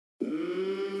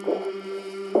All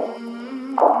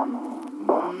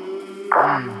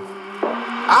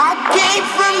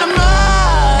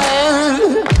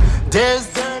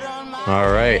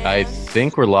right, I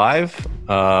think we're live.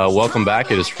 Welcome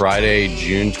back. It is Friday,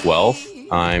 June 12th.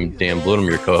 I'm Dan Blute. I'm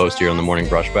your co-host here on the Morning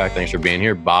Brushback. Thanks for being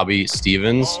here. Bobby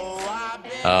Stevens,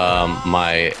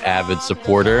 my avid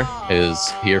supporter,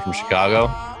 is here from Chicago.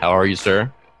 How are you,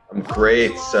 sir? I'm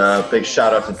great. Big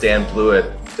shout out to Dan Blute,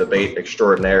 debate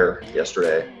extraordinaire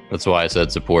yesterday. That's why I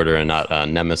said supporter and not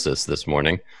nemesis this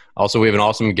morning. Also, we have an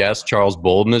awesome guest. Charles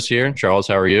Bolden is here. Charles,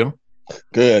 how are you?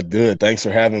 Good. Thanks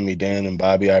for having me, Dan and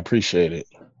Bobby. I appreciate it.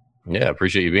 Yeah,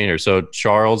 appreciate you being here. So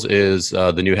Charles is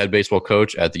the new head baseball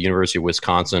coach at the University of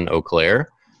Wisconsin-Eau Claire.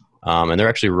 And they're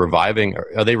actually reviving.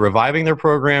 Are they reviving their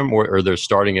program or they're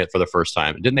starting it for the first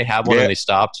time? Didn't they have one and they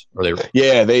stopped?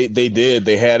 Yeah, they did.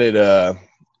 They had it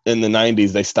in the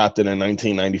 90s. They stopped it in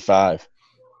 1995.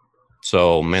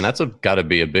 So, man, that's got to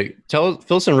be a big – fill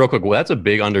us in real quick. Well, that's a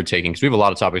big undertaking because we have a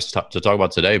lot of topics to talk about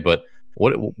today. But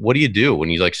what do you do when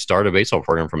you, start a baseball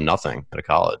program from nothing at a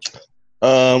college?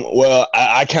 Well,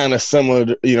 I kind of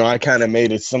similar – I kind of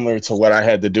made it similar to what I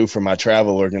had to do for my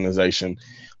travel organization.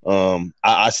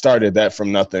 I started that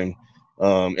from nothing,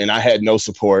 and I had no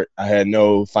support. I had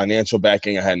no financial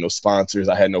backing. I had no sponsors.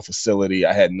 I had no facility.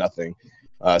 I had nothing.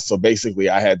 So basically,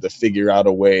 I had to figure out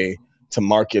a way to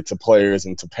market to players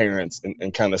and to parents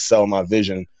and kind of sell my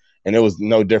vision. And it was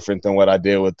no different than what I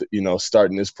did with,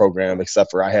 starting this program,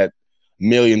 except for I had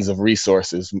millions of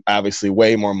resources, obviously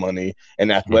way more money,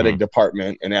 an athletic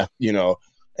department, and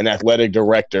an athletic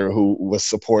director who was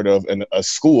supportive, and a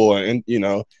school. And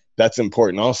that's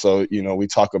important also. We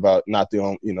talk about not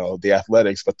the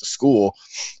athletics, but the school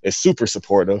is super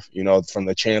supportive, from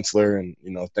the chancellor and,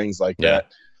 things like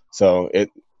that. So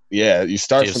you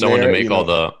start from someone there, to make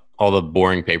all the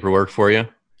boring paperwork for you.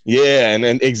 Yeah, and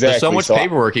then exactly. There's so much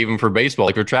paperwork even for baseball.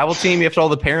 Like for travel team, you have all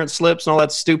the parent slips and all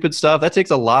that stupid stuff. That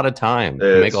takes a lot of time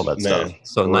to make all that stuff.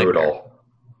 So nightmare.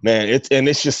 Man,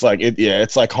 it's just like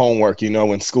it's like homework,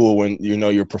 in school when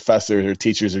your professors or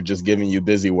teachers are just giving you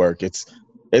busy work. It's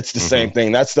the same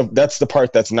thing. That's the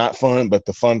part that's not fun, but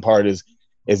the fun part is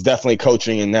definitely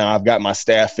coaching. And now I've got my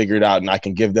staff figured out, and I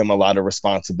can give them a lot of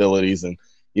responsibilities and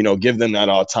give them that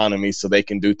autonomy so they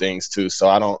can do things too. So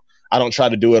I don't try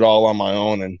to do it all on my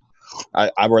own, and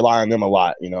I rely on them a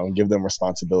lot, and give them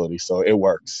responsibility. So it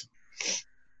works.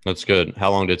 That's good.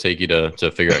 How long did it take you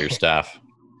to figure out your staff?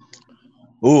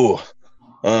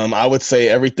 I would say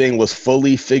everything was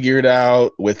fully figured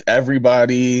out with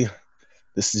everybody.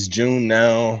 This is June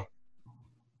now.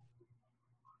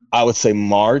 I would say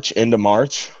end of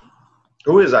March.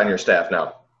 Who is on your staff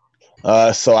now?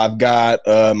 So I've got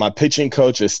my pitching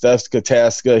coach is Steph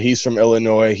Kataska. He's from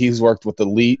Illinois. He's worked with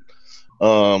Elite.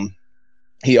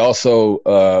 He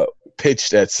also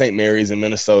pitched at St. Mary's in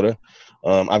Minnesota.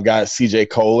 I've got CJ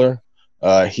Kohler.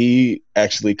 He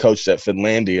actually coached at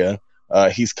Finlandia.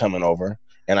 He's coming over.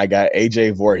 And I got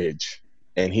AJ Vorhage,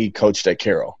 and he coached at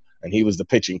Carroll, and he was the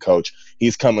pitching coach.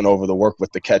 He's coming over to work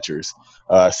with the catchers.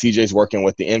 CJ's working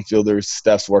with the infielders.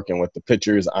 Steph's working with the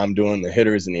pitchers. I'm doing the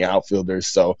hitters and the outfielders.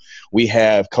 So we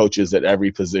have coaches at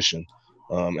every position.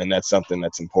 And that's something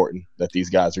that's important, that these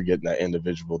guys are getting that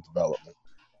individual development.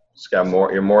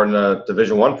 You're more in a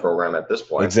Division I program at this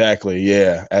point. Exactly.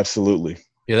 Yeah, absolutely.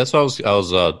 Yeah, that's what I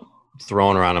was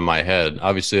throwing around in my head.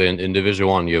 Obviously, in Division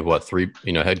I, you have three,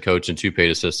 head coach and two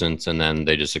paid assistants, and then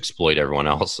they just exploit everyone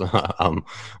else.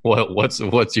 What's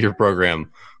your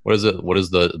program? What does the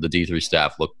D3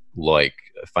 staff look like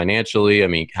financially? I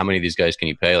mean, how many of these guys can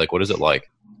you pay? What is it like?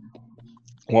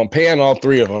 Well, I'm paying all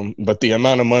three of them, but the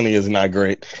amount of money is not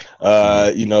great.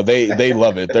 They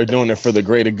love it. They're doing it for the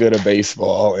greater good of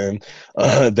baseball, and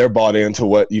they're bought into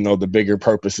what, the bigger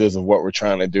purposes of what we're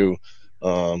trying to do.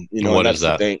 What is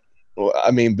that? The thing.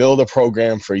 I mean, build a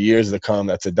program for years to come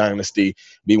that's a dynasty,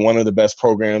 be one of the best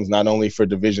programs, not only for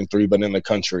Division III, but in the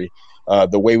country.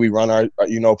 The way we run our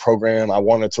program, I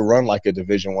wanted to run like a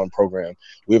Division I program.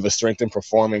 We have a strength and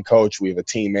performing coach. We have a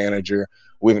team manager.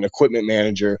 We have an equipment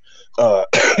manager.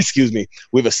 Excuse me.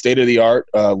 We have a state-of-the-art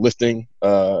lifting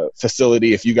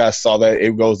facility. If you guys saw that,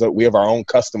 it goes up. We have our own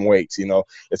custom weights.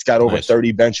 It's got over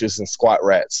 30 benches and squat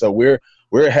racks. So we're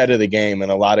ahead of the game in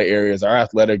a lot of areas. Our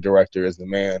athletic director is the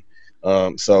man.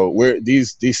 So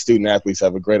these student athletes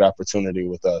have a great opportunity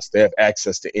with us. They have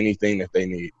access to anything that they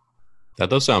need.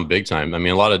 That does sound big time. I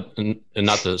mean, a lot of, and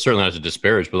certainly not to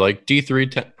disparage, but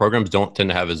D3 programs don't tend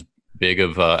to have as big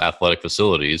of athletic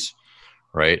facilities,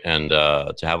 right? And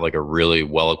to have a really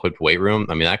well-equipped weight room,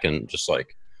 I mean, that can just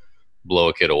blow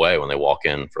a kid away when they walk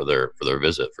in for their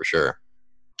visit, for sure.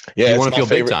 Yeah, You it's want to my feel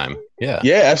big favorite. time. Yeah.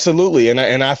 Yeah, absolutely. And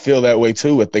I feel that way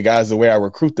too with the guys, the way I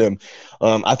recruit them.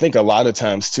 I think a lot of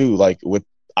times too, like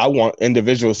I want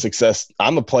individual success.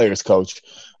 I'm a player's coach.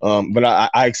 But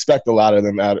I expect a lot of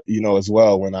them out, as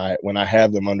well when I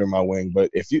have them under my wing. But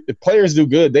if players do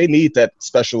good, they need that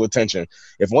special attention.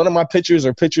 If one of my pitchers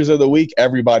or pitchers of the week,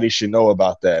 everybody should know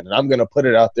about that. And I'm going to put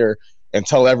it out there and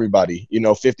tell everybody,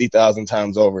 50,000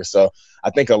 times over. So I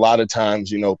think a lot of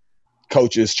times,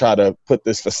 coaches try to put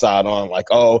this facade on like,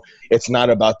 oh, it's not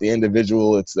about the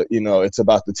individual. It's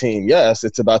about the team. Yes,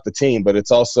 it's about the team, but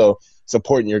it's also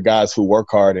supporting your guys who work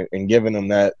hard and giving them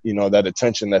that, that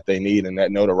attention that they need and that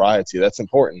notoriety. That's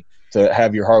important to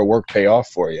have your hard work pay off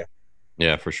for you.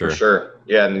 Yeah, for sure. For sure.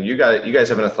 Yeah. And you guys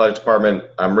have an athletic department.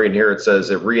 I'm reading here. It says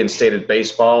it reinstated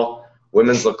baseball,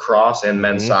 women's lacrosse, and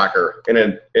men's soccer in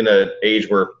an age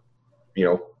where,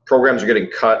 programs are getting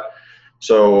cut.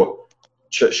 So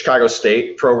Chicago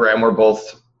State program we're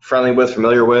both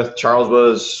familiar with. Charles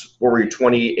what were you,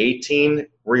 2018?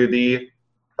 Were you the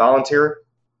volunteer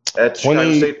at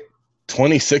Chicago State?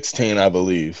 2016, I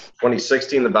believe.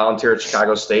 2016, the volunteer at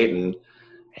Chicago State. And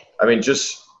I mean,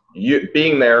 just you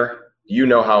being there,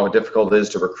 how difficult it is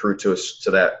to recruit to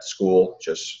that school,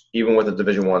 just even with a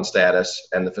Division I status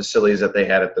and the facilities that they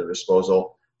had at their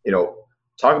disposal.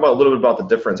 Talk about a little bit about the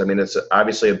difference. I mean, it's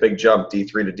obviously a big jump,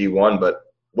 D3 to D1, but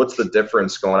what's the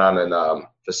difference going on in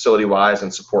facility-wise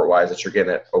and support-wise that you're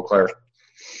getting at Eau Claire?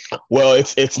 Well,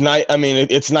 it's night. I mean,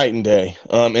 it's night and day.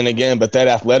 And again, but that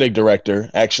athletic director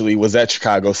actually was at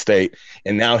Chicago State,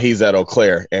 and now he's at Eau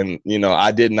Claire. And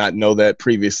I did not know that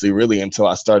previously, really, until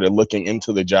I started looking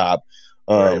into the job.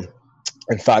 Right.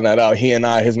 And find that out.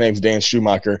 His name's Dan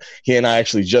Schumacher. He and I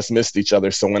actually just missed each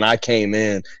other. So when I came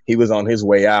in, he was on his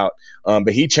way out.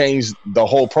 But he changed the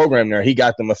whole program there. He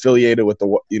got them affiliated with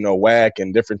the, WAC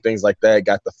and different things like that,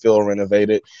 got the field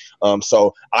renovated.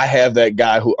 So I have that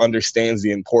guy who understands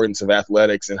the importance of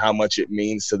athletics and how much it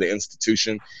means to the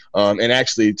institution. And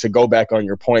actually, to go back on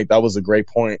your point, that was a great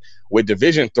point. With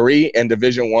Division III and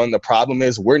Division I, the problem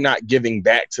is we're not giving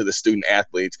back to the student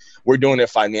athletes. We're doing it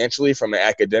financially from an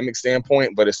academic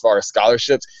standpoint, but as far as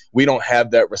scholarships, we don't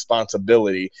have that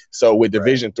responsibility. So with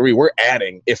Division III, we're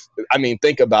adding.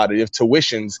 Think about it. If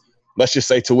let's just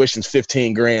say tuition's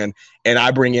 $15,000 and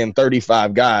I bring in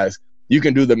 35 guys, you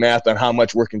can do the math on how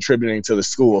much we're contributing to the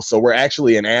school. So we're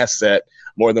actually an asset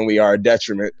more than we are a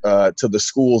detriment to the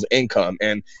school's income.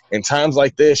 And in times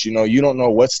like this, you don't know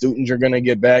what students you're going to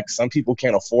get back. Some people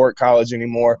can't afford college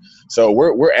anymore. So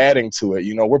we're adding to it.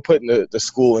 We're putting the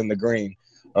school in the green.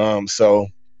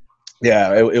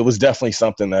 Yeah, it was definitely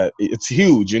something that it's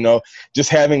huge, just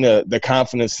having the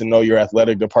confidence to know your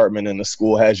athletic department and the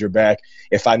school has your back.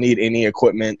 If I need any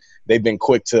equipment, they've been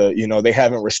quick to, they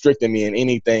haven't restricted me in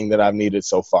anything that I've needed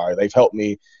so far. They've helped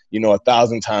me,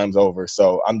 1,000 times over.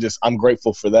 So I'm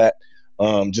grateful for that.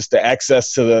 Just the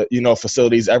access to the,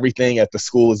 facilities, everything at the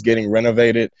school is getting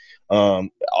renovated.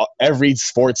 Every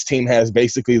sports team has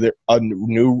basically a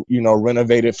new,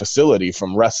 renovated facility,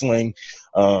 from wrestling,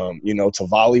 to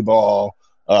volleyball,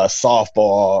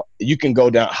 softball. You can go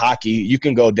down hockey. You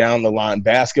can go down the line.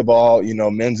 Basketball,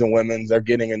 men's and women's, they're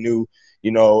getting a new,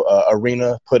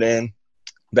 arena put in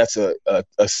that's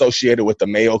associated with the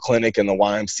Mayo Clinic and the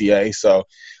YMCA. So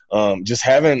just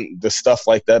having the stuff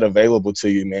like that available to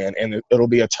you, man. And it'll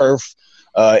be a turf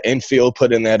infield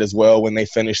put in that as well. When they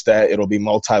finish that, it'll be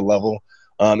multi-level.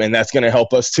 And that's going to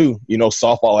help us too.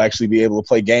 Softball actually be able to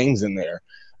play games in there.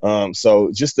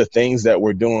 So just the things that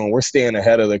we're doing, we're staying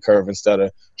ahead of the curve instead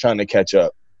of trying to catch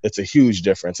up. It's a huge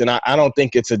difference. And I don't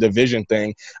think it's a division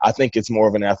thing. I think it's more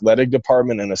of an athletic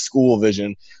department and a school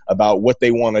vision about what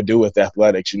they want to do with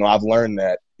athletics. I've learned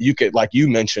that you could, like you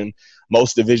mentioned,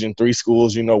 most Division III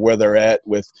schools, where they're at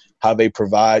with how they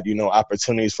provide,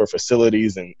 opportunities for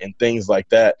facilities and things like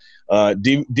that.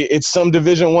 It's some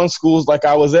Division I schools, like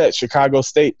I was at Chicago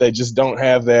State, that just don't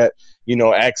have that,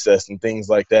 access and things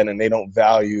like that. And they don't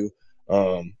value,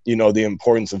 the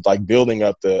importance of like building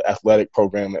up the athletic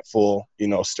program at full,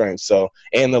 strength. So,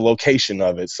 and the location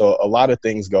of it. So a lot of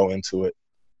things go into it.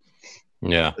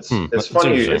 Yeah. It's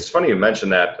funny. It's funny you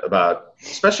mentioned that about,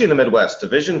 especially in the Midwest,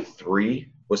 Division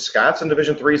III, Wisconsin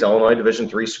Division III's, Illinois Division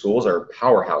III schools are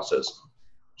powerhouses,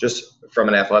 just from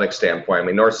an athletic standpoint. I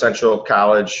mean, North Central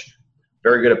College,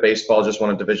 very good at baseball, just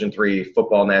won a Division III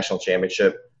football national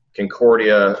championship.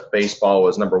 Concordia baseball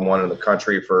was #1 in the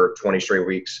country for 20 straight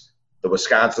weeks. The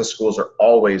Wisconsin schools are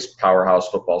always powerhouse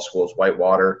football schools,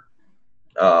 Whitewater.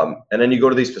 And then you go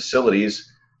to these facilities,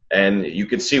 and you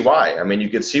could see why. I mean, you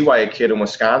could see why a kid in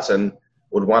Wisconsin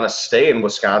would want to stay in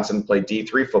Wisconsin, play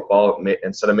D3 football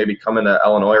instead of maybe coming to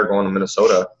Illinois or going to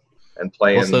Minnesota. and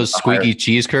playing. What's those squeaky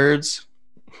cheese curds?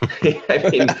 I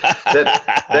mean,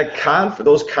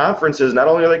 those conferences, not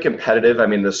only are they competitive, I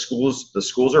mean, the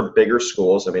schools are bigger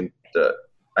schools. I mean,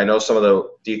 I know some of the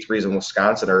D3s in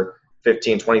Wisconsin are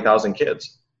 15, 20,000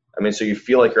 kids. I mean, so you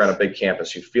feel like you're on a big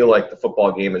campus. You feel like the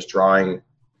football game is drawing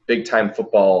big time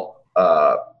football,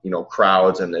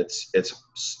 crowds, and it's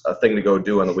a thing to go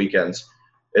do on the weekends.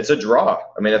 It's a draw.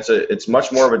 I mean, it's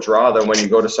much more of a draw than when you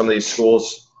go to some of these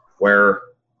schools where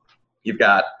you've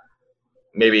got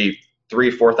maybe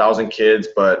 3,000-4,000 kids,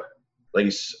 but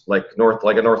like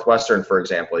a Northwestern, for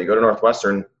example. You go to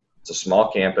Northwestern, it's a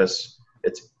small campus.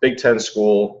 It's Big Ten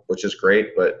school, which is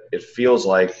great, but it feels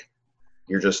like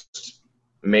you're just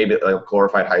maybe like a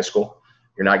glorified high school.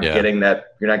 You're not getting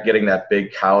that. You're not getting that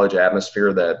big college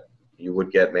atmosphere that you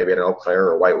would get maybe at an Eau Claire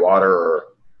or Whitewater or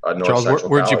a North Charles, Central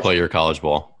where'd you college. play your college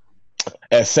ball?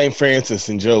 At St. Francis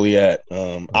in Joliet.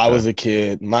 I was a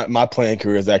kid. My playing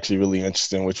career is actually really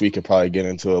interesting, which we could probably get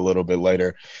into a little bit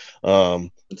later.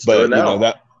 Let's do it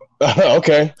now.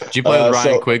 Okay. Did you play with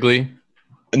Ryan Quigley?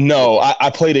 No, I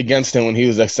played against him when he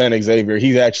was at St. Xavier.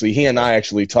 He and I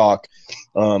actually talk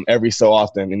every so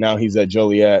often, and now he's at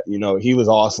Joliet. He was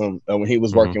awesome when he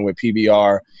was working with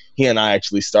PBR. He and I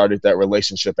actually started that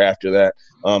relationship after that.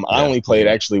 I only played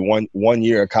actually one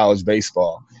year of college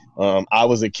baseball. I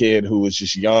was a kid who was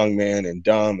just young, man, and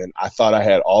dumb, and I thought I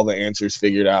had all the answers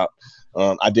figured out.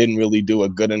 I didn't really do a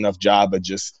good enough job of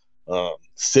just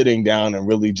sitting down and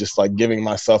really just like giving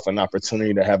myself an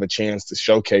opportunity to have a chance to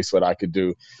showcase what I could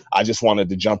do. I just wanted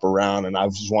to jump around, and I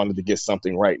just wanted to get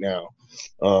something right now.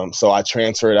 So I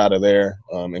transferred out of there,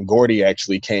 and Gordy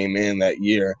actually came in that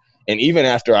year. And even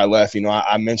after I left,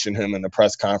 I mentioned him in the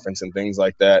press conference and things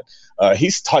like that.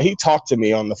 He talked to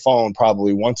me on the phone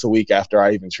probably once a week after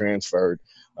I even transferred.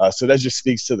 So that just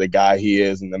speaks to the guy he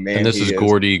is and the man. And this is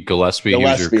Gordy Gillespie. He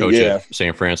was your coach at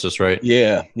St. Francis, right?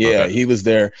 Yeah. Okay. He was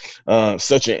there.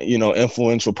 Such a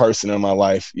influential person in my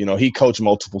life. He coached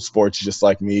multiple sports just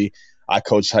like me. I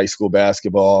coached high school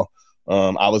basketball.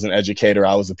 I was an educator.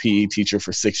 I was a PE teacher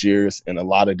for 6 years in a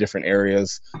lot of different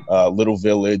areas. Little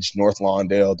Village, North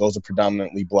Lawndale. Those are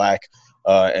predominantly Black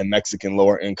and Mexican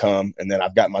lower income. And then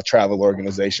I've got my travel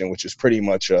organization, which is pretty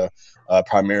much a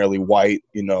primarily white,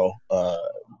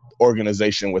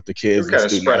 organization with the kids. You're kind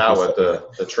of spread out with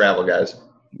the travel guys.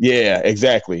 Yeah,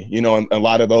 exactly. And a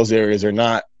lot of those areas are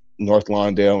not North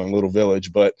Lawndale and Little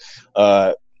Village, but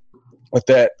with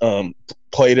that,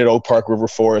 played at Oak Park River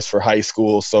Forest for high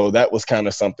school. So that was kind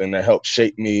of something that helped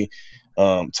shape me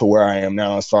to where I am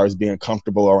now as far as being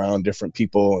comfortable around different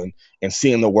people and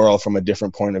seeing the world from a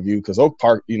different point of view. Because Oak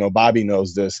Park, Bobby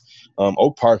knows this.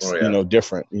 Oak Park's,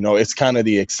 different. It's kind of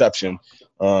the exception.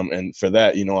 And for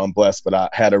that, I'm blessed. But I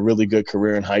had a really good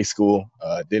career in high school.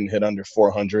 Didn't hit under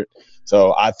 400.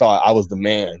 So I thought I was the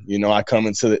man. I come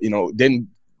into the, didn't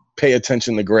pay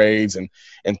attention to grades and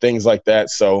things like that.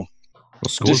 So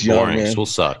school's boring. Man. School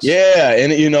sucks. Yeah,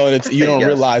 and it's you don't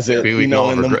realize it.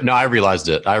 No, I realized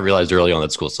it. I realized early on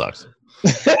that school sucks.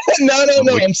 No.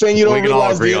 I'm saying you don't realize. We can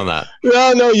all agree on that.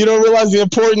 No, you don't realize the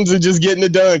importance of just getting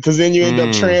it done, because then you end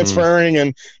up transferring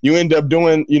and you end up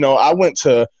doing. I went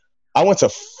to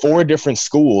 4 different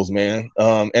schools, man,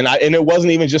 and it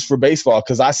wasn't even just for baseball,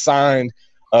 because I signed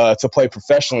to play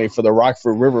professionally for the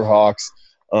Rockford Riverhawks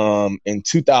in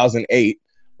 2008.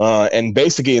 And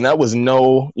basically, that was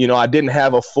I didn't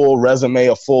have a full resume,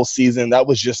 a full season. That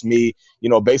was just me,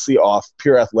 basically off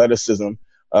pure athleticism.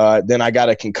 Then I got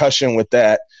a concussion with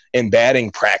that in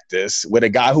batting practice with a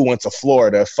guy who went to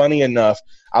Florida. Funny enough,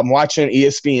 I'm watching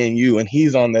ESPNU and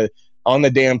he's on the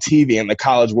damn TV in the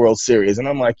College World Series. And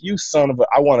I'm like, you son of a,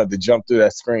 I wanted to jump through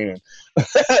that screen.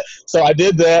 So I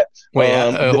did that. Wait,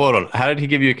 hold on. How did he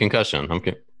give you a concussion?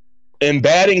 Okay. In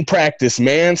batting practice,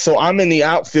 man. So I'm in the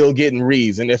outfield getting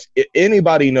reads. And if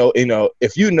anybody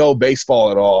if you know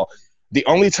baseball at all, the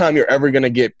only time you're ever going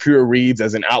to get pure reads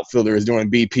as an outfielder is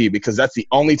doing BP, because that's the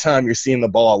only time you're seeing the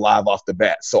ball live off the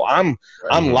bat. So I'm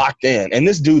locked in. And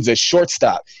this dude's a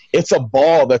shortstop. It's a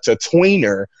ball that's a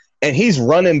tweener, and he's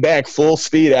running back full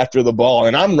speed after the ball.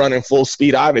 And I'm running full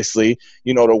speed, obviously,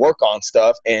 to work on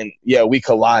stuff. And, yeah, we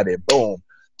collided. Boom.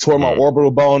 Tore my orbital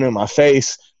bone in my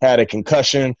face, had a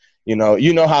concussion. You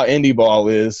know how indie ball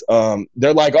is.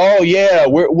 They're like, oh, yeah,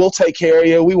 we'll take care of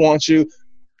you. We want you.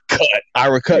 Cut.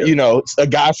 A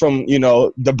guy from,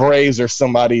 the Braves or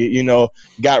somebody,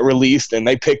 got released, and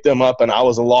they picked him up, and I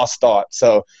was a lost thought.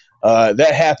 So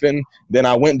that happened. Then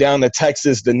I went down to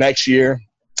Texas the next year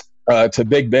to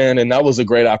Big Bend, and that was a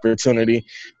great opportunity.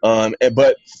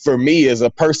 But for me as a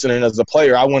person and as a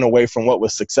player, I went away from what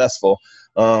was successful.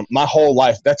 My whole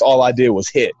life, that's all I did was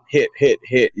hit.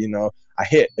 I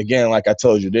hit, again, like I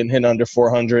told you, didn't hit under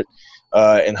 400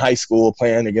 in high school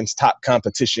playing against top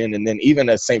competition. And then even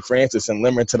at St. Francis and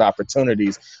limited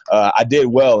opportunities, I did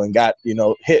well and got,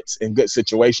 hits in good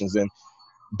situations. And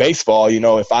baseball,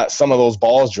 if some of those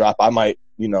balls drop, I might,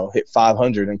 hit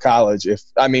 500 in college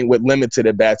with limited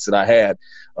at bats that I had.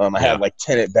 I had like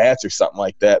 10 at bats or something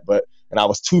like that, and I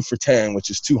was 2 for 10,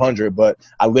 which is 200, but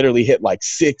I literally hit like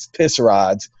 6 piss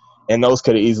rods, and those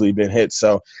could have easily been hit.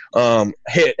 So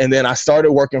hit, and then I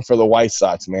started working for the White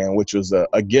Sox, man, which was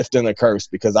a gift and a curse,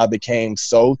 because I became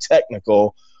so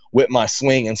technical with my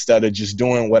swing instead of just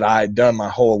doing what I had done my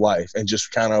whole life and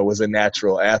just kind of was a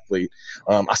natural athlete.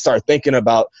 I started thinking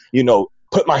about,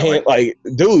 put my hand, like,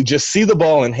 dude, just see the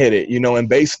ball and hit it. In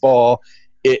baseball,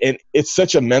 it's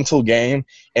such a mental game,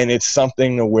 and it's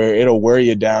something where it'll wear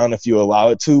you down if you allow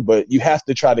it to, but you have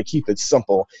to try to keep it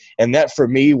simple. And that, for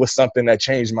me, was something that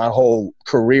changed my whole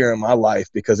career in my life,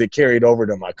 because it carried over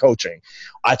to my coaching.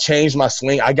 I changed my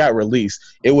swing. I got released.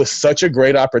 It was such a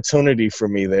great opportunity for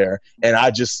me there, and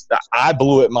I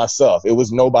blew it myself. It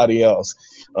was nobody else.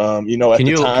 At the time. Can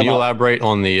you elaborate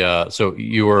on the so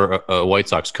you were a White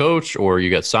Sox coach, or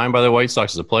you got signed by the White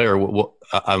Sox as a player?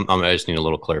 I just need a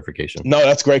little clarification. No,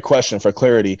 that's a great question for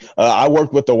clarity. I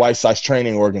worked with the White Sox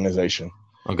training organization.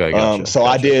 Okay, gotcha. So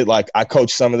gotcha. I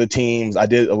coached some of the teams. I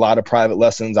did a lot of private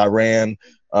lessons. I ran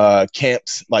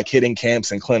camps, like hitting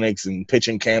camps and clinics and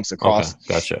pitching camps across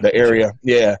the area.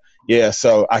 Gotcha. Yeah.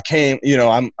 So I came,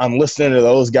 I'm listening to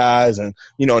those guys, and,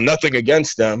 nothing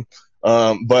against them.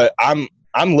 But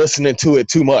I'm listening to it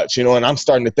too much, and I'm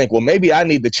starting to think, well, maybe I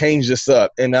need to change this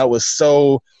up. And that was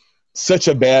such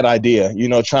a bad idea,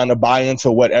 trying to buy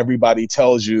into what everybody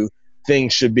tells you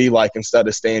things should be like instead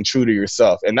of staying true to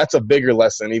yourself. And that's a bigger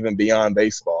lesson even beyond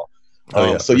baseball.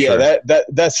 Sure.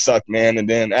 That sucked, man. And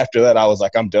then after that, I was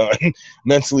like, I'm done.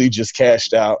 Mentally just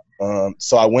cashed out.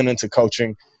 So I went into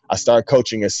coaching. I started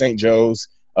coaching at St. Joe's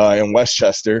in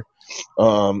Westchester.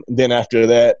 Then after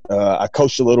that, I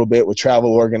coached a little bit with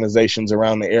travel organizations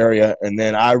around the area. And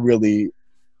then I really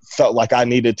felt like I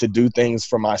needed to do things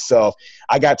for myself.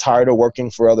 I got tired of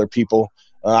working for other people.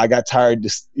 I got tired,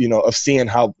 of seeing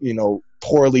how,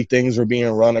 poorly things were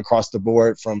being run across the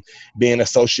board, from being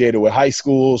associated with high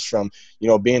schools, from,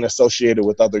 being associated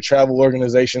with other travel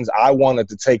organizations. I wanted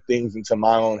to take things into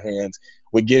my own hands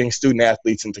with getting student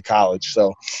athletes into college.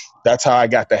 So that's how I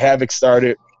got the Havoc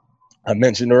started. I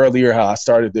mentioned earlier how I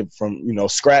started it from,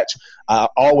 scratch. I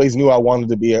always knew I wanted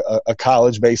to be a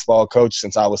college baseball coach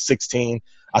since I was 16.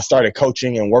 I started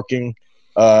coaching and working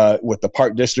with the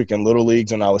Park District and Little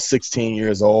Leagues when I was 16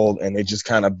 years old, and it just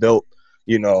kind of built,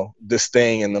 this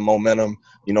thing and the momentum,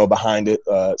 behind it.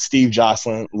 Steve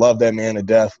Jocelyn, love that man to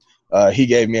death. He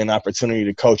gave me an opportunity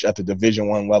to coach at the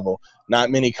Division I level. Not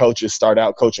many coaches start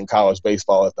out coaching college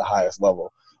baseball at the highest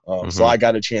level. So I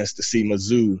got a chance to see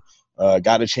Mizzou,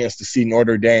 got a chance to see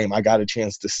Notre Dame. I got a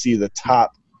chance to see the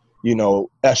top,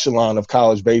 echelon of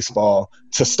college baseball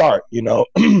to start,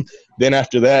 Then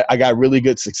after that, I got really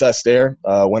good success there.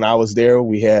 When I was there,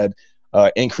 we had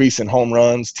increase in home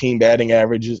runs, team batting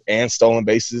averages, and stolen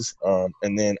bases.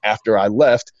 And then after I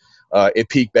left, it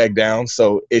peaked back down.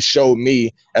 So it showed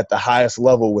me at the highest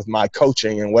level with my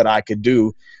coaching and what I could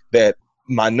do, that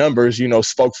my numbers,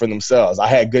 spoke for themselves. I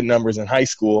had good numbers in high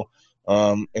school,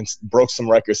 and broke some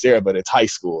records there, but it's high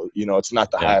school, it's not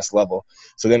the highest level.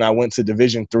 So then I went to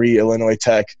Division III, Illinois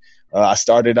Tech. I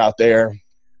started out there,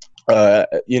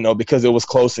 because it was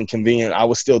close and convenient. I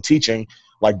was still teaching.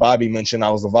 Like Bobby mentioned, I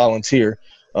was a volunteer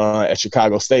at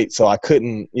Chicago State. So I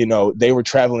couldn't, they were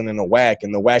traveling in the WAC,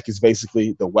 and the WAC is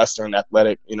basically the Western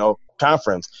Athletic,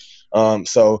 Conference.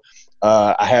 So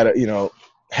I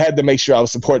had to make sure I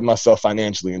was supporting myself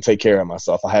financially and take care of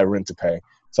myself. I had rent to pay.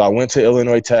 So I went to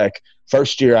Illinois Tech.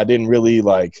 First year, I didn't really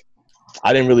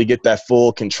get that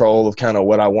full control of kind of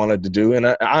what I wanted to do. And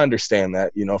I understand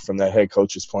that, from that head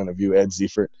coach's point of view, Ed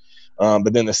Ziefert.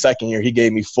 But then the second year, he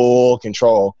gave me full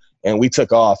control, and we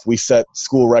took off. We set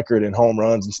school record in home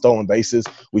runs and stolen bases.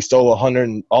 We stole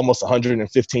almost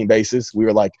 115 bases. We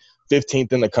were like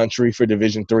 15th in the country for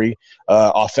Division III.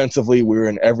 Offensively, we were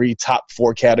in every top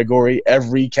 4 category,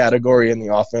 every category in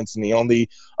the offense. And the only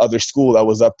other school that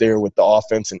was up there with the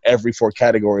offense in every 4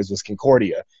 categories was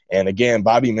Concordia. And again,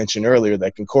 Bobby mentioned earlier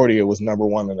that Concordia was number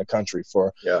 1 in the country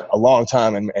for a long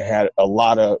time, and had a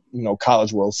lot of,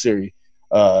 college World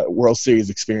Series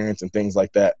experience and things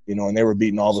like that, and they were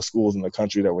beating all the schools in the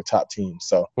country that were top teams.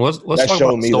 So let's talk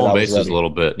about stolen bases a little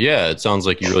bit. Yeah, it sounds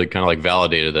like you really kind of like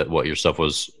validated that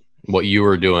what you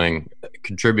were doing,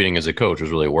 contributing as a coach, was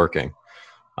really working.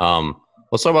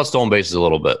 Let's talk about stolen bases a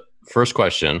little bit. First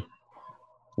question: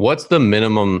 What's the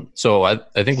minimum? So I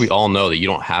think we all know that you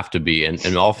don't have to be, and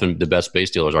often the best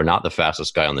base dealers are not the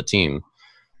fastest guy on the team.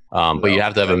 But you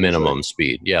have to have a minimum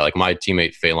speed. Yeah, like my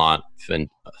teammate Phelan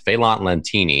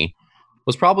Lentini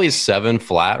was probably a 7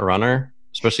 flat runner,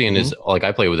 especially in his, like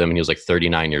I played with him and he was like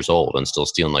 39 years old and still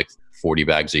stealing like 40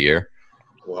 bags a year.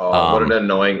 Wow, what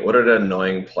an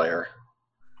annoying player.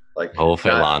 Like,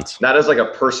 Phelan. Not as like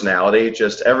a personality,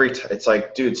 just it's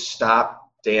like, dude, stop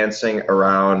dancing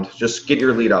around. Just get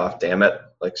your lead off, damn it.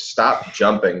 Like, stop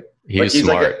jumping. He's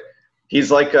smart.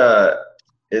 It's like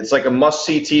a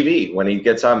must-see TV when he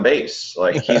gets on base.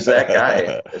 Like, he's that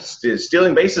guy.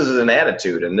 Stealing bases is an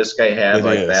attitude, and this guy has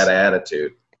that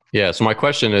attitude. Yeah, so my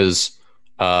question is,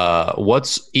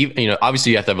 obviously you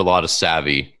have to have a lot of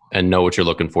savvy and know what you're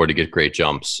looking for to get great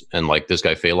jumps. And like this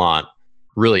guy, Phelan,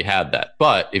 really had that.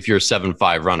 But if you're a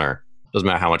 7'5" runner, doesn't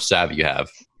matter how much savvy you have,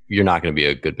 you're not going to be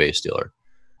a good base stealer.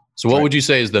 So what would you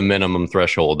say is the minimum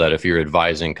threshold that if you're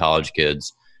advising college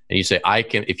kids and you say,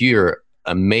 if you're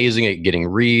amazing at getting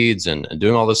reads and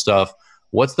doing all this stuff,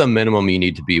 what's the minimum you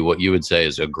need to be what you would say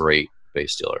is a great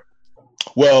base stealer?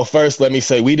 Well, first, let me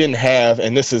say we didn't have,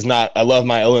 and this is not, I love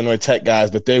my Illinois Tech guys,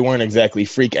 but they weren't exactly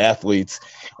freak athletes.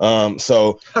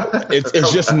 So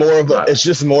it's just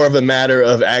more of a matter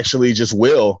of actually just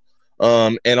will,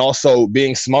 and also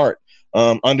being smart,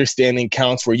 understanding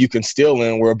counts where you can steal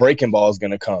in where a breaking ball is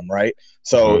going to come, right?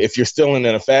 So if you're stealing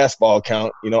in a fastball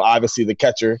count, obviously the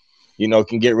catcher,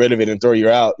 can get rid of it and throw you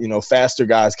out. Faster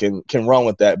guys can run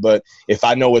with that. But if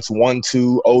I know it's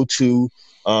 1-2,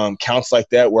 0-2, counts like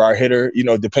that where our hitter,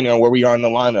 depending on where we are in the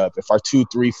lineup, if our 2,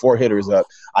 3, 4 hitters up,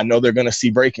 I know they're going to see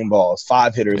breaking balls.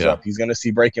 5 hitters up, he's going to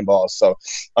see breaking balls. So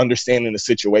understanding the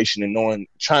situation and knowing,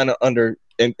 trying to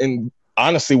and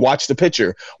honestly watch the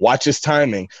pitcher, watch his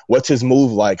timing. What's his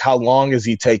move like? How long is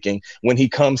he taking when he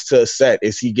comes to a set?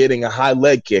 Is he getting a high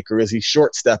leg kick or is he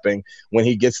short stepping when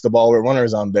he gets the ball with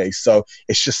runners on base? So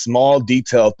it's just small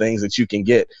detailed things that you can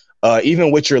get.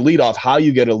 Even with your leadoff, how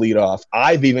you get a leadoff.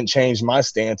 I've even changed my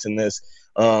stance in this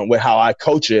with how I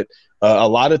coach it. A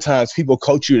lot of times people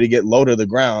coach you to get low to the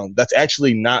ground. That's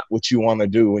actually not what you want to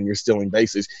do when you're stealing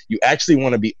bases. You actually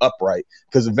want to be upright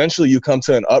because eventually you come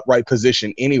to an upright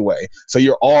position anyway. So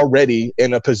you're already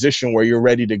in a position where you're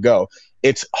ready to go.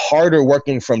 It's harder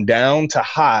working from down to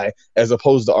high as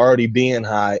opposed to already being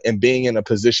high and being in a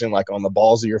position like on the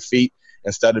balls of your feet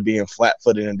instead of being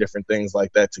flat-footed and different things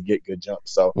like that to get good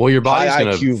jumps. So, well, your body's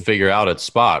going to figure out its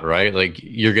spot, right? Like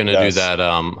you're going to do that.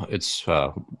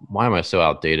 Why am I so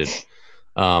outdated?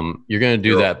 You're going to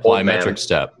do that plyometric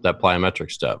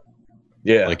step.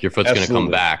 Yeah. Like your foot's going to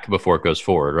come back before it goes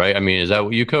forward, right? I mean, is that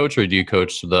what you coach or do you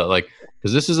coach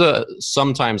because this is a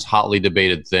sometimes hotly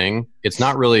debated thing. It's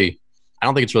not really, I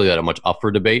don't think it's really that much up for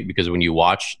debate because when you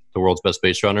watch the world's best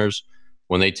base runners,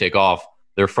 when they take off,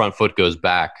 their front foot goes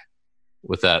back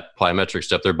with that plyometric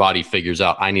step. Their body figures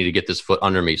out, I need to get this foot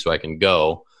under me so I can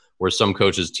go, where some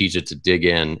coaches teach it to dig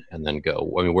in and then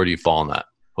go. I mean, where do you fall on that?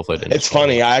 Hopefully I didn't. It's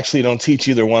funny. I actually don't teach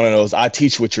either one of those. I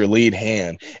teach with your lead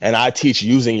hand, and I teach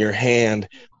using your hand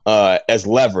as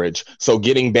leverage. So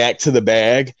getting back to the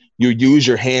bag, you use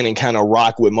your hand and kind of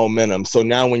rock with momentum. So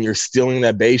now when you're stealing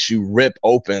that base, you rip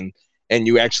open and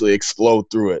you actually explode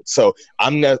through it. So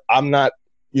I'm more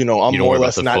or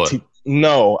less not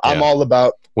No, yeah. I'm all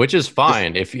about, which is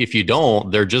fine. If you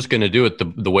don't, they're just going to do it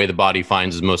the way the body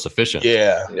finds is most efficient.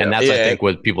 Yeah. And that's, I think,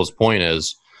 what people's point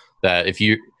is, that if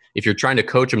you're trying to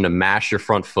coach them to mash your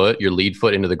front foot, your lead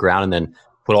foot into the ground and then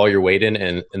put all your weight in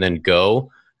and then go,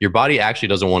 your body actually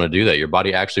doesn't want to do that. Your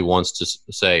body actually wants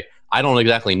to say, I don't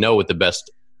exactly know what the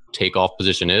best takeoff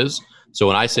position is. So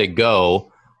when I say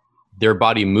go, their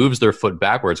body moves their foot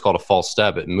backward. It's called a false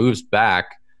step. It moves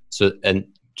back. And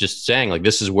just saying like,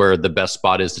 this is where the best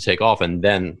spot is to take off. And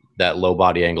then that low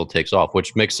body angle takes off,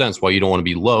 which makes sense why you don't want to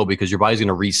be low, because your body's going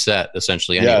to reset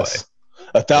essentially anyway. Yes.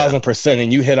 1,000%.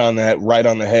 And you hit on that right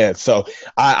on the head. So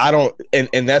I don't,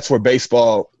 and that's where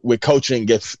baseball with coaching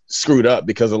gets screwed up,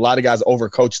 because a lot of guys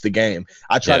overcoach the game.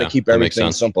 I try to keep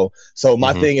everything simple. So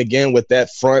my thing again with that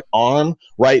front arm,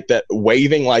 right, that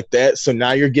waving like that. So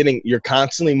now you're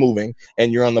constantly moving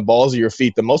and you're on the balls of your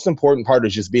feet. The most important part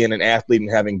is just being an athlete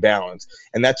and having balance.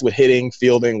 And that's with hitting,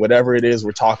 fielding, whatever it is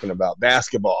we're talking about,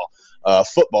 basketball,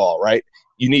 football, right?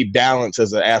 You need balance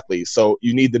as an athlete. So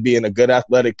you need to be in a good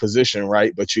athletic position,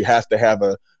 right? But you have to have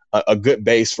a good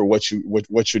base for what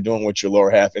you're doing with your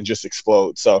lower half and just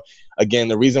explode. So again,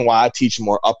 the reason why I teach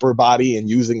more upper body and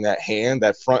using that hand,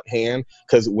 that front hand,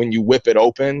 because when you whip it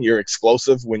open, you're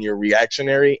explosive when you're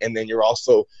reactionary, and then you're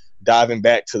also diving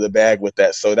back to the bag with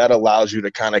that. So that allows you to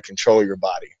kind of control your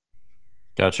body.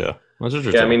 Gotcha. That's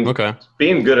interesting. Yeah, I mean, okay.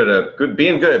 being good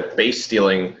at base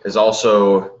stealing is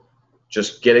also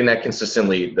just getting that consistent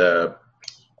lead. The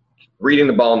reading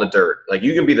the ball in the dirt. Like,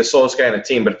 you can be the slowest guy on the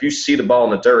team, but if you see the ball in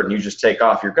the dirt and you just take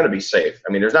off, you're going to be safe.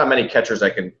 I mean, there's not many catchers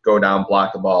that can go down,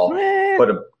 block the ball,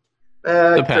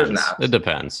 Depends. There's not. It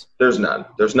depends. There's none.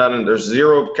 There's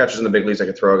zero catchers in the big leagues that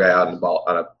can throw a guy out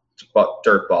on a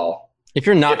dirt ball. If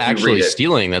you're not actually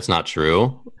stealing, that's not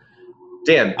true.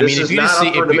 Dan, this is not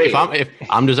up for debate. If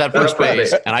I'm just at first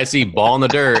base and I see ball in the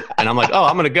dirt and I'm like, oh,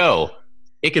 I'm going to go,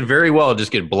 it could very well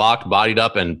just get blocked, bodied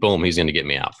up, and boom, he's going to get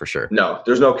me out for sure. No,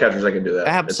 there's no catchers that can do that.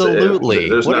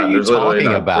 Absolutely. What are you talking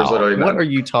about? What are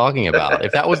you talking about?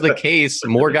 If that was the case,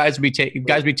 more guys would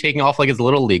be taking off like it's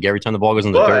Little League every time the ball goes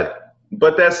in the dirt.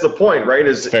 But that's the point, right?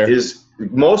 Is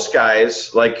most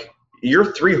guys, like your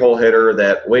 3-hole hitter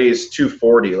that weighs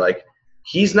 240, like,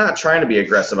 he's not trying to be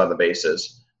aggressive on the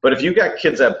bases. But if you got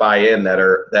kids that buy in that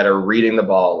are reading the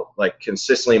ball, like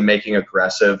consistently making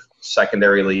aggressive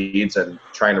secondary leads and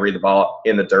trying to read the ball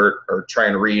in the dirt or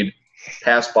trying to read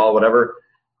pass ball, whatever,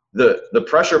 the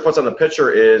pressure it puts on the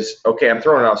pitcher is, okay, I'm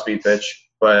throwing an off-speed pitch,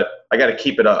 but I got to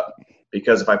keep it up,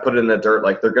 because if I put it in the dirt,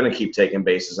 like, they're going to keep taking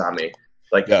bases on me.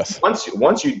 Like,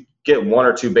 once you get 1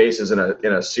 or 2 bases in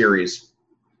a series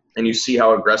and you see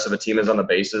how aggressive a team is on the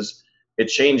bases, it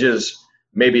changes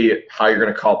maybe how you're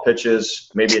going to call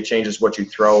pitches. Maybe it changes what you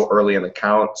throw early in the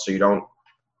count, so you don't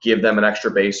give them an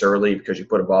extra base early because you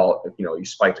put a ball, you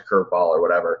spiked a curve ball or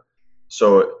whatever.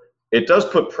 So it does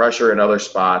put pressure in other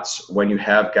spots when you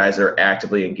have guys that are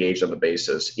actively engaged on the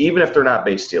bases, even if they're not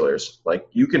base stealers. Like,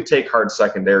 you can take hard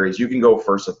secondaries. You can go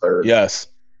first or third. Yes.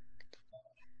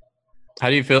 How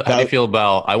do you feel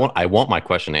about? I want my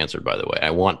question answered, by the way.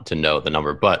 I want to know the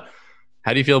number, but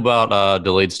how do you feel about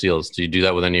delayed steals? Do you do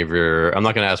that with any of your? I'm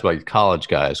not going to ask about your college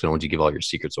guys. I don't want you to give all your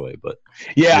secrets away, but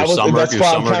yeah, that's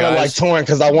why I'm kind of like torn,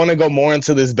 because I want to go more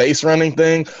into this base running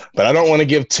thing, but I don't want to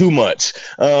give too much.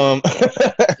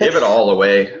 Give it all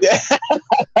away,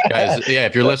 guys. Yeah,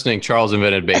 if you're listening, Charles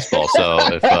invented baseball, so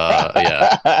if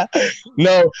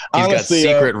no, he's honestly,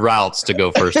 got secret routes to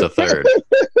go first to third.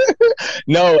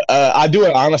 No, I do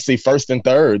it honestly first and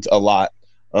thirds a lot.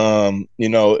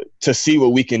 To see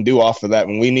what we can do off of that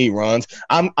when we need runs.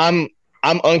 I'm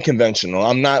unconventional.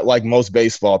 I'm not like most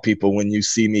baseball people. When you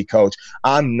see me coach,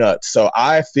 I'm nuts. So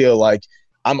I feel like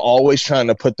I'm always trying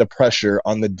to put the pressure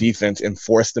on the defense and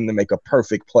force them to make a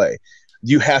perfect play.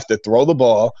 You have to throw the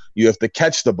ball. You have to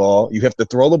catch the ball. You have to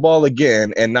throw the ball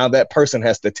again. And now that person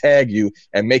has to tag you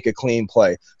and make a clean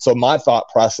play. So my thought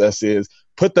process is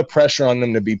put the pressure on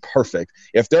them to be perfect.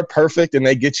 If they're perfect and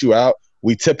they get you out,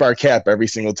 we tip our cap every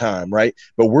single time, right?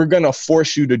 But we're going to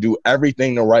force you to do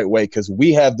everything the right way, because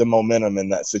we have the momentum in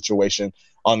that situation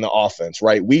on the offense,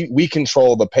 right? We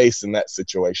control the pace in that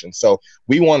situation. So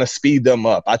we want to speed them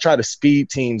up. I try to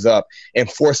speed teams up and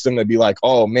force them to be like,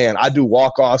 oh, man, I do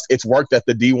walk-offs. It's worked at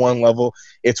the D1 level.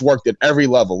 It's worked at every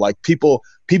level. Like, people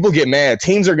get mad.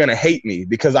 Teams are going to hate me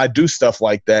because I do stuff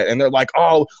like that. And they're like,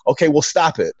 oh, okay, well,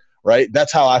 stop it. Right?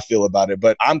 That's how I feel about it.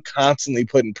 But I'm constantly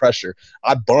putting pressure.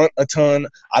 I bunt a ton.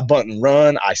 I bunt and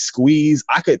run. I squeeze.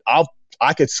 I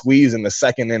could squeeze in the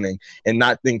second inning and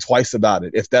not think twice about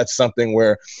it. If that's something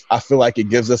where I feel like it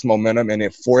gives us momentum and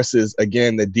it forces,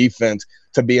 again, the defense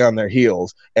to be on their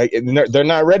heels. And they're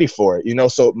not ready for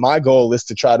it. So my goal is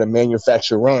to try to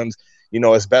manufacture runs,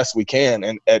 as best we can.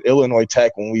 And at Illinois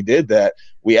Tech, when we did that,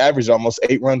 we averaged almost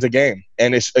 8 runs a game.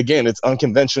 And it's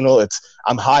unconventional.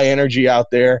 I'm high energy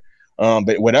out there.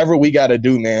 But whatever we got to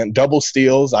do, man, double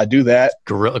steals, I do that.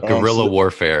 Guerrilla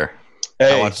warfare.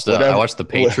 Hey, I watched The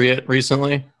Patriot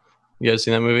recently. You guys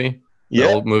seen that movie? Yeah.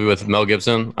 The old movie with Mel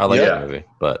Gibson. I like that movie.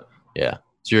 But yeah,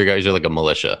 so you guys are like a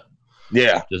militia.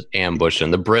 Yeah, just ambushing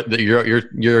the Brit.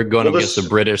 You're going against the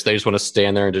British. They just want to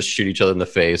stand there and just shoot each other in the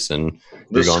face, and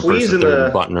you're going first and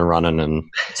third, button and running, and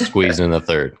squeezing in the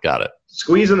third. Got it.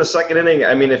 Squeeze in the second inning.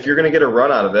 I mean, if you're going to get a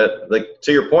run out of it, like,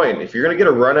 to your point, if you're going to get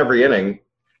a run every inning,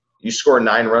 you score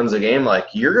 9 runs a game, like,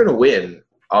 you're going to win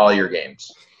all your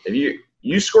games. If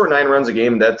you score 9 runs a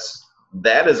game,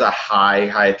 that is a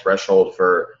high threshold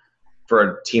for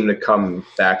a team to come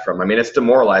back from. I mean, it's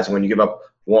demoralizing when you give up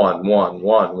 1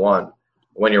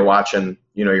 when you're watching,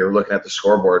 you're looking at the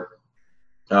scoreboard.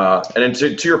 And then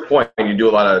to your point, you do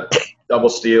a lot of double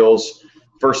steals,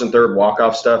 first and third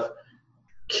walk-off stuff.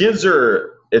 Kids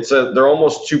they're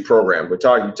almost too programmed. You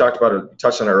talked about it, you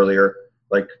touched on it earlier.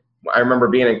 Like, I remember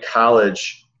being in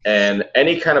college, and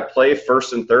any kind of play,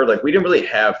 first and third, like, we didn't really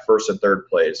have first and third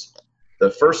plays. The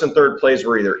first and third plays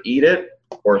were either eat it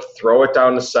or throw it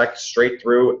down the straight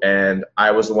through, and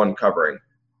I was the one covering.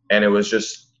 And it was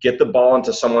just get the ball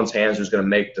into someone's hands who's going to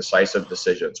make decisive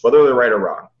decisions, whether they're right or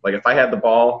wrong. Like if I had the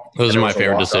ball, those are my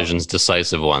favorite decisions,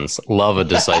 decisive ones. Love a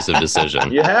decisive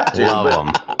decision. You have to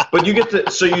love them. But you get to,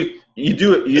 so you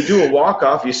do a walk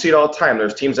off. You see it all the time.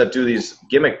 There's teams that do these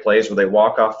gimmick plays where they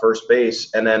walk off first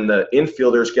base, and then the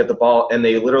infielders get the ball and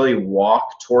they literally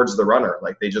walk towards the runner,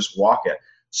 like they just walk it.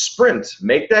 Sprint,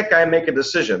 make that guy make a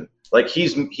decision. Like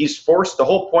he's forced. The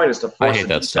whole point is to force. I hate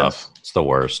that stuff. It's the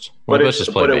worst. But let's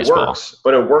just play baseball. It works.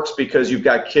 But it works because you've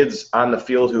got kids on the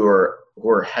field who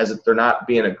are hesitant. They're not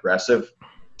being aggressive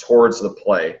towards the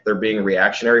play. They're being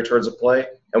reactionary towards the play.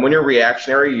 And when you're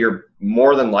reactionary, you're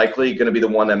more than likely going to be the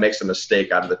one that makes a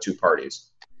mistake out of the two parties.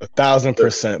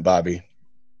 1,000%, Bobby.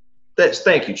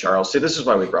 Thank you, Charles. See, this is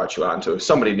why we brought you on, too.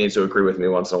 Somebody needs to agree with me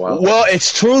once in a while. Well,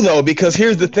 it's true, though, because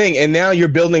here's the thing. And now you're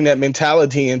building that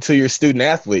mentality into your student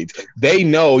athletes. They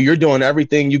know you're doing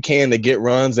everything you can to get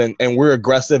runs, and we're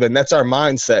aggressive, and that's our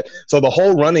mindset. So the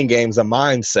whole running game's a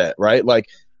mindset, right? Like,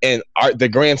 in the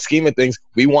grand scheme of things,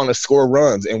 we want to score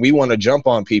runs, and we want to jump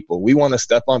on people. We want to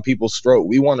step on people's throat.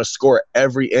 We want to score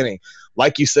every inning.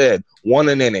 Like you said, one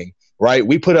an inning, right?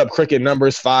 We put up cricket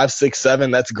numbers 5, 6,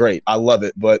 7. That's great. I love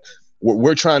it. But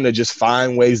we're trying to just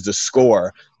find ways to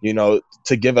score,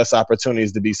 to give us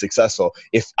opportunities to be successful.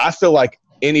 If I feel like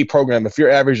any program, if you're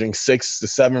averaging 6 to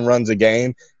 7 runs a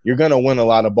game, you're going to win a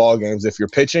lot of ball games if your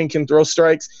pitching can throw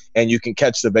strikes and you can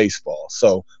catch the baseball.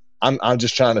 So I'm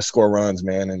just trying to score runs,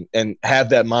 man, and have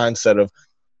that mindset of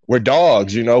we're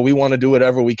dogs, we want to do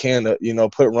whatever we can to,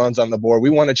 put runs on the board.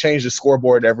 We want to change the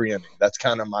scoreboard every inning. That's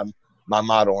kind of my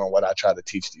motto and what I try to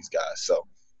teach these guys. So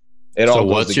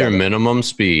what's your minimum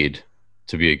speed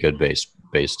to be a good base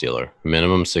stealer?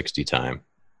 Minimum 60 time.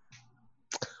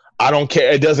 I don't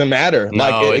care. It doesn't matter.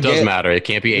 No, it does matter. It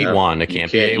can't be 8-1. It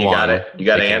can't be 8-1. You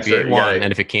got to answer.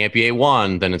 And if it can't be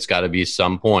 8-1, then it's got to be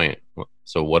some point.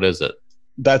 So what is it?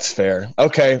 That's fair.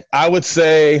 Okay. I would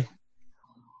say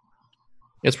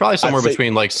it's probably somewhere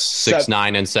between like 6.9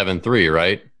 and 7.3,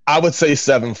 right? I would say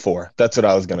 7.4. That's what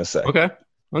I was going to say. Okay.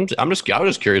 I was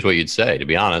just curious what you'd say, to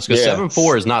be honest, because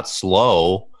 7.4 is not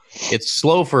slow. It's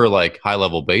slow for like high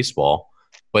level baseball,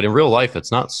 but in real life,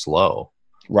 it's not slow.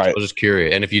 Right. I was just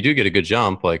curious. And if you do get a good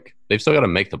jump, like they've still got to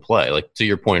make the play, like to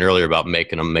your point earlier about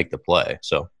making them make the play.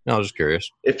 So I was just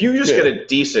curious. If you just get a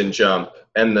decent jump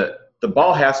and the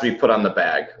ball has to be put on the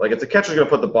bag, like if the catcher's going to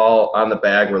put the ball on the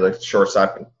bag where the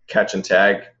shortstop can catch and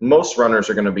tag, most runners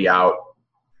are going to be out,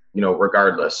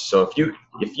 regardless. So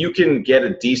if you can get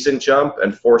a decent jump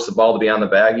and force the ball to be on the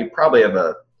bag, you probably have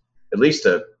at least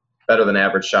a better than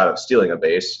average shot of stealing a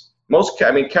base.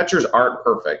 Catchers aren't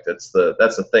perfect. That's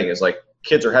the thing, is like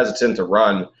kids are hesitant to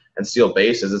run and steal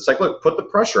bases. It's like, look, put the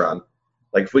pressure on.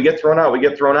 Like if we get thrown out, we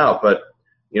get thrown out. But,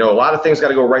 a lot of things got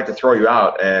to go right to throw you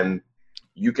out, and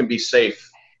you can be safe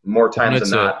more times than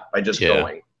not by just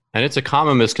going. And it's a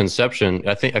common misconception.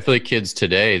 I feel like kids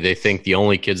today, they think the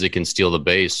only kids that can steal the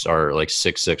base are like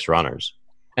 6'6" runners.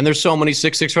 And there's so many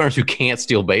 6'6" runners who can't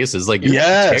steal bases. Like you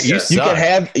suck.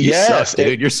 You suck,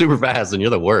 dude. You're super fast and you're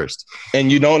the worst.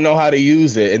 And you don't know how to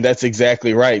use it. And that's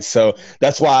exactly right. So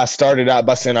that's why I started out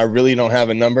by saying I really don't have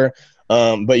a number.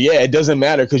 But it doesn't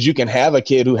matter, because you can have a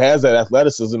kid who has that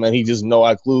athleticism and he just no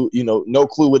clue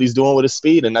what he's doing with his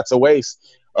speed, and that's a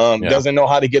waste. Doesn't know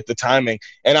how to get the timing.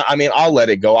 And I'll let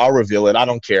it go. I'll reveal it. I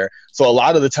don't care. So a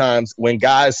lot of the times when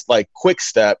guys like quick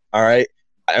step, all right,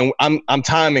 and I'm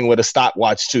timing with a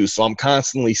stopwatch too. So I'm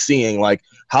constantly seeing like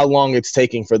how long it's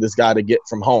taking for this guy to get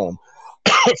from home,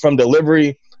 from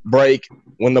delivery, break,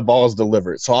 when the ball's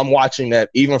delivered. So I'm watching that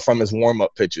even from his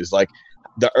warm-up pitches, like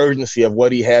the urgency of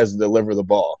what he has to deliver the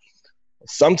ball.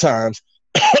 Sometimes,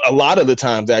 a lot of the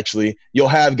times actually, you'll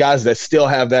have guys that still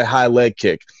have that high leg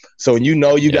kick. So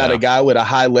you got a guy with a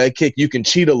high leg kick, you can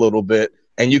cheat a little bit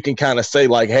and you can kind of say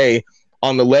like, hey,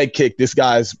 on the leg kick, this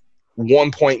guy's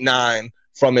 1.9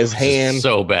 from his hand.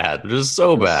 So bad. Just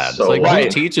so bad. So it's like, who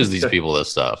teaches these people this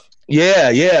stuff?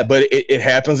 Yeah, but it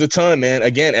happens a ton, man.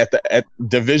 Again, at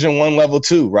Division I level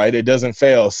too, right? It doesn't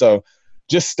fail. So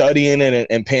just studying it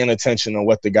and paying attention to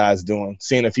what the guy's doing,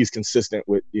 seeing if he's consistent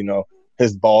with,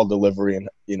 his ball delivery and,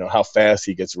 how fast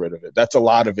he gets rid of it. That's a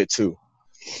lot of it too.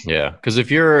 Yeah, because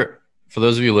for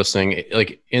those of you listening,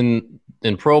 like in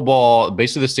pro ball,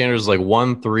 basically the standard is like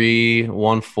 1.3,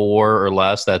 1.4 or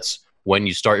less. That's when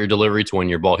you start your delivery to when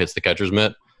your ball hits the catcher's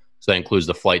mitt. So that includes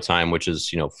the flight time, which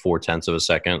is 0.4 of a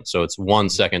second. So it's 1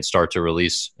 second start to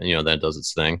release, and then it does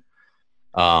its thing.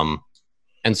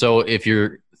 And so if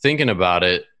you're thinking about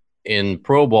it, in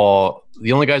pro ball,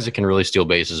 the only guys that can really steal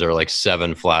bases are like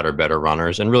 7 flat or better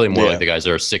runners, and really more like the guys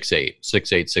that are 6'8",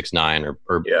 6'9",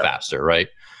 or faster, right?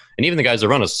 And even the guys that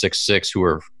run a 6'6", who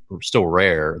are still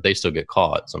rare, they still get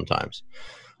caught sometimes.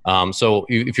 So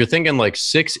if you're thinking like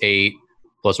 6'8"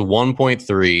 plus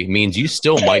 1.3 means you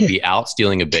still might be out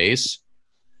stealing a base.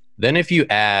 Then if you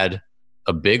add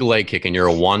a big leg kick and you're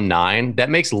a 1.9, that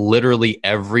makes literally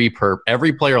every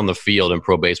player on the field in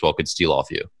pro baseball could steal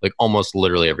off you. Like almost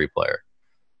literally every player.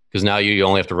 Because now you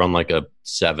only have to run like a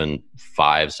 7.5,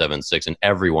 7.6, and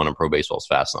everyone in pro baseball is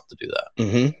fast enough to do that.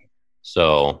 Mm-hmm.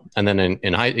 So, and then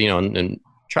in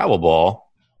travel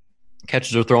ball,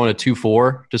 catchers are throwing a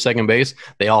 2.4 to second base.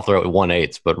 They all throw it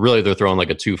 1.8, but really they're throwing like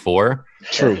a 2.4.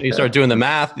 True. You start doing the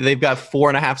math, they've got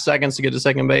 4.5 seconds to get to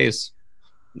second base.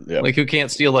 Yep. Like who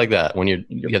can't steal like that when you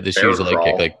have this huge leg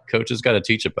kick? Like coaches got to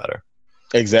teach it better.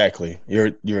 Exactly.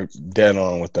 You're dead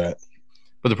on with that.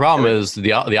 But the problem is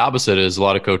the opposite is a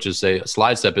lot of coaches say a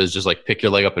slide step is just like pick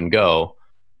your leg up and go,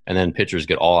 and then pitchers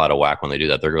get all out of whack when they do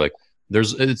that. They're like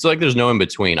it's like there's no in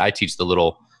between. I teach the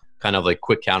little kind of like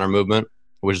quick counter movement,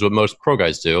 which is what most pro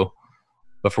guys do.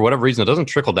 But for whatever reason, it doesn't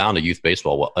trickle down to youth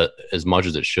baseball as much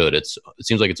as it should. It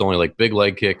seems like it's only like big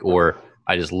leg kick or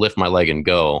I just lift my leg and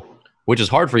go, which is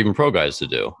hard for even pro guys to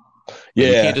do. Yeah.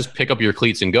 You can't just pick up your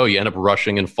cleats and go. You end up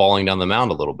rushing and falling down the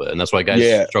mound a little bit. And that's why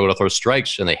guys struggle to throw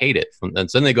strikes and they hate it. And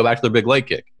then they go back to their big leg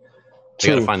kick. You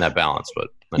got to find that balance. But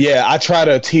yeah, I try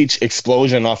to teach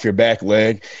explosion off your back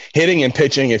leg. Hitting and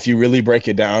pitching, if you really break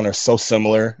it down, are so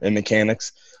similar in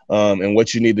mechanics. And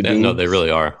what you need to do. No, they really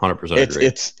are. 100%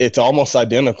 agree. It's almost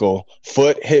identical.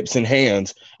 Foot, hips, and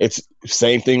hands. It's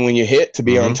same thing when you hit to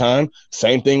be on time.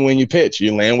 Same thing when you pitch.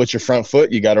 You land with your front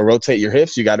foot. You got to rotate your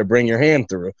hips. You got to bring your hand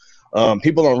through.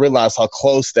 People don't realize how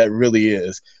close that really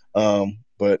is.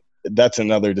 But that's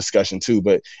another discussion too.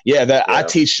 But I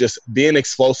teach just being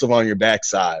explosive on your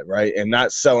backside, right? And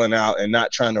not selling out and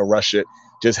not trying to rush it.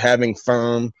 Just having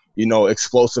firm,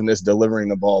 explosiveness, delivering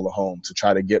the ball to home to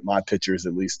try to get my pitchers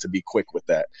at least to be quick with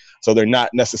that. So they're not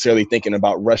necessarily thinking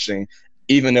about rushing.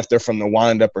 Even if they're from the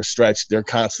wind-up or stretch, they're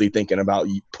constantly thinking about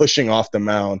pushing off the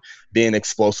mound, being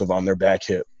explosive on their back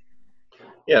hip.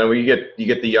 Yeah, when you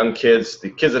get the young kids, the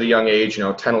kids at a young age,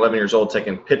 10, 11 years old,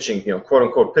 taking pitching,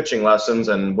 quote-unquote pitching lessons,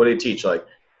 and what do you teach? Like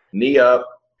knee up,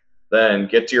 then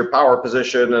get to your power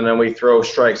position, and then we throw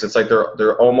strikes. It's like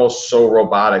they're almost so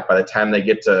robotic by the time they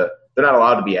get to – they're not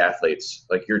allowed to be athletes.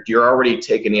 Like you're already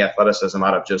taking the athleticism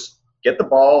out of just get the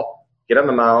ball, get on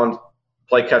the mound,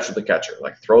 play catch with the catcher.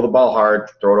 Like throw the ball hard,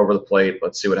 throw it over the plate.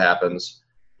 Let's see what happens.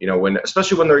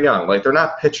 Especially when they're young, like they're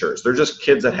not pitchers. They're just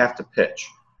kids that have to pitch.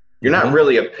 You're not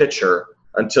really a pitcher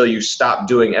until you stop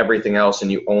doing everything else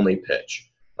and you only pitch.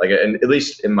 Like, and at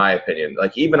least in my opinion,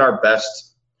 like even our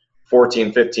best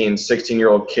 14, 15,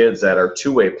 16-year-old kids that are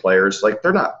two-way players, like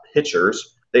they're not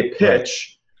pitchers. They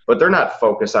pitch. But they're not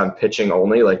focused on pitching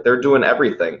only. Like they're doing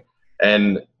everything,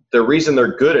 and the reason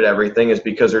they're good at everything is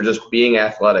because they're just being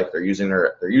athletic. They're using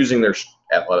their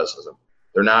athleticism.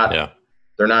 They're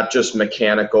not just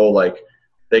mechanical. Like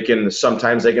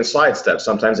sometimes they can slide step.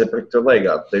 Sometimes they pick their leg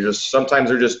up. Sometimes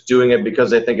they're just doing it because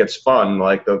they think it's fun.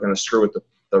 Like they're going to screw with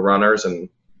the runners and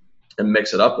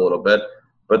mix it up a little bit.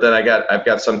 But then I've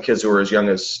got some kids who are as young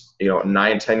as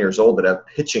 9, 10 years old that have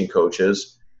pitching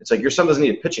coaches. It's like your son doesn't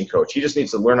need a pitching coach. He just needs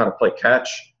to learn how to play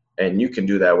catch, and you can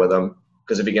do that with him.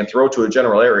 Because if he can throw to a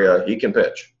general area, he can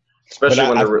pitch, especially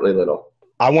when they're really little.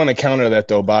 I want to counter that,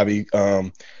 though, Bobby.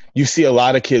 You see a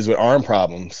lot of kids with arm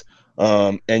problems,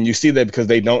 and you see that because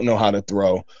they don't know how to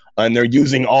throw, and they're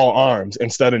using all arms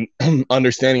instead of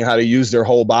understanding how to use their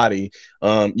whole body.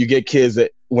 You get kids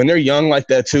that, when they're young like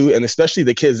that, too, and especially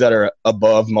the kids that are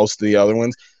above most of the other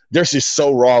ones, they're just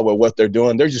so raw with what they're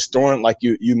doing. They're just throwing, like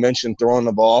you mentioned, throwing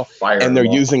the ball, and they're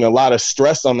using a lot of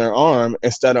stress on their arm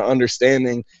instead of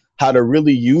understanding how to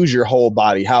really use your whole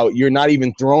body, how you're not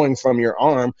even throwing from your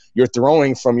arm, you're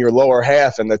throwing from your lower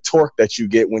half and the torque that you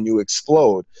get when you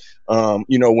explode, when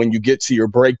you get to your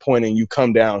break point and you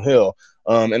come downhill.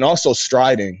 And also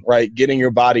striding, right? Getting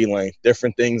your body length,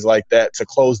 different things like that to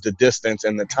close the distance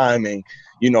and the timing,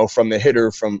 from the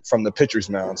hitter, from the pitcher's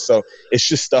mound. So it's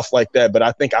just stuff like that. But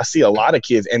I think I see a lot of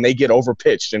kids and they get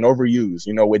overpitched and overused,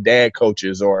 with dad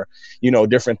coaches or,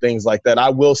 different things like that. I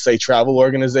will say travel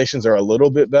organizations are a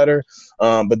little bit better.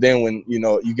 But then when,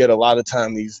 you get a lot of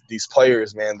time, these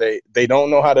players, man, they don't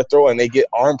know how to throw and they get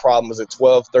arm problems at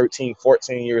 12, 13,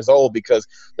 14 years old because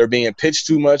they're being pitched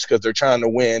too much because they're trying to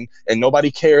win and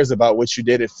nobody cares about what you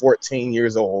did at 14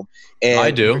 years old. And I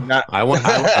do. When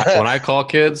I call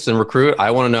kids and recruit, I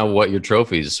want to know what your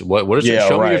trophies. What is your,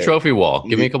 show me your trophy wall.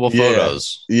 Give me a couple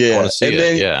photos. Yeah. I want to see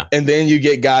it. And then you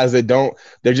get guys that don't.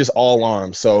 They're just all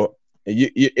arms. So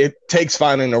it takes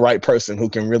finding the right person who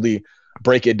can really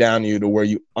break it down to you to where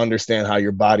you understand how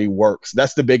your body works.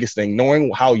 That's the biggest thing.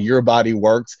 Knowing how your body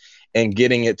works and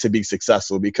getting it to be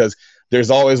successful, because there's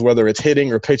always, whether it's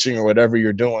hitting or pitching or whatever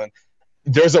you're doing,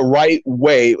 there's a right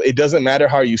way. It doesn't matter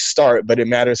how you start, but it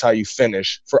matters how you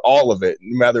finish for all of it.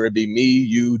 Whether it be me,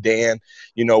 you, Dan,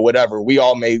 whatever. We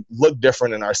all may look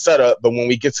different in our setup, but when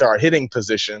we get to our hitting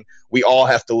position, we all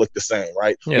have to look the same,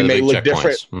 right? Yeah, we may look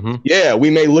different. Mm-hmm. Yeah,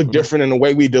 we may look different in the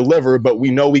way we deliver, but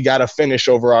we know we got to finish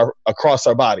across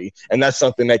our body, and that's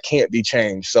something that can't be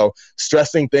changed. So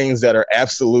stressing things that are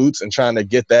absolutes and trying to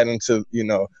get that into,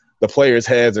 the players'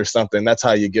 heads or something, that's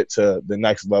how you get to the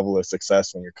next level of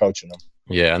success when you're coaching them.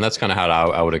 Yeah, and that's kind of how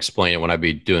I would explain it when I'd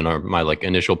be doing my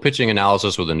initial pitching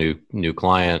analysis with a new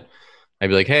client. I'd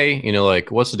be like, hey,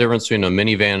 what's the difference between a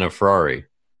minivan and a Ferrari?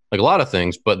 Like a lot of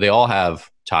things, but they all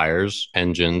have tires,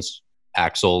 engines,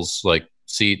 axles, like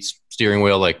seats, steering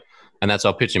wheel, and that's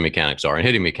how pitching mechanics are and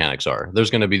hitting mechanics are. There's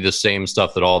going to be the same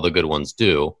stuff that all the good ones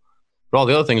do, but all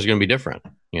the other things are going to be different,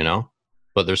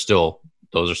 but those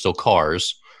are still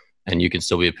cars, and you can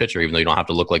still be a pitcher even though you don't have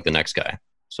to look like the next guy.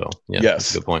 So yeah,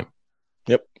 that's a good point.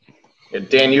 Yep. Yeah,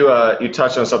 Dan, you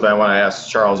touched on something I want to ask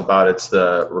Charles about. It's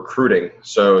the recruiting.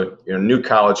 So you're a new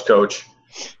college coach.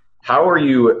 How are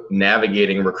you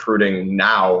navigating recruiting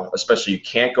now? Especially, you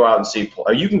can't go out and see.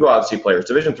 You can go out and see players.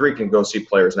 Division III can go see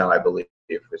players now, I believe.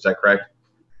 Is that correct?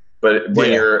 But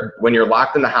when you're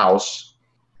locked in the house,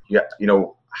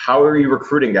 how are you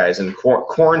recruiting guys and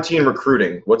quarantine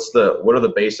recruiting? What are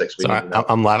the basics?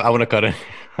 I'm laughing. I want to cut it.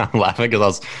 I'm laughing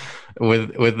because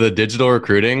with the digital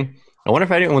recruiting. I wonder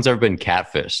if anyone's ever been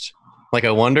catfished.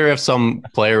 I wonder if some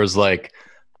player was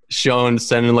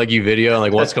sending you video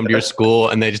and wants to come to your school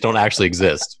and they just don't actually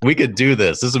exist. We could do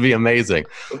this. This would be amazing.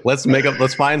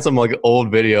 Let's find some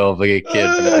old video of a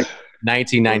kid from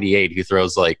 1998 who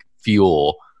throws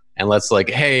fuel, and let's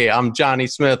hey, I'm Johnny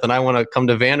Smith and I want to come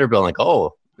to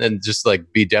Vanderbilt. And just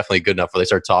be definitely good enough where they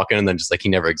start talking and then just he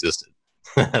never existed.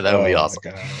 That would be awesome.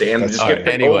 Dan, just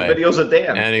get old videos of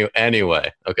Dan.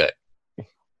 Anyway, okay.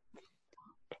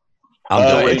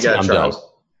 I'm done.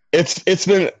 It's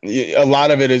been a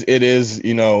lot of it is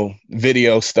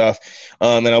video stuff,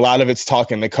 and a lot of it's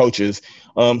talking to coaches.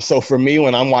 So for me,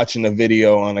 when I'm watching a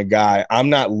video on a guy, I'm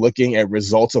not looking at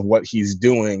results of what he's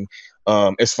doing.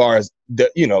 As far as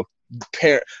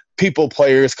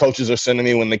players, coaches are sending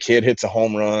me when the kid hits a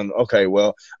home run. Okay,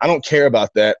 well, I don't care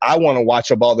about that. I want to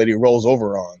watch a ball that he rolls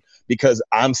over on, because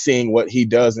I'm seeing what he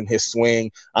does in his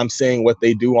swing. I'm seeing what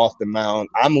they do off the mound.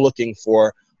 I'm looking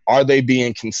for, are they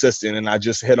being consistent? And I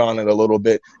just hit on it a little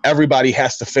bit. Everybody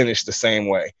has to finish the same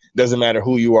way. Doesn't matter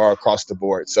who you are across the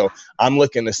board. So I'm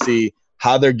looking to see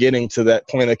how they're getting to that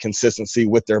point of consistency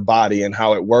with their body and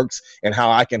how it works and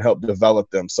how I can help develop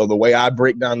them. So the way I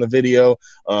break down the video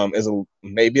is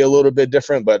maybe a little bit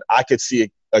different, but I could see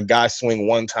a guy swing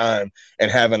one time and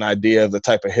have an idea of the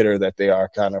type of hitter that they are,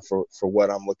 kind of for what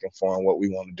I'm looking for and what we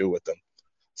want to do with them.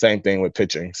 Same thing with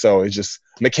pitching. So it's just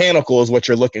mechanical is what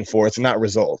you're looking for. It's not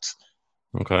results.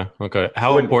 Okay.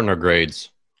 How important are grades?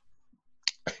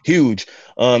 Huge.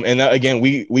 And again,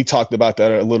 we talked about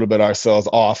that a little bit ourselves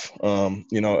off.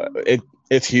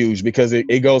 It's huge because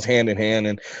it goes hand in hand.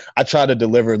 And I try to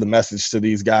deliver the message to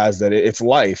these guys that it's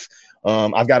life.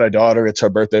 I've got a daughter. It's her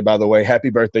birthday, by the way. Happy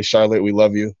birthday, Charlotte. We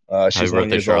love you. She's 1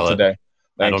 year old today.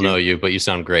 I don't know you, but you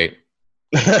sound great.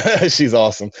 She's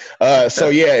awesome. So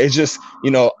yeah, it's just,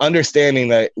 understanding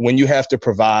that when you have to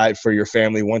provide for your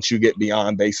family, once you get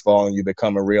beyond baseball and you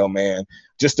become a real man,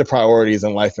 just the priorities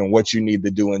in life and what you need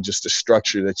to do and just the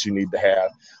structure that you need to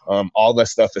have. All that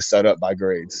stuff is set up by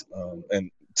grades.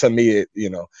 And to me,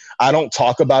 I don't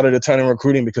talk about it a ton in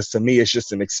recruiting because to me, it's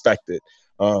just an expected.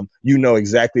 You know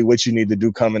exactly what you need to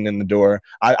do coming in the door.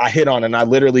 I hit on and I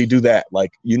literally do that.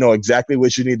 Exactly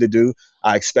what you need to do.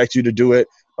 I expect you to do it.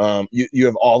 You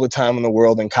have all the time in the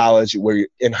world in college where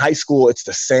in high school, it's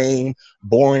the same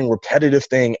boring, repetitive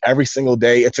thing every single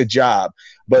day. It's a job.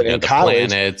 But in college,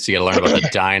 planets, you got to learn about the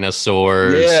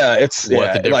dinosaurs. Yeah.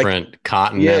 What the different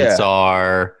continents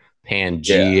are.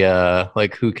 Pangea,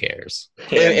 who cares?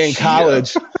 In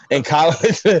college,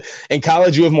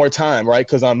 you have more time, right?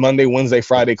 Because on Monday, Wednesday,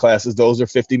 Friday classes, those are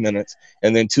 50 minutes.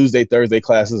 And then Tuesday, Thursday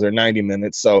classes are 90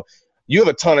 minutes. So you have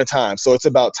a ton of time. So it's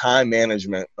about time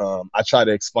management. I try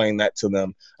to explain that to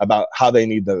them about how they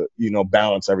need to,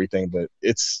 balance everything. But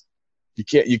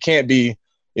you can't be,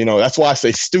 that's why I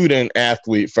say student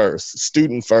athlete first,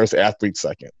 athlete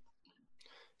second.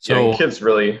 So kids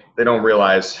they don't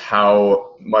realize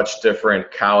how much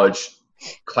different college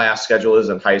class schedule is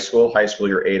in high school. High school,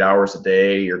 you're 8 hours a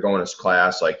day. You're going to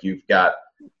class. You've got,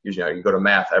 you go to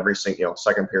math every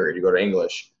second period. You go to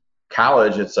English.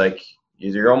 College, it's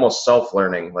you're almost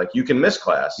self-learning. Like you can miss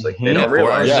class. Like they don't 4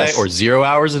 hours realize a day or 0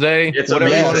 hours a day. It's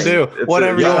whatever you want to amazing. do.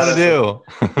 Whatever you want to do.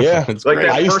 Yeah. It's like great.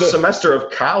 that first semester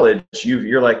of college,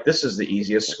 you're like, this is the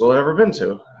easiest school I've ever been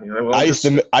to. You know, well,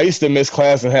 I used to miss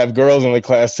class and have girls in the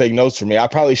class take notes for me. I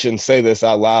probably shouldn't say this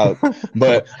out loud,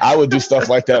 but I would do stuff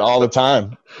like that all the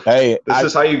time. Hey, this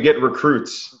is how you get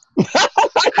recruits.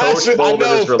 Coach Bolden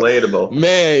is relatable.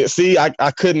 Man, see,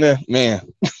 I couldn't have,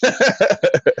 man.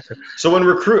 So when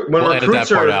we'll recruits edit that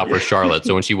part out for Charlotte.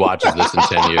 So when she watches this in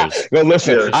 10 years. No,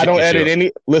 listen, Yeah, I don't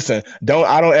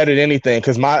edit anything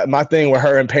because my thing with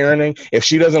her and parenting, if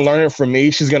she doesn't learn it from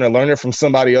me, she's going to learn it from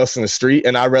somebody else in the street.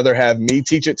 And I'd rather have me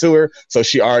teach it to her. So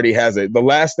she already has it. The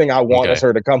last thing I want is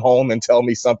her to come home and tell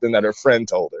me something that her friend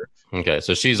told her. Okay,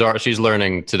 so she's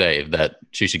learning today that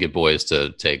she should get boys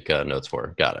to take notes for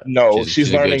her. Got it. No,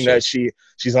 she's learning that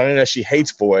she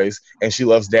hates boys and she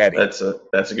loves daddy. That's a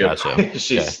good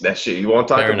point. You won't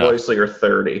talk Fair to boys till you're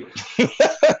 30.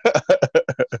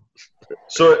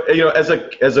 So as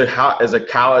a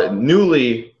college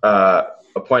newly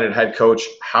appointed head coach,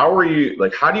 how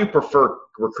do you prefer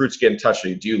recruits get in touch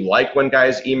with you? Do you like when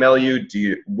guys email you?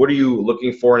 What are you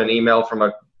looking for in an email from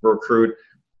a recruit?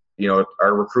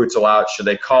 Are recruits allowed? Should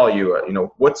they call you?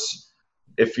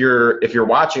 If you're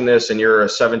watching this and you're a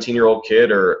 17-year-old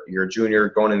kid or you're a junior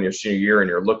going into your senior year and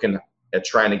you're looking at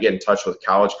trying to get in touch with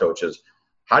college coaches,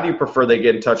 how do you prefer they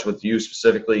get in touch with you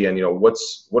specifically? And what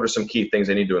are some key things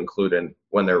they need to include in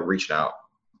when they're reaching out?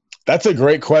 That's a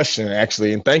great question,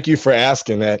 actually, and thank you for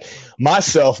asking that.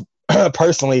 Myself,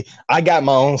 personally, I got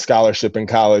my own scholarship in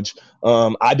college.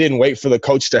 I didn't wait for the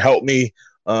coach to help me.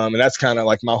 And that's kind of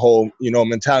like my whole,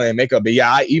 mentality and makeup. But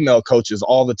yeah, I email coaches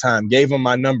all the time, gave them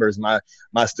my numbers, my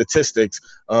statistics.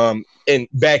 And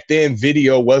back then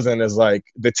video wasn't as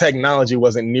the technology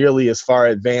wasn't nearly as far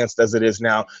advanced as it is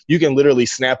now. You can literally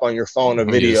snap on your phone a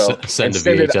video. Send a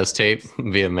VHS tape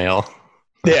via mail.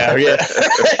 Yeah. You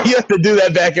have to do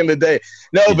that back in the day.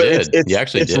 No, you but did. You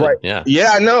actually it's did. Right. Yeah,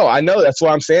 I know. That's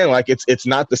what I'm saying. It's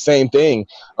not the same thing.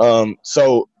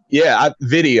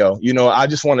 Video, I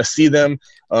just want to see them.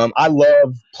 I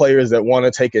love players that want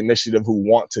to take initiative, who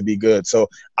want to be good. So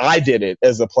I did it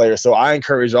as a player. So I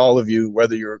encourage all of you,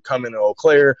 whether you're coming to Eau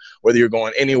Claire, whether you're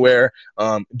going anywhere,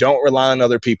 don't rely on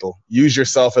other people. Use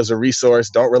yourself as a resource.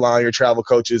 Don't rely on your travel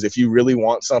coaches. If you really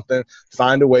want something,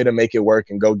 find a way to make it work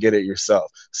and go get it yourself.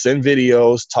 Send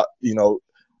videos,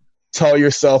 tell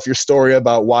yourself your story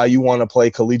about why you want to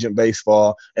play collegiate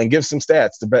baseball and give some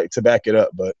stats to back it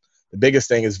up. But the biggest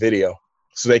thing is video,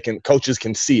 so coaches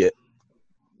can see it.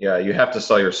 Yeah, you have to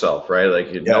sell yourself,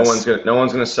 right? Yes. No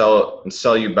one's gonna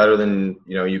sell you better than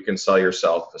you can sell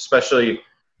yourself, especially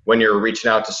when you're reaching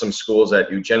out to some schools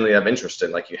that you generally have interest in.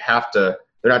 You have to.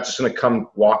 They're not just gonna come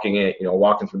walking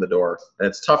through the door. And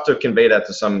it's tough to convey that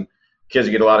to some kids.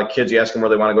 You get a lot of kids. You ask them where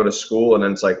they want to go to school, and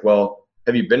then it's like, well,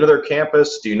 have you been to their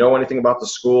campus? Do you know anything about the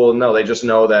school? No, they just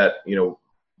know that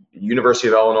University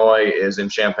of Illinois is in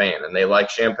Champaign, and they like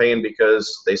Champaign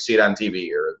because they see it on TV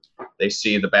or they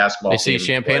see the basketball. They see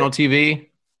Champaign on TV.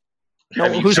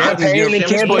 Who's putting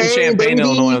Champaign,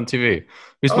 Illinois on TV?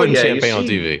 Who's putting Champaign on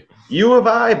TV? U of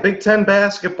I, Big Ten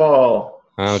basketball.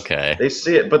 Okay. They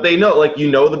see it, but they know,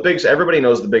 the big. Everybody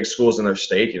knows the big schools in their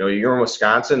state. You're in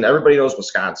Wisconsin. Everybody knows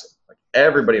Wisconsin.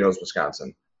 Everybody knows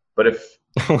Wisconsin. But if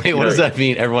wait, what does that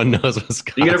mean? Everyone knows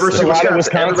Wisconsin. The University of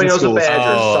Wisconsin. Everybody knows the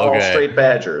Badgers. It's all straight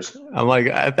Badgers. I'm like,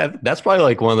 that's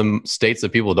probably one of the states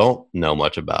that people don't know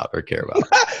much about or care about.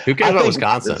 Who cares about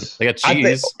Wisconsin? They got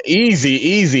cheese.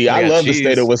 Easy. I love the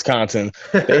state of Wisconsin.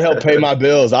 They help pay my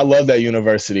bills. I love that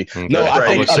university. Okay. No,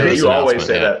 I think you always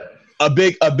say that. A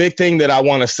big thing that I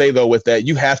want to say, though, with that,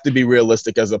 you have to be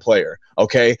realistic as a player,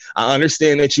 okay? I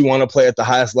understand that you want to play at the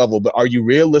highest level, but are you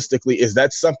is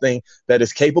that something that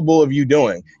is capable of you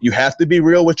doing? You have to be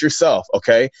real with yourself,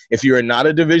 okay? If you're not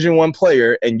a Division I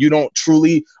player and you don't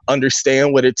truly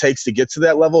understand what it takes to get to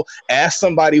that level, ask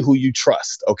somebody who you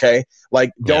trust, okay?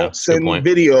 Don't send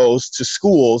videos to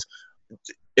schools.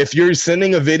 If you're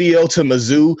sending a video to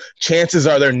Mizzou, chances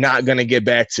are they're not going to get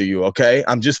back to you, okay?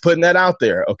 I'm just putting that out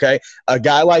there, okay? A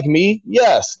guy like me,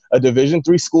 yes. A Division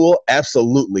III school,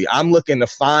 absolutely. I'm looking to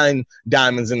find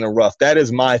diamonds in the rough. That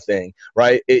is my thing,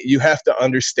 right? You have to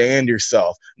understand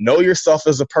yourself. Know yourself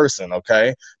as a person,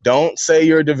 okay? Don't say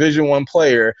you're a Division I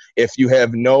player if you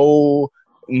have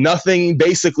nothing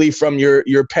basically from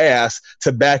your past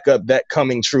to back up that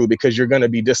coming true, because you're going to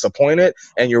be disappointed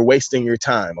and you're wasting your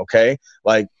time. Okay.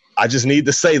 I just need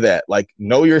to say that,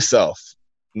 know yourself.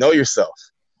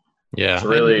 Yeah.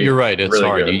 Really, you're right. It's really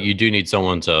hard. good. You do need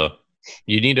someone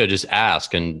you need to just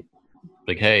ask and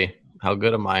hey, how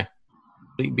good am I?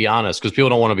 Be honest. Cause people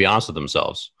don't want to be honest with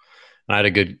themselves. I had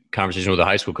a good conversation with a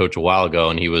high school coach a while ago,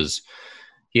 and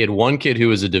he had one kid who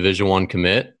was a Division I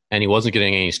commit, and he wasn't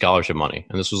getting any scholarship money.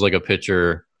 And this was like a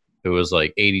pitcher who was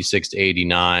like 86 to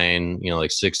 89, like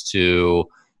 6'2".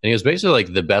 And he was basically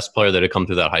like the best player that had come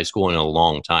through that high school in a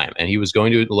long time. And he was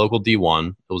going to local D1.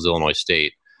 It was Illinois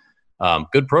State.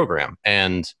 Good program.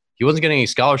 And he wasn't getting any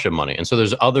scholarship money. And so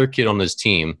there's other kid on this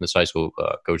team, this high school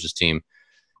coach's team.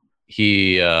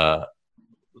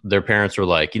 Their parents were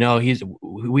like,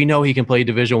 we know he can play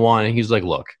Division I. And he's like,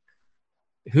 look,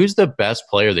 who's the best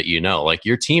player that you know? Like,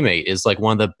 your teammate is like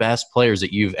one of the best players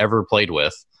that you've ever played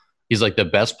with. He's like the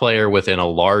best player within a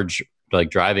large like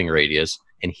driving radius,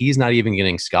 and he's not even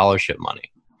getting scholarship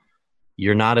money.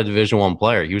 You're not a Division I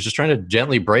player. He was just trying to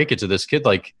gently break it to this kid,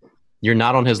 like, you're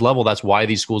not on his level. That's why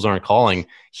these schools aren't calling.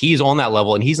 He's on that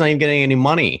level, and he's not even getting any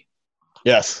money.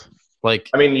 Yes. Like,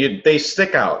 I mean, they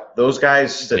stick out. Those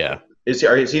guys. Yeah. Is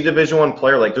he a Division I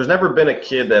player? Like, there's never been a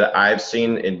kid that I've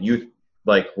seen in youth,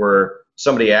 like, where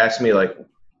somebody asked me, like,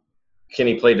 can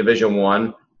he play Division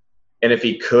I? And if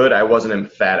he could, I wasn't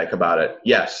emphatic about it.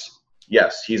 Yes,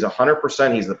 he's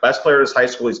 100%. He's the best player at his high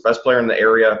school. He's the best player in the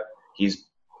area. He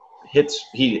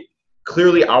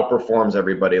clearly outperforms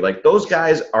everybody. Like, those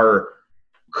guys are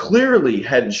clearly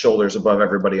head and shoulders above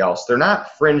everybody else. They're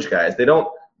not fringe guys. They don't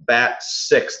bat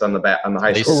sixth on the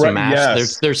high school. They smash.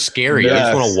 Yes. They're scary. Yes. You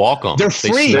just want to walk them. They're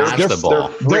freaks. They smash the ball.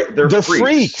 They're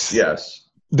freaks. Yes.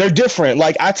 They're different.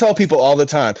 Like, I tell people all the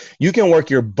time, you can work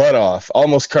your butt off,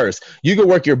 almost curse. You can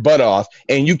work your butt off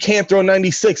and you can't throw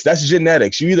 96. That's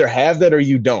genetics. You either have that or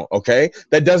you don't, okay?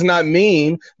 That does not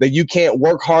mean that you can't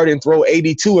work hard and throw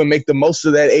 82 and make the most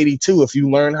of that 82 if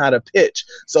you learn how to pitch.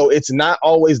 So it's not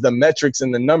always the metrics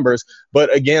and the numbers,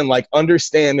 but again, like,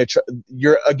 understand that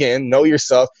know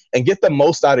yourself and get the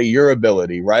most out of your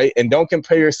ability, right? And don't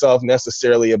compare yourself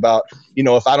necessarily about,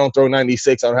 if I don't throw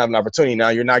 96, I don't have an opportunity. Now,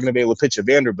 you're not going to be able to pitch a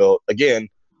Vanderbilt. Again,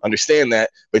 understand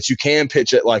that, but you can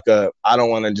pitch it like I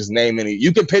don't want to just name any.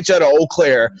 You can pitch at an Eau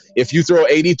Claire if you throw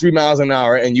 83 miles an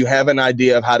hour and you have an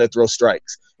idea of how to throw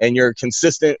strikes and you're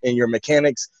consistent in your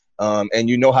mechanics and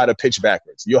you know how to pitch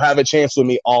backwards. You'll have a chance with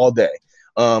me all day.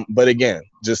 But again,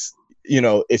 just,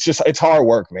 it's hard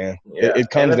work, man. Yeah.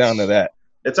 It comes down to that.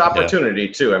 It's opportunity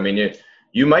too. I mean,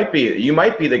 you might be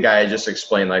the guy I just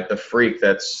explained, like the freak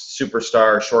that's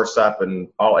superstar, shortstop, and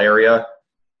all area.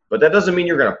 But that doesn't mean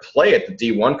you're going to play at the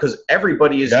D1 because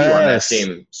everybody is you on that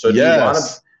team. So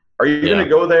are you going to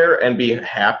go there and be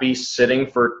happy sitting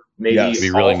for maybe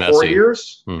all 4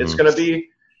 years? Mm-hmm. It's going to be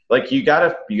like you got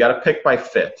to pick by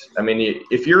fit. I mean,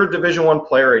 if you're a Division I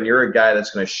player and you're a guy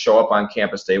that's going to show up on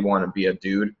campus day one and be a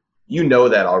dude, you know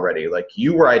that already. Like,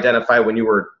 you were identified when you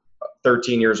were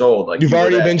 13 years old. Like, you've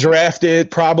already been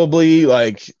drafted, probably.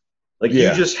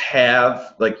 You just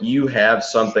have you have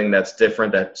something that's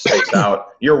different that sticks out.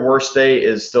 Your worst day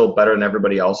is still better than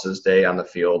everybody else's day on the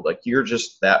field. Like, you're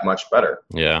just that much better.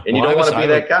 Yeah. And you don't want to be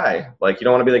that guy. Like, you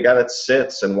don't want to be the guy that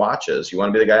sits and watches. You want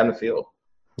to be the guy on the field.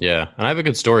 Yeah. And I have a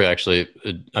good story, actually.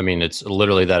 I mean, it's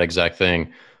literally that exact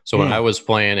thing. So when I was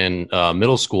playing in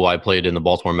middle school, I played in the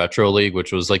Baltimore Metro League,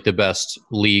 which was like the best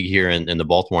league here in the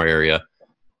Baltimore area.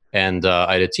 And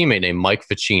I had a teammate named Mike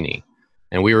Ficini.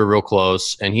 And we were real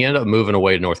close, and he ended up moving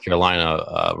away to North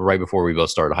Carolina right before we both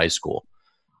started high school.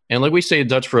 And like, we stayed in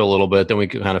touch for a little bit, then we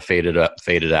kind of faded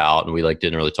out, and we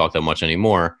didn't really talk that much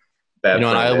anymore. Bad friend,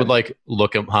 and I would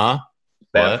look at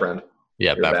bad friend.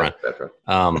 Yeah, bad friend.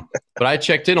 But I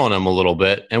checked in on him a little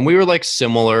bit, and we were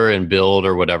similar in build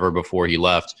or whatever before he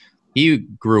left. He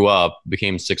grew up,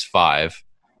 became 6'5",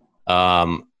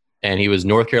 and he was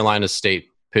North Carolina State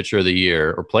Pitcher of the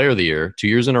Year or Player of the Year 2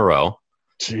 years in a row.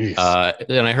 Jeez.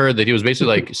 And I heard that he was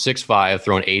basically 6'5",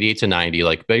 throwing 88 to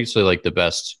 90, basically the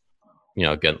best,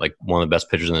 again, one of the best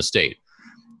pitchers in the state.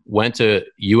 Went to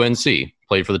UNC,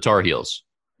 played for the Tar Heels.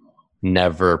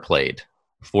 Never played.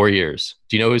 4 years.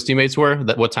 Do you know who his teammates were?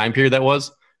 What time period that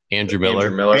was? Andrew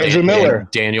Miller.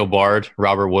 Daniel Bard,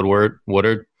 Robert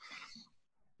Woodard.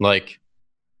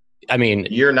 I mean,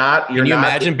 can you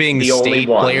imagine being the state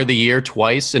player of the year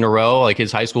twice in a row? Like,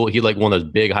 his high school, he one of those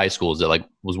big high schools that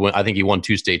I think he won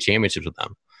 2 state championships with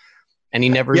them. And he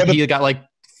got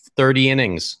 30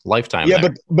 innings lifetime. Yeah,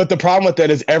 but the problem with that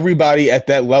is everybody at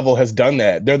that level has done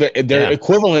that. They're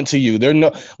equivalent to you. They're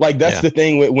that's the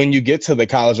thing when you get to the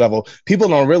college level, people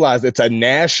don't realize it's a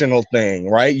national thing,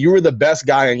 right? You were the best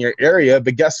guy in your area,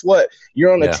 but guess what?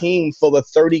 You're on a team full of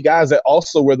 30 guys that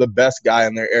also were the best guy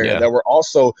in their area, that were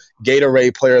also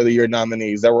Gatorade Player of the Year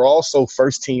nominees, that were also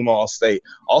first team All-State,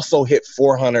 also hit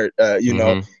 400,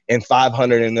 and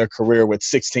 500 in their career with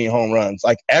 16 home runs.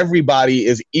 Like, everybody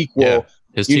is equal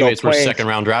His teammates were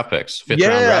second-round draft picks,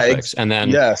 fifth-round draft picks. And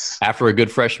then after a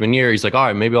good freshman year, he's like, all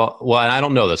right, maybe I'll – well, and I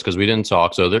don't know this because we didn't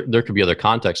talk, so there could be other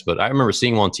context. But I remember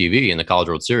seeing him on TV in the College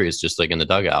World Series just like in the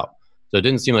dugout. So it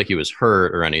didn't seem like he was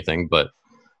hurt or anything. But,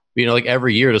 like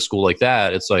every year at a school like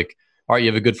that, it's like, all right, you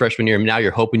have a good freshman year. Now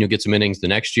you're hoping you'll get some innings the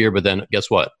next year. But then guess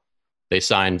what? They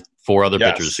signed 4 other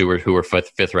pitchers who were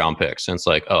fifth-round picks. And it's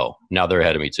like, oh, now they're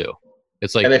ahead of me too.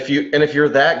 It's like – And if you're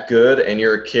that good and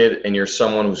you're a kid and you're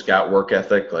someone who's got work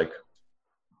ethic, like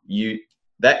 –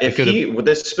 with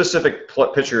this specific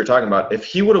pitcher you're talking about, if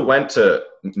he would have went to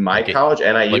my college,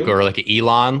 NIU, or like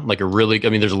Elon, like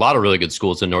there's a lot of really good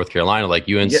schools in North Carolina, like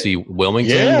UNC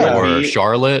Wilmington or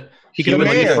Charlotte. He could have been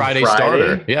like a Friday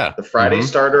starter. Yeah, the Friday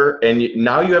starter, and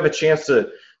now you have a chance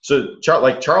to. So,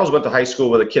 Charles went to high school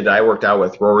with a kid that I worked out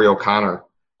with, Rory O'Connor.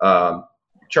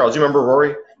 Charles, you remember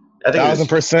Rory? I think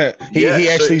 1,000%. He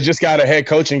actually just got a head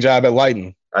coaching job at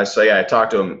Lighton. I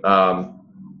talked to him.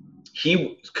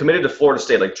 He committed to Florida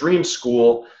State, like dream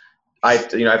school. I've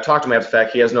talked to him after the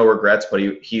fact. He has no regrets, but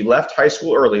he left high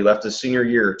school early, left his senior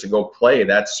year to go play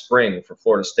that spring for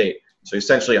Florida State. So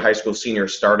essentially a high school senior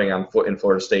starting in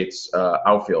Florida State's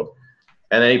outfield.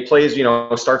 And then he plays,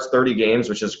 starts 30 games,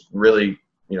 which is really,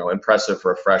 impressive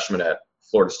for a freshman at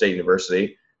Florida State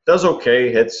University. Does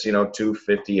okay, hits,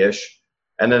 250-ish.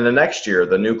 And then the next year,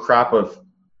 the new crop of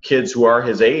kids who are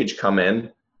his age come in.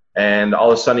 And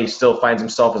all of a sudden, he still finds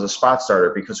himself as a spot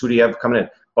starter because who do you have coming in?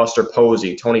 Buster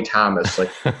Posey, Tony Thomas, like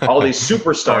all these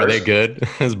superstars. Are they good?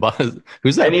 Who's that?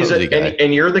 And Posey guy?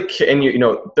 And you're the kid, and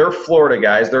they're Florida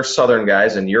guys, they're Southern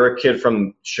guys, and you're a kid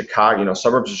from Chicago,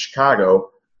 suburbs of Chicago.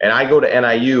 And I go to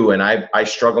NIU, and I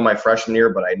struggle my freshman year,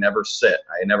 but I never sit.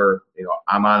 I never,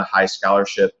 I'm on a high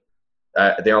scholarship.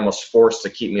 They're almost forced to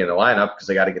keep me in the lineup because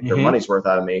they got to get their money's worth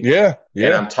out of me. Yeah.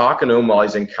 And I'm talking to him while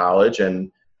he's in college,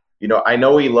 and I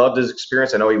know he loved his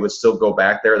experience. I know he would still go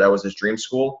back there. That was his dream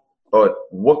school. But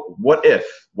what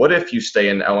if you stay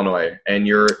in Illinois and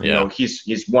you're,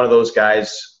 he's one of those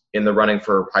guys in the running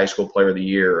for high school player of the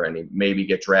year, and he maybe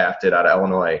get drafted out of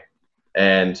Illinois,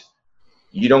 and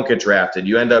you don't get drafted.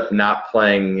 You end up not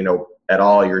playing, at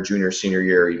all your junior, senior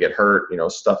year. You get hurt,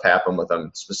 stuff happened with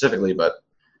them specifically. But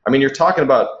I mean, you're talking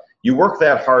about you work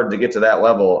that hard to get to that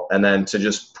level, and then to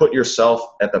just put yourself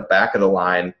at the back of the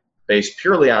line based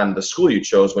purely on the school you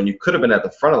chose when you could have been at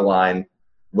the front of the line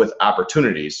with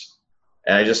opportunities.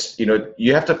 And I just,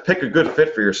 you have to pick a good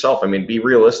fit for yourself. I mean, be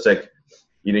realistic.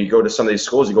 You go to some of these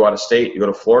schools, you go out of state, you go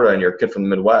to Florida, and you're a kid from the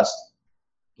Midwest.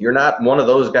 You're not one of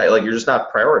those guys. Like, you're just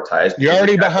not prioritized. You're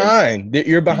already behind.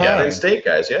 You're behind. Yeah, in-state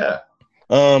guys, yeah.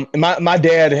 My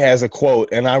dad has a quote,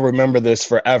 and I remember this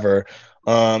forever.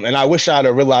 And I wish I'd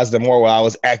have realized it more while I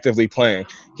was actively playing.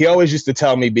 He always used to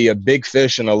tell me, be a big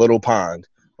fish in a little pond.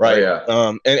 Right.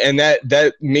 Oh, yeah. And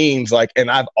that means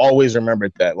and I've always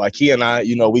remembered that. Like, he and I,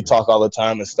 we talk all the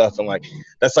time and stuff. And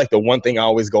that's the one thing I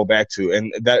always go back to.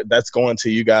 And that's going to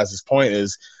you guys' point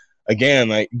is,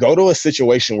 again, go to a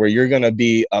situation where you're going to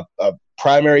be a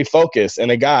primary focus and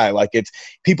a guy. It's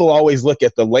people always look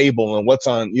at the label and what's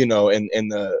on,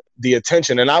 and the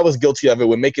attention. And I was guilty of it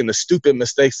with making the stupid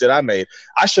mistakes that I made.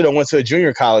 I should have went to a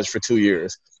junior college for 2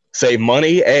 years, save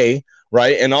money,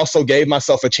 right? And also gave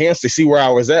myself a chance to see where I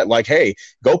was at. Hey,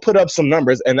 go put up some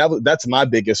numbers. And that's my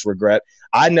biggest regret.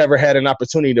 I never had an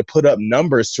opportunity to put up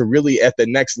numbers to really at the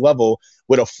next level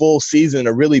with a full season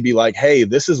to really be hey,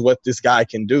 this is what this guy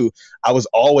can do. I was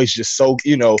always just so,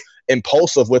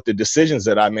 impulsive with the decisions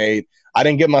that I made. I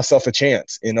didn't give myself a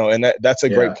chance, and that's a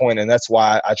great point. And that's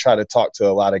why I try to talk to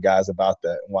a lot of guys about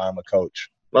that and why I'm a coach.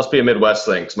 Must be a Midwest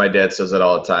thing, because my dad says that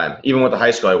all the time. Even with the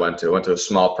high school I went to a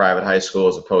small private high school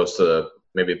as opposed to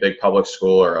maybe a big public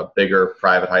school or a bigger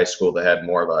private high school that had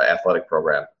more of an athletic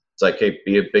program. It's hey,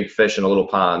 be a big fish in a little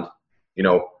pond.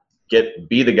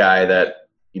 Be the guy that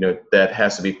that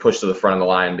has to be pushed to the front of the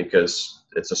line because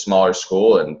it's a smaller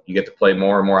school and you get to play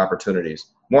more and more opportunities.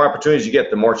 More opportunities you get,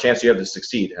 the more chance you have to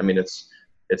succeed. I mean, it's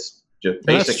just basic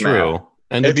math. That's true.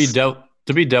 And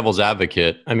to be devil's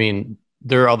advocate, I mean,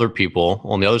 there are other people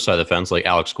on the other side of the fence, like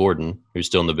Alex Gordon, who's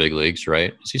still in the big leagues,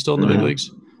 right? Is he still in the big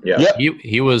leagues? Yeah. Yep.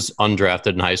 He was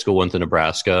undrafted in high school, went to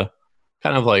Nebraska.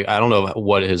 Kind of I don't know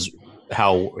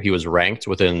how he was ranked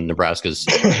within Nebraska's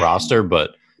roster,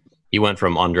 but he went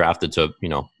from undrafted to,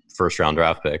 first round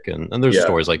draft pick. And there's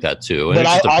stories like that too. And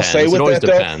but I'll say with it always that,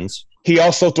 depends. He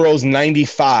also throws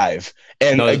 95.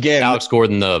 And again, Alex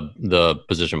Gordon, the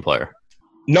position player.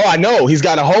 No, I know. He's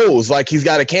got a hose. He's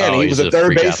got a cannon. He was a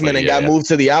third baseman and got moved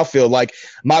to the outfield.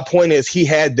 My point is he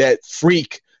had that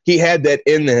freak. He had that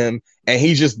in him, and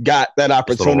he just got that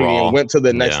opportunity and went to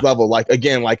the next level.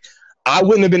 I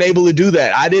wouldn't have been able to do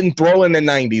that. I didn't throw in the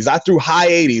 90s. I threw high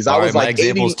 80s. I was my like,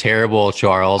 example's terrible,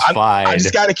 Charles. Fine. I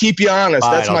just got to keep you honest.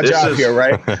 Fine, That's my job here,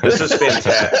 right? This is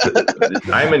fantastic.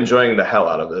 I'm enjoying the hell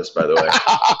out of this, by the way.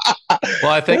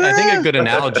 Well, I think a good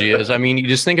analogy is, I mean, you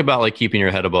just think about like keeping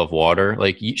your head above water.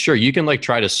 Like, sure, you can like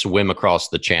try to swim across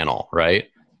the channel, right?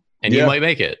 And you might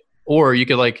make it. Or you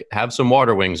could like have some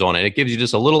water wings on it. It gives you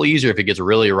just a little easier if it gets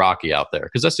really rocky out there.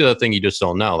 Because that's the other thing you just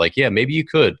don't know. Like, yeah, maybe you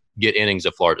could get innings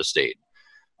at Florida State.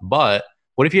 But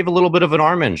what if you have a little bit of an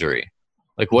arm injury?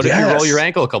 Like, what if you roll your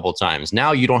ankle a couple of times?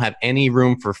 Now you don't have any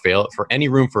room for any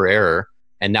room for error,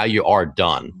 and now you are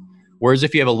done. Whereas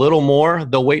if you have a little more,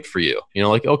 they'll wait for you. You know,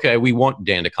 like, okay, we want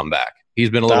Dan to come back. He's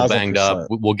been a little banged up.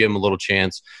 We'll give him a little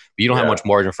chance. But you don't have much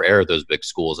margin for error at those big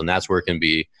schools, and that's where it can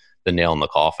be the nail in the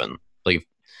coffin. Like,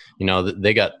 you know,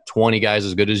 they got 20 guys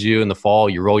as good as you in the fall.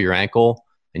 You roll your ankle,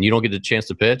 and you don't get the chance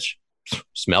to pitch.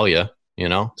 Smell you. You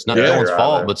know, it's not no one's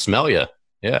fault, but smell you.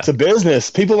 Yeah, it's a business.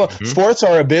 Sports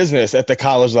are a business at the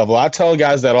college level. I tell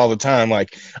guys that all the time.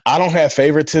 Like, I don't have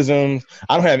favoritism.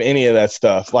 I don't have any of that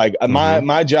stuff. Like,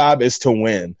 my job is to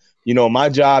win. You know, my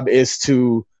job is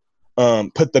to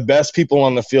put the best people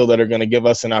on the field that are going to give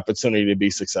us an opportunity to be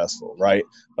successful, right?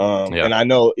 And I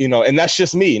know, you know, and that's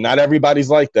just me. Not everybody's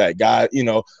like that. God, you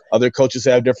know, other coaches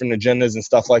have different agendas and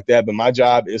stuff like that. But my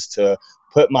job is to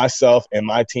put myself and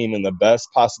my team in the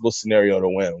best possible scenario to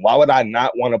win. Why would I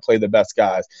not want to play the best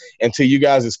guys? And to you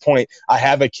guys' point, I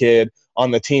have a kid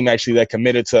on the team actually that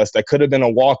committed to us that could have been a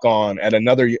walk-on at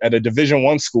a Division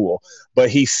I school, but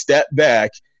he stepped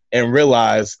back and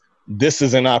realized this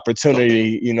is an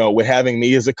opportunity, you know, with having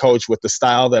me as a coach with the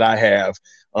style that I have,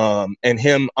 and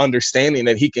him understanding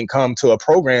that he can come to a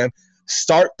program,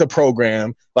 start the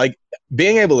program. Like,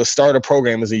 being able to start a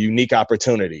program is a unique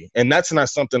opportunity. And that's not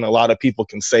something a lot of people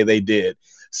can say they did.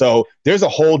 So there's a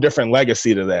whole different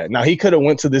legacy to that. Now, he could have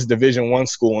went to this Division I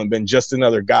school and been just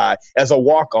another guy as a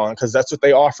walk-on, because that's what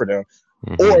they offered him.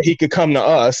 Or he could come to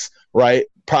us, right,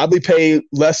 probably pay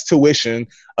less tuition,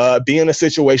 be in a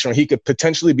situation where he could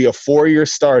potentially be a 4-year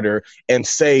starter and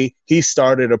say he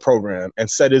started a program and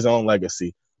set his own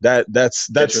legacy. That's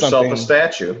Get yourself something. A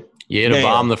statue. You hit a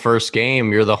bomb the first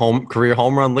game. You're the career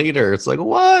home run leader. It's like,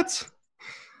 what?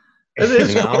 It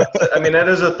is. You know? I mean, that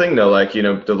is a thing, though. Like, you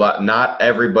know, not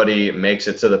everybody makes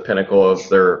it to the pinnacle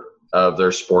of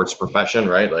their sports profession,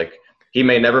 right? Like, he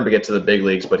may never get to the big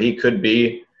leagues, but he could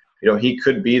be, you know, he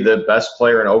could be the best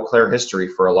player in Eau Claire history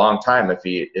for a long time if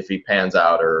he pans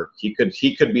out, or he could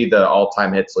be the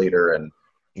all-time hits leader and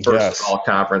first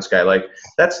all-conference guy. Like,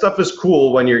 that stuff is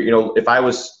cool when you're, you know, if I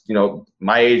was, you know,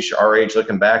 my age, our age,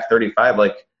 looking back, 35,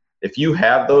 like, if you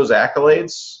have those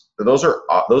accolades, those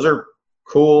are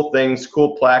cool things,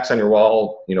 cool plaques on your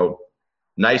wall, you know,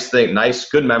 nice,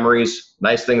 good memories,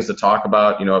 nice things to talk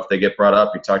about. You know, if they get brought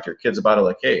up, you talk to your kids about it,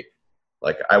 like, hey,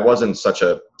 like, I wasn't such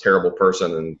a terrible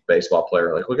person and baseball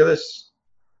player. Like, look at this.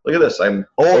 I'm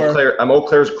Eau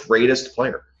Claire's greatest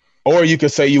player. Or you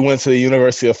could say you went to the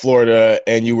University of Florida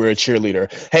and you were a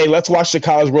cheerleader. Hey, let's watch the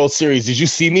College World Series. Did you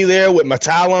see me there with my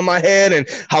towel on my head and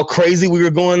how crazy we were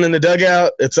going in the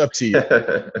dugout? It's up to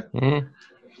you.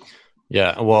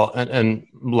 Yeah, well, and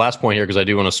last point here, because I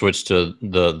do want to switch to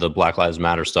the Black Lives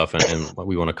Matter stuff, and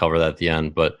we want to cover that at the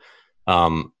end. But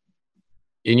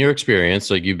in your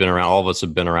experience, like, you've been around, all of us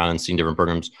have been around and seen different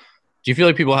programs. Do you feel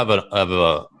like people have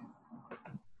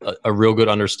a real good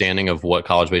understanding of what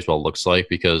college baseball looks like?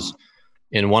 Because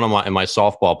in my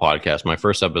softball podcast, my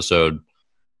first episode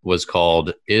was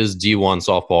called "Is D1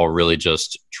 Softball Really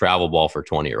Just Travel Ball for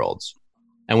 20-year-olds?"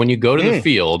 And when you go to the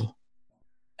field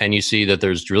and you see that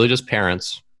there's really just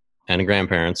parents and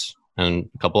grandparents and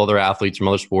a couple other athletes from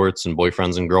other sports and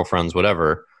boyfriends and girlfriends,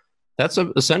 whatever, that's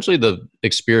essentially the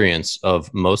experience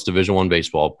of most Division I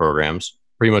baseball programs,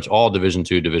 pretty much all Division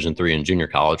II, Division III, and junior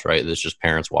college, right? It's just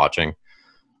parents watching.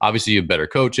 Obviously, you have better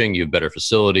coaching, you have better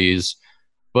facilities,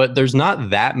 but there's not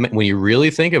that when you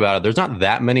really think about it, there's not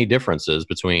that many differences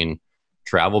between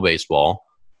travel baseball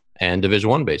and Division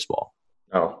I baseball.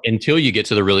 Oh. Until you get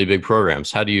to the really big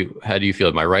programs. How do you feel?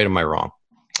 Am I right? Am I wrong?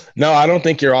 No, I don't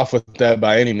think you're off with that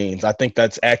by any means. I think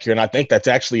that's accurate. And I think that's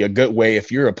actually a good way, if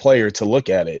you're a player, to look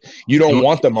at it. You don't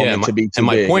want the moment to be too big. And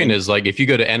my point is, like, if you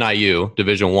go to NIU,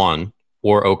 Division I,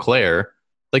 or Eau Claire,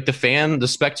 like, the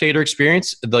spectator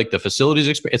experience, like the facilities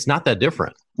experience, it's not that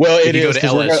different. Well, if you go to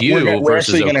LSU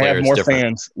versus Eau Claire, it's different.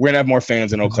 Fans. We're going to have more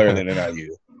fans in Eau Claire than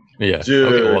NIU. Yeah.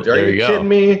 Dude, okay, well, are you kidding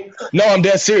me? No, I'm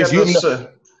dead serious.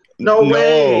 No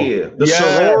way. The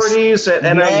sororities at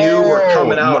NIU were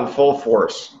coming out in full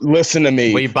force. Listen to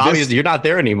me. Wait, Bobby, you're not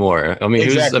there anymore. I mean,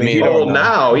 exactly.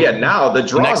 Now the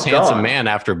draw's next handsome man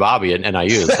after Bobby at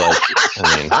NIU is like,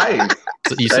 I mean,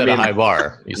 you set a high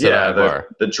bar. You set a high bar.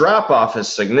 The drop off is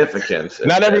significant.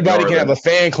 Not everybody can have a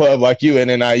fan club like you at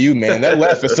NIU, man. That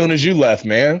left as soon as you left,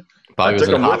 man. Bobby was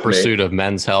in hot pursuit of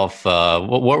men's health.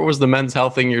 What was the men's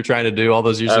health thing you were trying to do all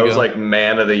those years ago? It was like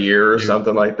man of the year or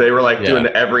something. Like they were like doing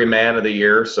every man of the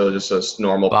year. So just a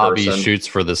normal Bobby person.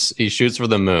 He shoots for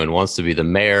the moon. Wants to be the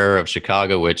mayor of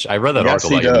Chicago. Which I read that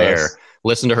article about your mayor.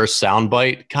 Listen to her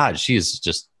soundbite. God, she's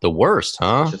just the worst,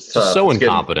 huh? Just so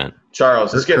incompetent.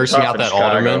 Charles, it's getting cursing tough out that Chicago.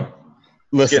 alderman.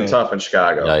 Listen, it's getting tough in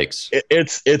Chicago. Yikes!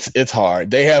 It's hard.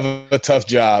 They have a tough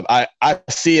job. I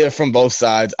see it from both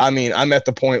sides. I mean, I'm at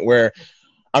the point where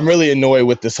I'm really annoyed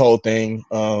with this whole thing.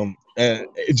 And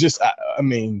it just, I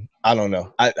mean, I don't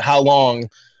know. How long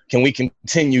can we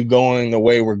continue going the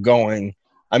way we're going?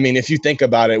 I mean, if you think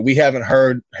about it, we haven't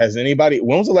heard,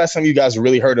 when was the last time you guys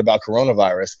really heard about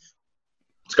coronavirus?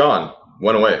 It's gone.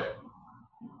 Went away.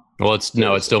 Well, it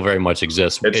still very much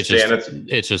exists.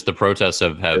 It's just the protests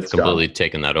have completely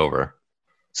taken that over.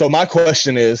 So my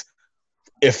question is,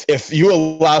 if you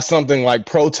allow something like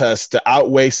protests to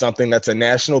outweigh something that's a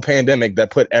national pandemic that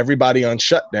put everybody on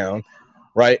shutdown,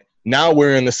 right? Now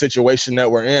we're in the situation that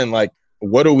we're in. Like,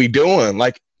 what are we doing?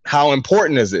 Like, how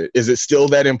important is it? Is it still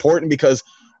that important? Because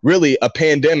really a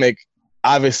pandemic,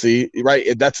 obviously,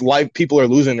 right? That's life. People are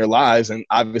losing their lives, and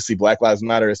obviously Black Lives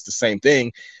Matter is the same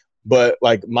thing. But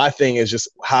like, my thing is just,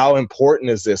 how important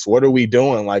is this? What are we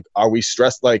doing? Like, are we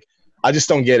stressed? Like, I just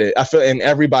don't get it. I feel, and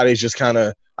everybody's just kind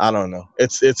of, I don't know.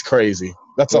 It's crazy.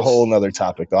 That's a whole nother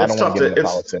topic, though. I don't want to get into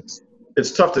politics.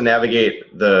 It's tough to navigate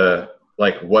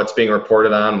what's being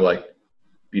reported on, what's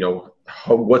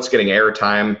getting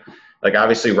airtime. Like,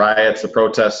 obviously riots, the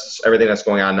protests, everything that's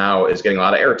going on now is getting a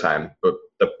lot of airtime. But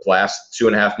the last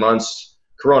 2.5 months,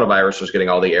 coronavirus was getting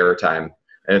all the airtime.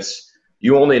 And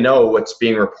you only know what's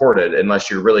being reported unless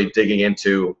you're really digging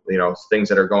into, things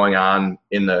that are going on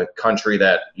in the country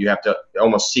that you have to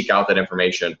almost seek out that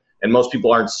information. And most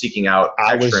people aren't seeking out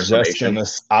extra information.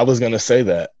 I was going to say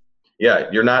that.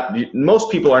 Yeah,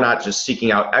 most people are not just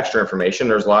seeking out extra information.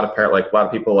 There's a lot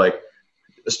of people,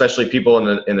 especially people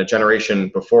in the generation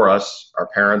before us, our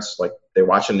parents, like, they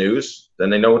watch the news,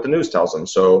 then they know what the news tells them.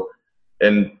 So,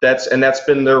 and that's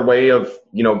been their way of,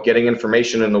 getting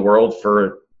information in the world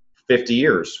for 50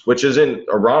 years, which isn't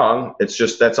wrong. It's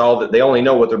just, that's all that they only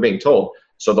know what they're being told.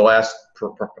 So the last,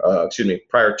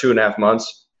 prior 2.5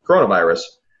 months, coronavirus.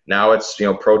 Now it's,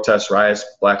 protests, riots,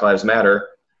 Black Lives Matter,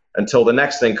 until the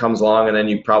next thing comes along, and then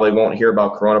you probably won't hear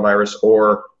about coronavirus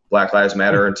or Black Lives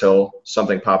Matter until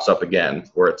something pops up again,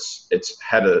 where it's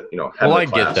head of I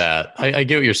get that. I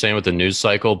get what you're saying with the news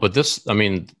cycle, but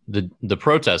the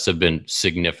protests have been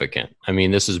significant. I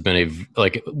mean, this has been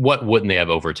what wouldn't they have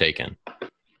overtaken?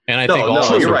 And I think all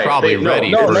of us are probably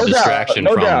ready for a distraction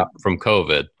from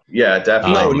COVID. Yeah,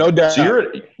 definitely. No doubt.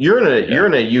 So you're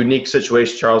in a unique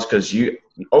situation, Charles, because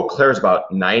Eau Claire is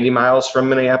about 90 miles from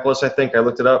Minneapolis. I think I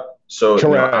looked it up. So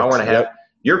an hour and a half. Yep.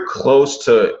 You're close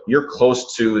to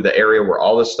the area where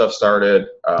all this stuff started.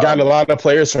 Got a lot of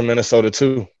players from Minnesota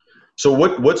too. So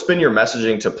what's been your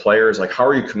messaging to players? Like, how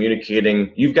are you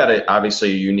communicating? You've got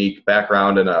obviously a unique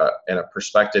background and a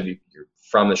perspective. You're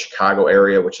from the Chicago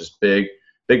area, which is big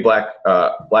black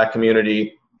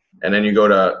community, and then you go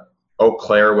to Eau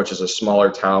Claire, which is a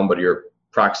smaller town, but your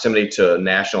proximity to a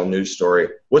national news story.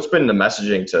 What's been the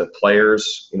messaging to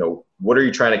players? What are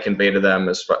you trying to convey to them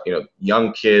as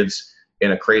young kids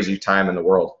in a crazy time in the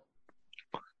world?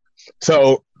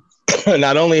 So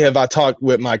not only have I talked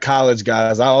with my college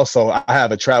guys, I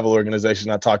have a travel organization.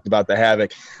 I talked about the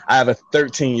Havoc. I have a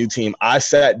 13U team. I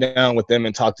sat down with them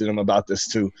and talked to them about this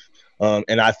too.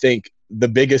 And I think the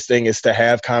biggest thing is to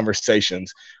have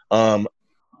conversations.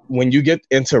 When you get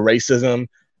into racism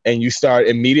and you start,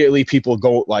 immediately people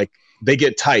go they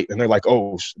get tight and they're like,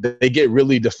 oh, they get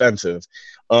really defensive.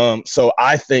 So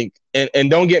I think,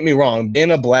 and don't get me wrong,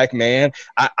 being a black man,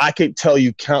 I could tell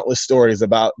you countless stories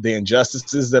about the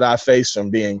injustices that I faced from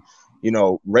being,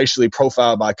 racially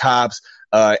profiled by cops,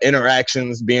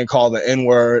 interactions, being called the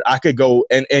N-word. I could go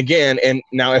and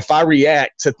now if I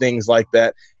react to things like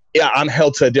that, yeah, I'm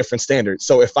held to a different standard.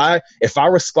 So if I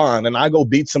respond and I go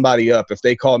beat somebody up, if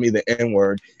they call me the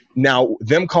N-word, now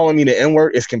them calling me the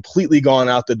N-word is completely gone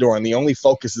out the door, and the only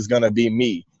focus is going to be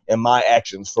me and my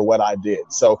actions for what I did.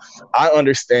 So I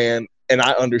understand, and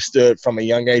I understood from a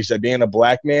young age that being a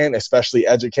black man, especially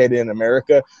educated in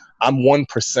America, I'm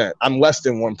 1%. I'm less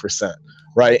than 1%.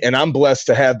 right? And I'm blessed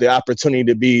to have the opportunity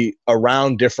to be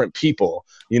around different people.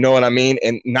 You know what I mean?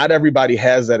 And not everybody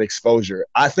has that exposure.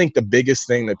 I think the biggest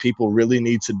thing that people really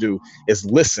need to do is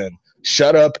listen.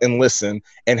 Shut up and listen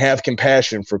and have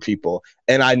compassion for people.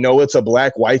 And I know it's a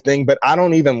black-white thing, but I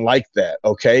don't even like that,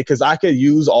 okay? Because I could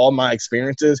use all my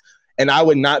experiences and I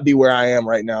would not be where I am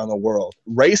right now in the world.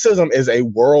 Racism is a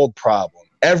world problem.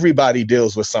 Everybody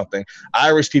deals with something.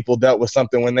 Irish people dealt with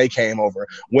something when they came over.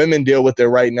 Women deal with it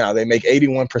right now. They make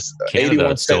 81%. Canada,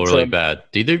 81 it's still really bad.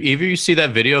 Did either of you see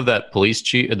that video of that police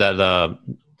chief,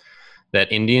 that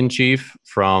Indian chief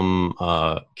from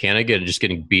Canada just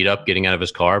getting beat up, getting out of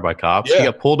his car by cops? Yeah. He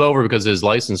got pulled over because his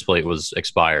license plate was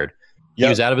expired. He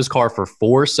was out of his car for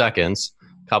 4 seconds.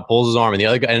 Cop pulls his arm, and the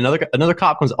other guy, another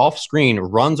cop comes off screen,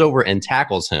 runs over and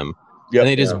tackles him. And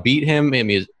they just beat him. I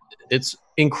mean, it's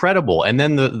incredible. And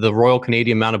then the Royal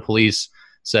Canadian Mounted Police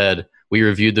said, we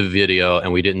reviewed the video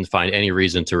and we didn't find any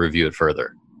reason to review it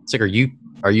further. It's like,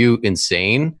 are you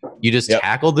insane? You just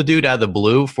tackled the dude out of the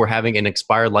blue for having an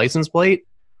expired license plate?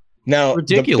 Now,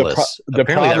 ridiculous. The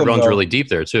Apparently problem, that runs really deep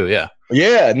there too. Yeah.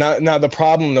 Yeah. Now the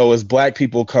problem though is black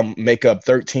people make up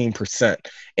 13%,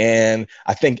 and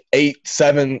I think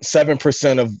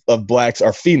 7% of blacks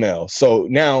are female. So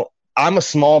now I'm a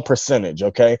small percentage.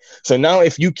 Okay. So now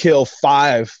if you kill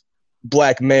 5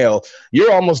 black male,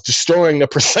 you're almost destroying the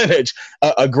percentage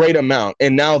a great amount.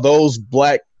 And now those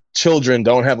black children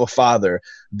don't have a father.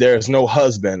 There's no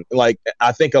husband. Like,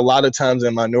 I think a lot of times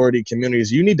in minority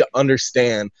communities, you need to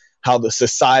understand how the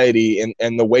society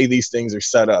and the way these things are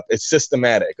set up. It's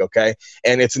systematic, okay?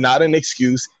 And it's not an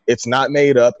excuse. It's not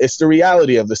made up. It's the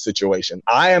reality of the situation.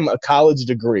 I am a college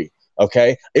degree,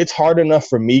 okay? It's hard enough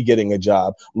for me getting a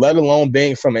job, let alone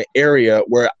being from an area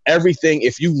where everything,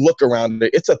 if you look around it,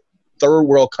 it's a third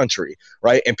world country,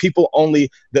 right? And people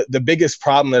only, the biggest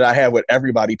problem that I have with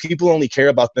everybody, people only care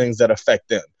about things that affect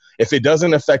them. If it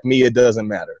doesn't affect me, it doesn't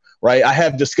matter, right? I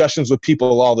have discussions with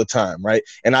people all the time, right?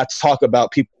 And I talk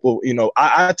about people, you know,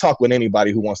 I talk with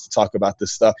anybody who wants to talk about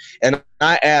this stuff. And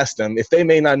I ask them, if they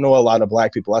may not know a lot of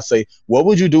black people, I say, what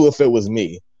would you do if it was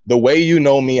me? The way you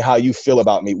know me, how you feel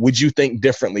about me, would you think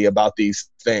differently about these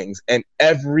things? And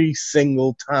every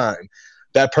single time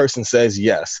that person says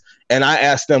yes. And I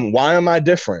ask them, why am I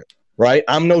different, right?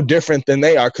 I'm no different than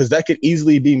they are, because that could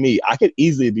easily be me. I could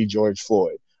easily be George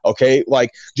Floyd. Okay,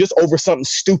 like just over something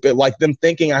stupid, like them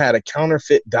thinking I had a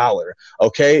counterfeit dollar.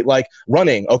 Okay, like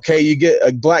running. Okay, you get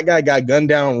a black guy got gunned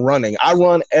down running. I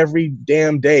run every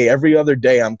damn day, every other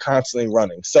day. I'm constantly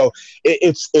running. So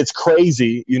it's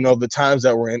crazy, you know, the times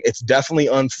that we're in. It's definitely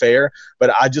unfair,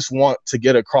 but I just want to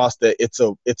get across that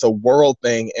it's a world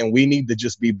thing, and we need to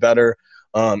just be better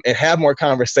and have more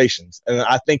conversations. And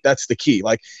I think that's the key.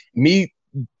 Like me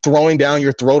throwing down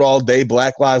your throat all day,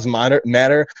 Black Lives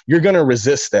Matter, you're going to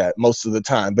resist that most of the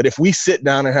time. But if we sit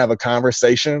down and have a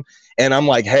conversation and I'm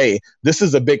like, hey, this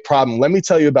is a big problem. Let me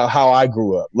tell you about how I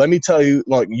grew up. Let me tell you,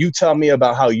 like, you tell me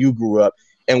about how you grew up,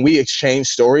 and we exchange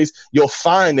stories, you'll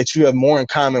find that you have more in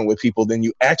common with people than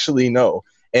you actually know.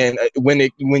 And when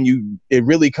it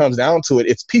really comes down to it,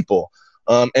 it's people.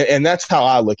 And that's how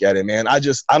I look at it, man. I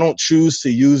don't choose to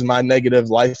use my negative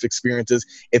life experiences.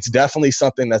 It's definitely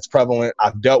something that's prevalent.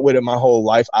 I've dealt with it my whole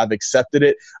life. I've accepted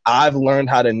it. I've learned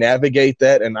how to navigate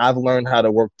that, and I've learned how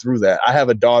to work through that. I have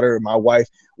a daughter, my wife,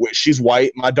 she's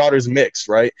white. My daughter's mixed,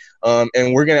 right?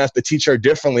 And we're going to have to teach her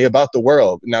differently about the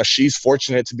world. Now, she's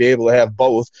fortunate to be able to have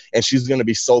both, and she's going to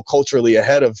be so culturally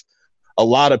ahead of a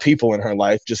lot of people in her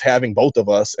life, just having both of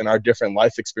us and our different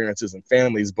life experiences and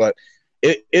families. But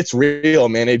it's real,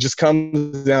 man. It just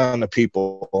comes down to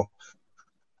people.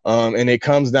 And it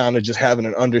comes down to just having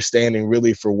an understanding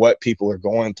really for what people are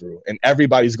going through. And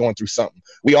everybody's going through something.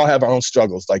 We all have our own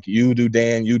struggles. Like you do,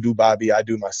 Dan, you do, Bobby, I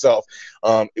do myself.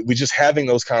 We just having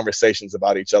those conversations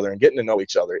about each other and getting to know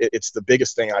each other. It's the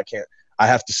biggest thing I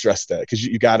have to stress that, because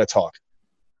you got to talk.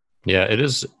 Yeah, it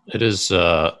is.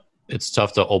 It's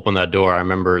tough to open that door. I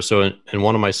remember, so in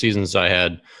one of my seasons, I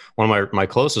had one of my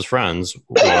closest friends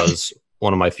was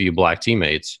one of my few black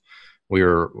teammates. We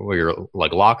were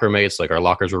like locker mates. Like our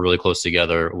lockers were really close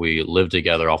together. We lived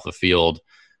together off the field.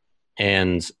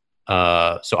 And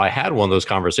so I had one of those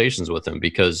conversations with him,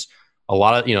 because a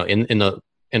lot of, in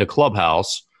a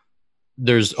clubhouse,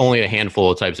 there's only a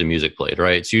handful of types of music played,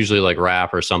 right? It's usually like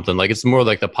rap or something. Like it's more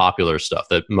like the popular stuff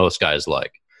that most guys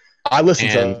like. I listen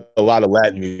to a lot of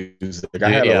Latin music.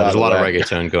 There's a lot of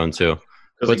reggaeton going too.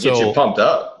 Because it gets you pumped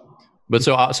up. But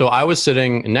so I was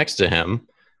sitting next to him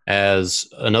as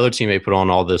another teammate put on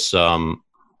all this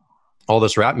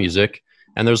rap music,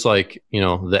 and there's like,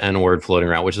 the N-word floating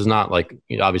around, which is not like,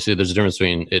 obviously there's a difference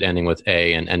between it ending with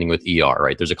A and ending with ER,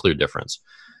 right? There's a clear difference.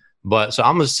 But so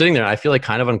I'm just sitting there and I feel like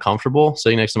kind of uncomfortable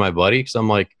sitting next to my buddy because I'm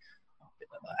like,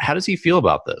 how does he feel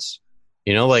about this?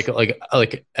 You know, like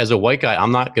as a white guy,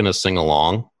 I'm not going to sing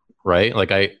along, right?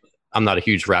 Like I'm not a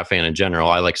huge rap fan in general.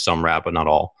 I like some rap, but not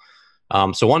all.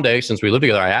 So one day, since we lived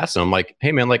together, I asked him, I'm like,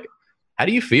 hey man, like, how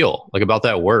do you feel like about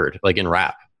that word, like in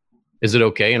rap? Is it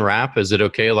okay in rap? Is it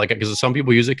okay? Like, because some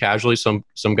people use it casually, some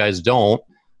guys don't.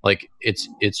 Like,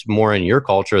 it's more in your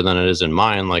culture than it is in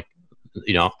mine. Like,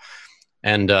 you know,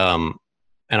 and I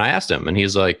asked him, and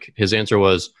he's like, his answer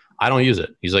was, I don't use it.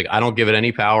 He's like, I don't give it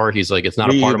any power. He's like, it's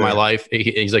not a part of my life.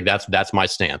 He's like, that's my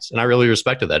stance, and I really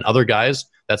respected that. And other guys,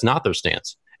 that's not their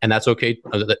stance, and that's okay.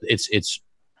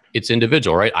 It's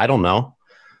individual, right? I don't know,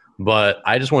 but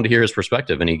I just wanted to hear his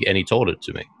perspective, and he told it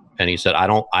to me, and he said,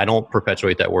 I don't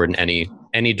perpetuate that word in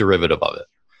any derivative of it.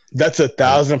 That's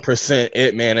 1,000%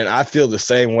 it, man. And I feel the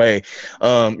same way.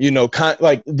 You know,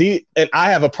 and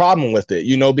I have a problem with it,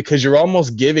 you know, because you're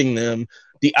almost giving them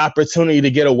the opportunity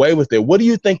to get away with it. What do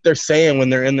you think they're saying when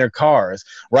they're in their cars,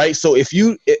 right? So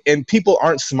and people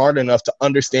aren't smart enough to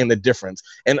understand the difference.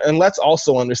 And let's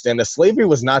also understand that slavery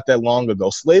was not that long ago.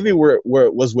 Slavery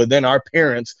was within our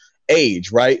parents'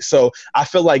 age, right? So I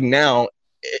feel like now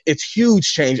it's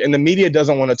huge change, and the media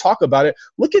doesn't want to talk about it.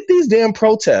 Look at these damn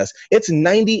protests. It's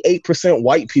 98%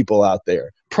 white people out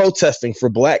there protesting for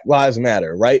Black Lives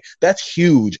Matter, right? That's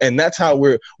huge, and that's how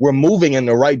we're moving in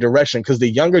the right direction, because the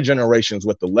younger generations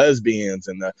with the lesbians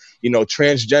and the, you know,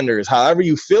 transgenders, however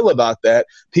you feel about that,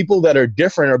 people that are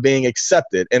different are being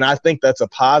accepted, and I think that's a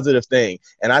positive thing,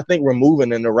 and I think we're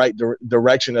moving in the right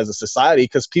direction as a society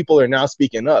because people are now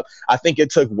speaking up. I think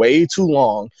it took way too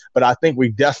long, but I think we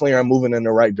definitely are moving in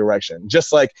the right direction.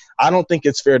 Just like I don't think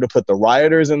it's fair to put the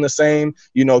rioters in the same,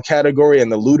 you know, category and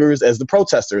the looters as the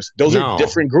protesters. Those are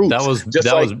different groups. That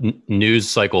was news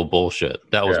cycle bullshit.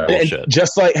 That was bullshit. And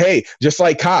just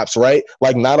like cops, right?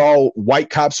 Like not all white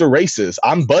cops are racist.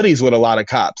 I'm buddies with a lot of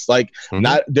cops. Like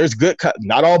there's good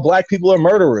not all Black people are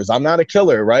murderers. I'm not a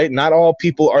killer, right? Not all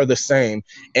people are the same.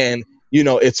 And you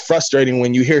know, it's frustrating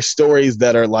when you hear stories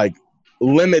that are like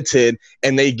limited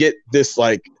and they get this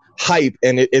like hype,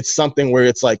 and it's something where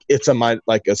it's like it's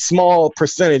a small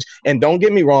percentage. And don't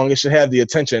get me wrong, it should have the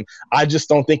attention. I just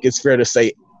don't think it's fair to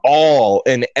say all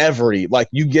and every, like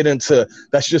you get into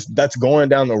that's going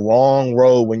down the wrong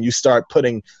road when you start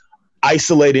putting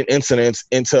isolated incidents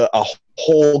into a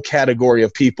whole category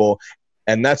of people.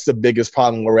 And that's the biggest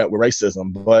problem we're at with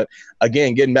racism. But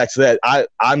again, getting back to that,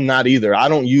 I'm not either. I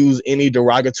don't use any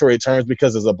derogatory terms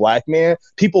because as a Black man,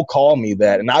 people call me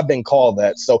that, and I've been called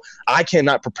that. So I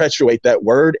cannot perpetuate that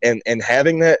word and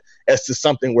having that as to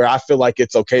something where I feel like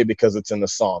it's okay because it's in the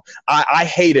song. I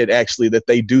hate it actually that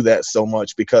they do that so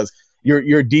much, because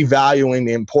you're devaluing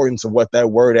the importance of what that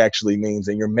word actually means,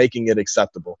 and you're making it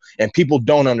acceptable. And people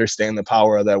don't understand the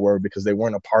power of that word because they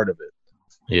weren't a part of it.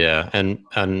 Yeah,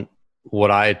 and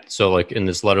so like in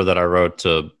this letter that I wrote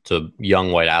to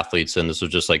young white athletes, and this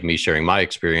was just like me sharing my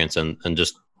experience and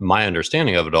just my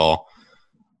understanding of it all.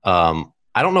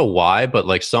 I don't know why, but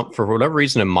like for whatever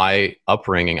reason in my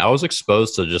upbringing, I was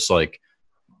exposed to just like,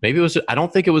 maybe it was, I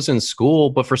don't think it was in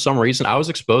school, but for some reason I was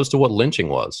exposed to what lynching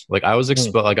was. Like I was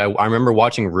exposed, like I remember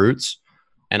watching Roots,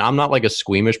 and I'm not like a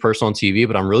squeamish person on TV,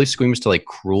 but I'm really squeamish to like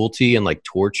cruelty and like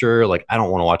torture. Like I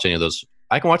don't want to watch any of those.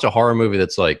 I can watch a horror movie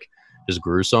that's like just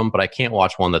gruesome, but I can't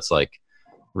watch one that's like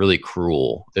really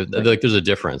cruel. Like there's a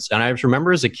difference. And I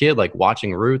remember as a kid like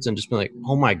watching Roots and just being like,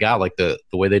 oh my God, like the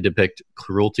way they depict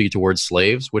cruelty towards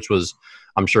slaves, which was,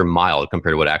 I'm sure, mild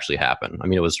compared to what actually happened. I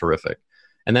mean, it was horrific.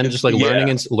 And then just like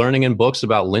learning in books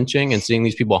about lynching and seeing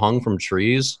these people hung from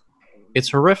trees, it's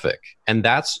horrific. And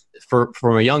that's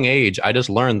from a young age, I just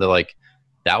learned that like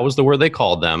that was the word they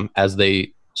called them as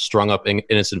they strung up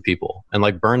innocent people and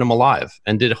like burned them alive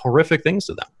and did horrific things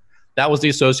to them. That was the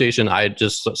association I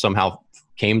just somehow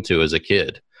came to as a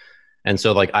kid. And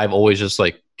so like, I've always just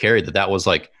like carried that was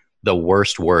like the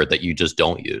worst word that you just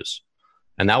don't use.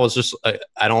 And that was just, I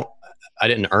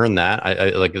didn't earn that. I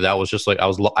like, that was just like,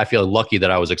 I feel lucky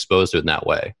that I was exposed to it in that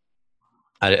way.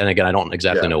 And again, I don't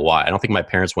exactly know why. I don't think my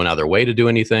parents went out of their way to do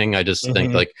anything. I just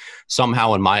think like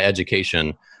somehow in my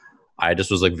education, I just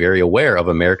was like very aware of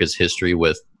America's history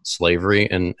with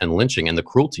slavery and lynching and the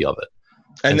cruelty of it.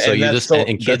 And so you just,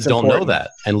 and kids don't know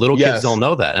that. And little kids don't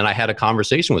know that. And I had a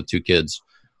conversation with two kids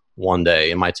one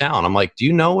day in my town. I'm like, do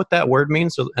you know what that word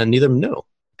means? And neither of them knew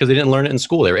because they didn't learn it in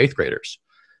school. They were 8th graders.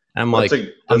 And I'm like,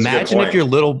 imagine if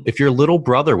your little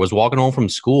brother was walking home from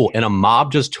school and a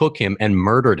mob just took him and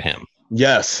murdered him.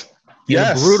 Yes. In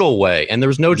a brutal way. And there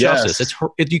was no justice.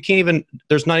 You can't even,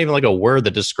 there's not even like a word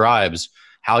that describes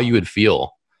how you would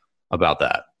feel about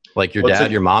that. Like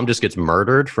your mom just gets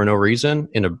murdered for no reason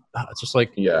it's just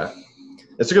like, yeah,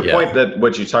 it's a good point that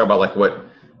what you talk about, like what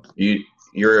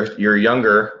you're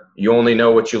younger, you only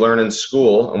know what you learn in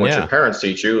school and what your parents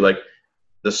teach you. Like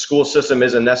the school system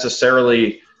isn't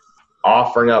necessarily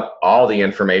offering up all the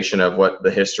information of what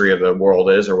the history of the world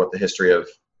is or what the history of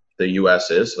the U.S.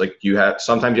 is. Like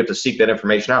sometimes you have to seek that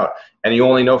information out, and you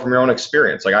only know from your own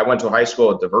experience. Like I went to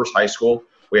a diverse high school.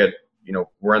 We had,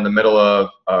 we're in the middle of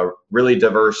a really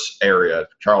diverse area.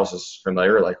 Charles is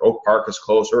familiar. Like Oak Park is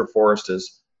close. River Forest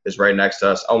is right next to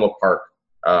us. Elmo Park.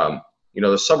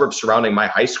 The suburbs surrounding my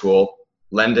high school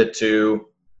lend it to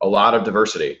a lot of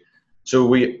diversity.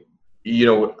 So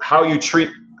how you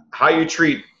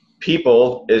treat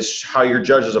people is how you're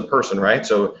judged as a person, right?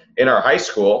 So in our high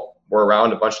school, we're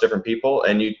around a bunch of different people,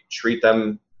 and you treat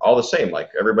them all the same. Like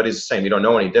everybody's the same. You don't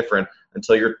know any different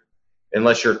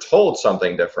unless you're told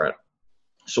something different.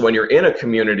 So when you're in a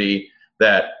community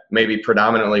that may be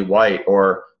predominantly white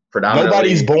or predominantly,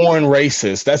 nobody's born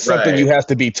racist. That's something you have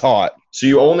to be taught. So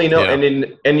you only know,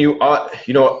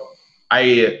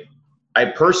 I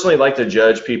personally like to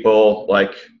judge people.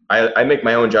 Like I make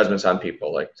my own judgments on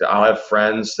people. Like I'll have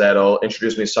friends that'll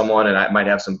introduce me to someone, and I might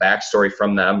have some backstory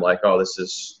from them. Like, oh, this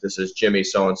is Jimmy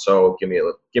so and so. Give me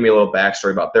a little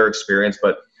backstory about their experience,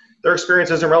 but their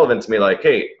experience isn't relevant to me. Like,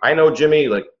 hey, I know Jimmy.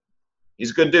 Like,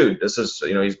 he's a good dude. This is,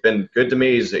 he's been good to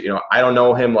me. He's, I don't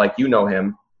know him like you know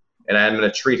him, and I'm going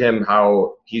to treat him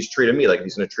how he's treated me. Like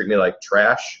he's going to treat me like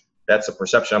trash. That's the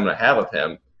perception I'm going to have of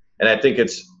him. And I think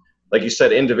it's, like you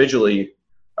said, individually,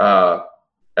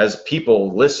 as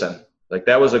people listen. Like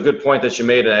that was a good point that you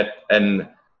made. And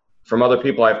from other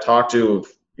people I've talked to,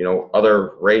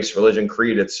 other race, religion,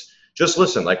 creed, it's just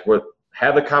listen. Like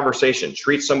have a conversation.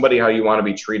 Treat somebody how you want to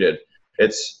be treated.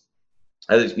 It's,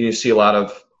 you see a lot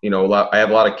of, I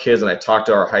have a lot of kids, and I talk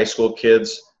to our high school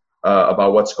kids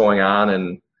about what's going on.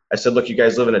 And I said, look, you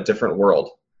guys live in a different world.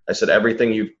 I said,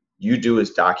 everything you do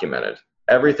is documented.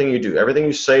 Everything you do, everything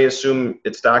you say, assume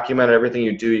it's documented. Everything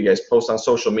you do, you guys post on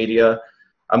social media.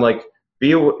 I'm like,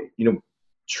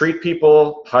 treat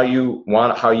people how you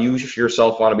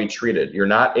yourself want to be treated. You're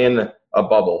not in a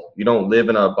bubble. You don't live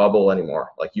in a bubble anymore.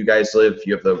 Like you guys live,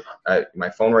 you have my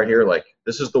phone right here. Like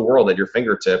this is the world at your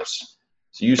fingertips.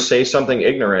 So you say something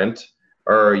ignorant,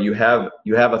 or you have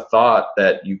a thought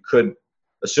that you could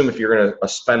assume if you're going to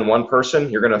offend one person,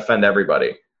 you're going to offend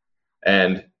everybody.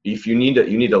 And if you need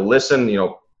to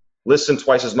listen, listen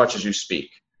twice as much as you speak.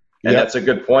 And that's a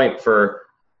good point for,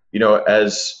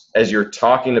 as you're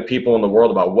talking to people in the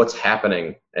world about what's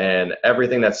happening, and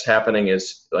everything that's happening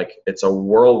is like, it's a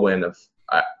whirlwind of,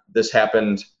 this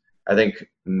happened, I think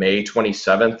May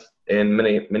 27th in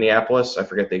Minneapolis. I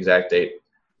forget the exact date,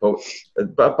 but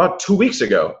about 2 weeks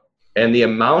ago. And the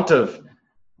amount of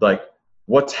like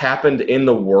what's happened in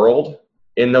the world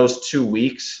in those 2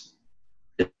 weeks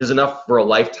is enough for a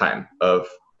lifetime or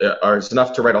it's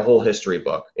enough to write a whole history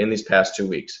book in these past 2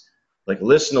 weeks. Like,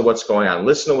 listen to what's going on.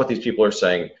 Listen to what these people are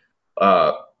saying.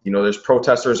 There's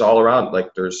protesters all around. Like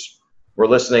we're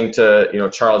listening to,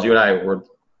 Charles, you and I,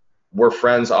 we're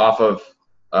friends off of,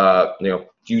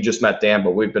 you just met Dan,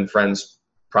 but we've been friends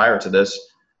prior to this.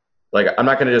 Like, I'm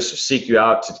not going to just seek you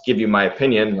out to give you my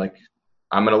opinion. Like,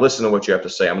 I'm going to listen to what you have to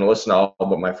say. I'm going to listen to all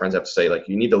what my friends have to say. Like,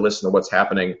 you need to listen to what's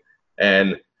happening.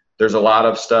 And there's a lot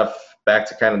of stuff, back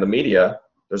to kind of the media,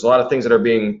 there's a lot of things that are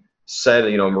being said,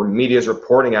 media is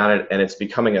reporting on it, and it's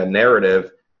becoming a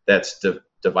narrative that's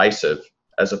divisive,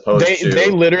 as opposed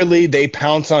to they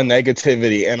pounce on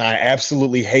negativity, and I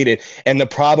absolutely hate it. And the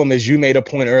problem is, you made a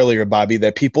point earlier, Bobby,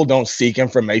 that people don't seek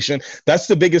information. That's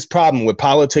the biggest problem with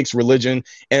politics, religion,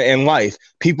 and life.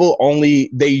 People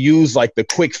they use like the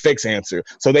quick fix answer.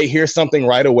 So they hear something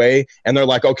right away and they're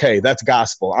like, okay, that's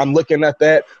gospel. I'm looking at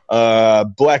that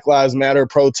Black Lives Matter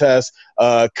protest,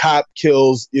 cop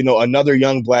kills, another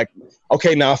young black.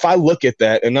 Okay, now if I look at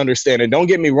that and understand it, don't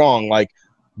get me wrong, like,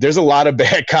 there's a lot of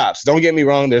bad cops. Don't get me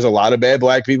wrong. There's a lot of bad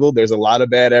black people. There's a lot of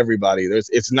bad everybody.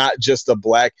 It's not just a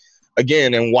black,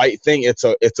 again, and white thing. It's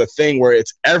a thing where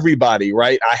it's everybody,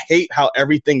 right? I hate how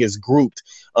everything is grouped.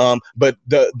 But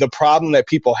the problem that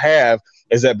people have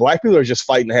is that black people are just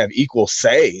fighting to have equal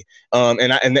say.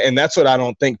 And that's what I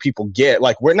don't think people get.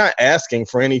 Like, we're not asking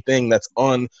for anything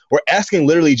we're asking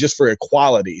literally just for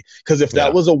equality. Because if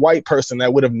that was a white person,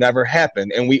 that would have never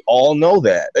happened. And we all know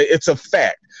that. It's a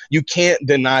fact. You can't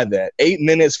deny that. 8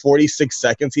 minutes, 46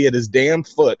 seconds. He had his damn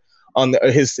foot on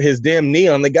his damn knee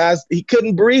on the guy's. He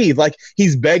couldn't breathe. Like,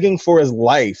 he's begging for his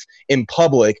life in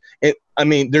public. And I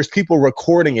mean, there's people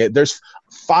recording it. There's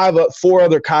 4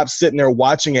 other cops sitting there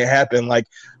watching it happen. Like,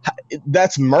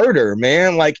 that's murder,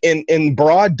 man. Like, in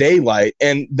broad daylight.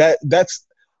 And that's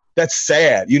that's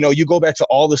sad. You know, you go back to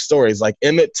all the stories like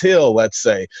Emmett Till, let's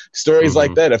say, stories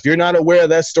like that. If you're not aware of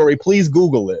that story, please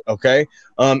Google it, okay?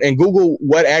 And Google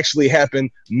what actually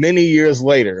happened many years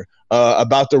later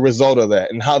about the result of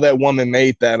that and how that woman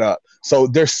made that up. So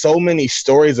there's so many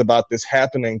stories about this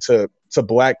happening to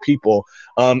Black people,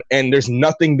 and there's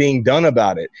nothing being done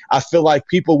about it. I feel like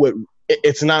people would,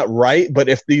 it's not right, but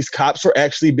if these cops are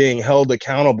actually being held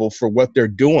accountable for what they're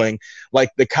doing, like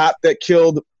the cop that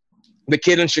killed the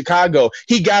kid in Chicago,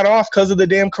 he got off because of the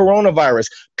damn coronavirus.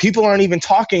 People aren't even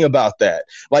talking about that.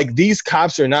 Like, these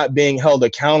cops are not being held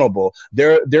accountable.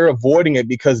 They're avoiding it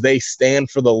because they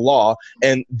stand for the law,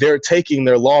 and they're taking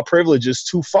their law privileges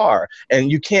too far.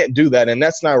 And you can't do that. And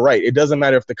that's not right. It doesn't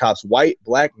matter if the cop's white,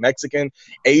 Black, Mexican,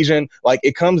 Asian. Like,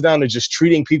 it comes down to just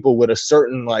treating people with a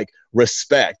certain, like,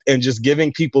 respect and just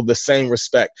giving people the same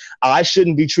respect. I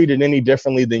shouldn't be treated any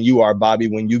differently than you are, Bobby,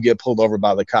 when you get pulled over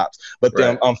by the cops. But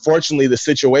then, unfortunately, the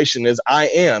situation is I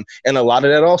am. And a lot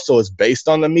of that also is based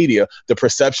on the media, the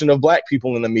perception of Black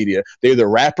people in the media. They're the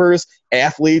rappers,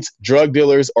 athletes, drug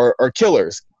dealers, or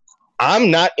killers.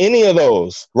 I'm not any of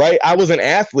those, right? I was an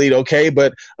athlete, okay,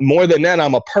 but more than that,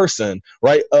 I'm a person,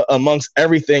 right, amongst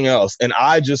everything else. And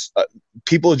I just,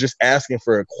 people are just asking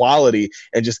for equality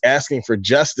and just asking for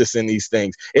justice in these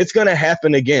things. It's going to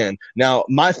happen again. Now,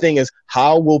 my thing is,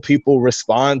 how will people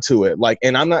respond to it? Like,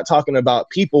 and I'm not talking about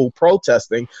people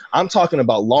protesting. I'm talking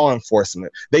about law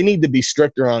enforcement. They need to be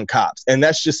stricter on cops. And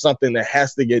that's just something that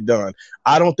has to get done.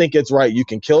 I don't think it's right. You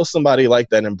can kill somebody like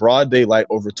that in broad daylight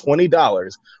over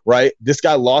 $20, right? This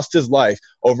guy lost his life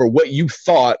over what you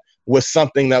thought was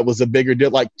something that was a bigger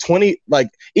deal. Like 20, like,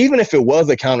 even if it was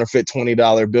a counterfeit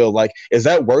 $20 bill, like, is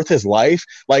that worth his life?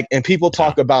 Like, and people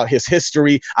talk about his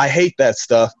history. I hate that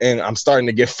stuff, and I'm starting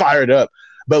to get fired up.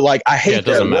 But like, I hate it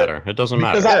doesn't matter. It doesn't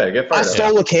matter. I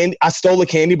stole a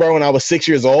candy bar when I was 6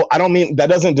 years old. I don't mean that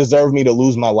doesn't deserve me to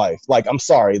lose my life. Like, I'm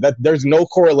sorry, that there's no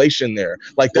correlation there.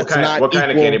 Like, that's not what kind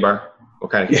of candy bar?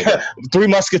 What kind of candy bar? Three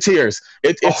Musketeers.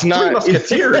 It's not Three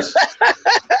Musketeers.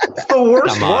 It's the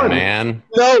worst Come on, one, man.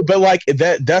 No, but like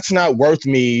that's not worth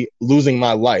me losing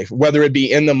my life, whether it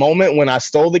be in the moment when I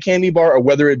stole the candy bar or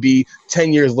whether it be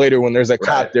 10 years later when there's a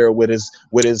cop there with his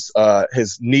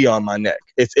knee on my neck.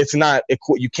 It's not,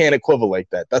 you can't equivalate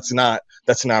that. That's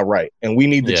not right. And we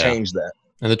need to change that.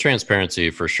 And the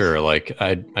transparency for sure. Like,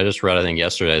 I just read, I think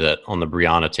yesterday, that on the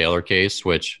Breonna Taylor case,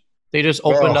 which they just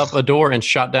opened up a door and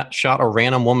shot a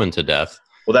random woman to death.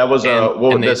 Well, that was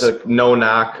a no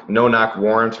knock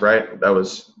warrant, right? That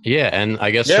was and I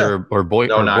guess her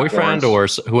boyfriend or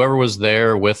whoever was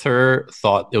there with her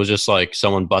thought it was just like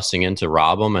someone busting in to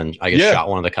rob them, and I guess shot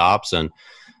one of the cops.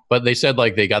 But they said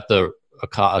like they got a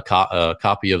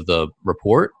copy of the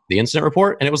report, the incident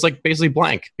report, and it was like basically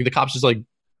blank. The cops just like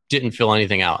didn't fill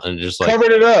anything out and just like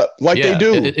covered it up like they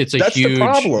do. It's a huge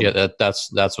problem. Yeah, that's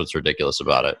what's ridiculous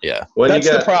about it. Yeah, that's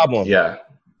the problem. Yeah.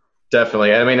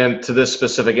 Definitely. I mean, and to this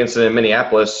specific incident in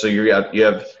Minneapolis, so you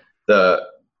have the,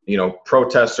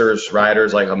 protesters,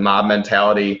 rioters, like a mob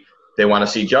mentality. They want to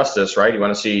see justice, right? You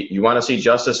want to see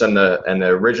justice, and the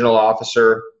original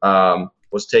officer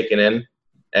was taken in,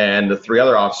 and the three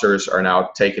other officers are now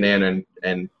taken in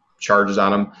and charges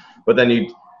on them. But then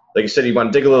like you said, you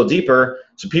want to dig a little deeper.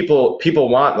 So people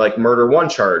want like murder one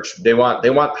charge. They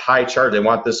want high charge. They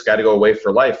want this guy to go away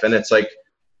for life. And it's like,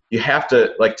 you have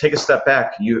to like take a step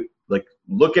back. You like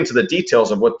look into the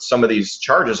details of what some of these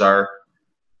charges are.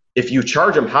 If you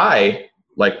charge him high,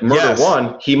 like murder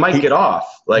one, he might get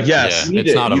off. Like,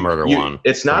 it's not a murder one.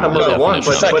 It's not a murder one,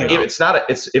 but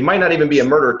it might not even be a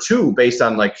murder two based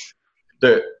on like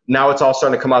now it's all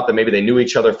starting to come out that maybe they knew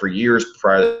each other for years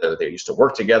prior. They used to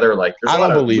work together. Like, I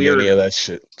don't believe any of that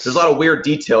shit. There's a lot of weird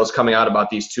details coming out about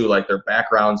these two, like their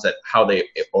backgrounds, that how they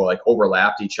like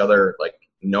overlapped each other, like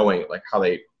knowing like how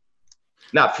they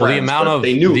not friends,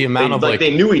 they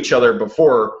knew each other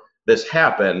before this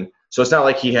happened. So it's not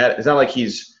like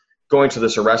he's going to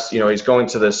this arrest. He's going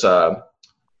to this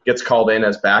gets called in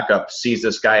as backup, sees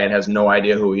this guy and has no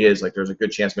idea who he is. Like, there's a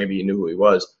good chance maybe he knew who he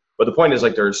was. But the point is,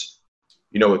 like, there's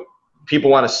people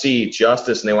want to see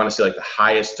justice, and they want to see like the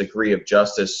highest degree of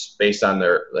justice based on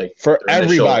their like for their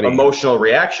everybody emotional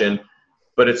reaction.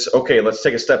 But it's okay. Let's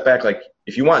take a step back. Like,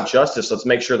 if you want justice, let's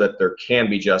make sure that there can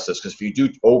be justice. Because if you do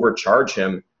overcharge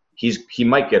him, he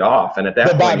might get off. And at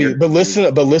that point, but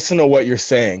listen to what you're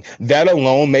saying. That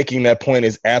alone, making that point,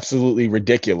 is absolutely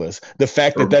ridiculous. The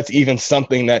fact that that's even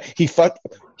something that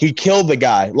he killed the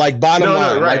guy. Like, bottom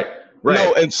line, right.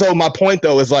 No, and so my point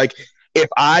though is like, if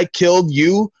I killed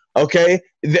you, okay,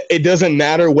 it doesn't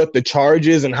matter what the charge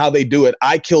is and how they do it.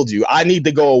 I killed you. I need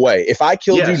to go away. If I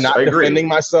killed you not defending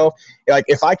myself, like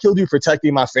if I killed you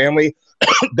protecting my family,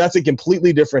 that's a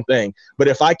completely different thing. But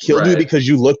if I killed you because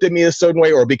you looked at me a certain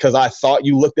way or because I thought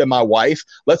you looked at my wife,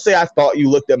 let's say I thought you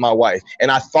looked at my wife and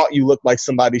I thought you looked like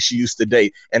somebody she used to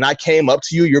date, and I came up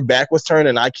to you, your back was turned,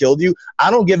 and I killed you,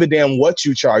 I don't give a damn what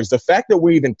you charge. The fact that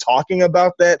we're even talking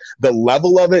about that, the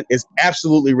level of it is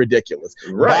absolutely ridiculous.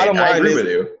 Bottom line, I agree with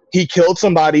you. He killed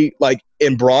somebody like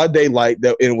in broad daylight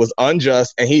that it was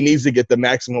unjust, and he needs to get the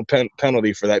maximum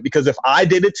penalty for that. Because if I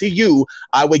did it to you,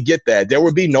 I would get that. There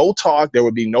would be no talk. There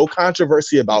would be no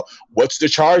controversy about what's the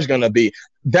charge going to be.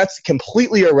 That's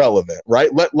completely irrelevant, right?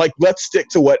 Let's stick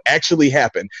to what actually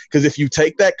happened. Because if you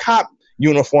take that cop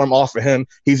uniform off of him,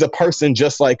 he's a person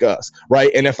just like us,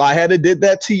 right? And if I had did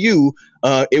that to you,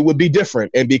 it would be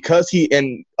different. And because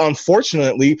and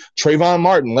unfortunately, Trayvon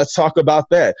Martin, let's talk about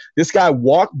that. This guy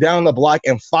walked down the block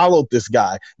and followed this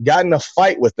guy, got in a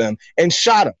fight with him, and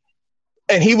shot him.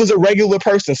 And he was a regular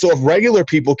person. So if regular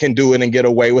people can do it and get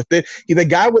away with it, the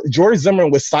guy with George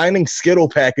Zimmerman was signing Skittle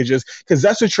packages because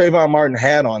that's what Trayvon Martin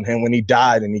had on him when he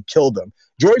died and he killed him.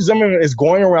 George Zimmerman is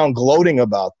going around gloating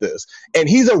about this, and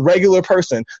he's a regular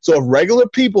person. So if regular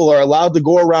people are allowed to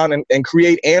go around and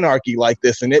create anarchy like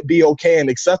this and it be okay and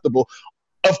acceptable,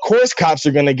 of course cops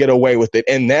are going to get away with it.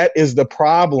 And that is the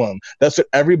problem. That's what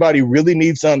everybody really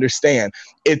needs to understand.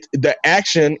 The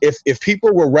action, if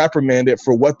people were reprimanded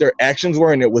for what their actions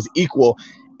were and it was equal,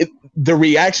 the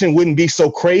reaction wouldn't be so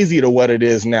crazy to what it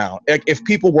is now. Like if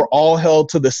people were all held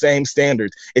to the same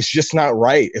standards, it's just not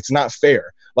right. It's not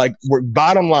fair. Like,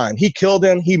 bottom line, he killed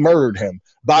him, he murdered him.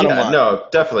 Bottom line. No,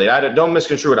 definitely. Don't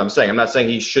misconstrue what I'm saying. I'm not saying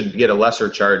he should get a lesser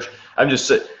charge. I'm just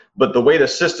saying, but the way the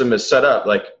system is set up,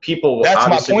 like people. That's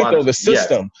my point, though. The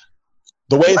system,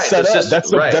 the way it's set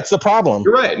up, that's the problem.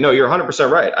 You're right. No, you're 100%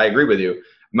 right. I agree with you.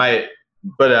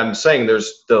 But I'm saying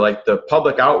there's the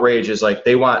public outrage is like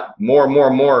they want more and more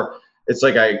and more. It's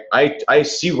like I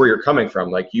see where you're coming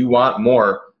from. Like you want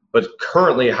more, but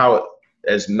currently how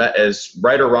as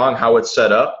right or wrong how it's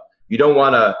set up, you don't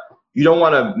want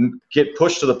to get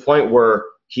pushed to the point where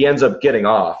he ends up getting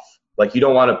off. Like you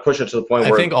don't want to push it to the point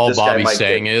where I think all Bobby's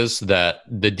saying is that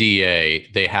the DA,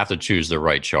 they have to choose the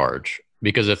right charge,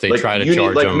 because if they try to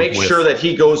charge him, make sure that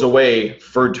he goes away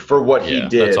for what he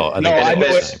did. That's all.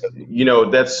 That's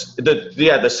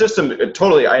the system.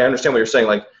 Totally, I understand what you're saying.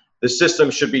 Like the system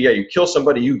should be, you kill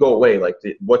somebody, you go away. Like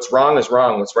what's wrong is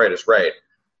wrong, what's right is right.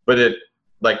 But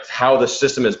like how the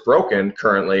system is broken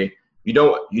currently, you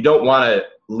don't want to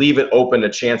leave it open to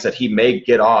chance that he may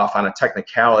get off on a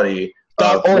technicality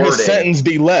or his sentence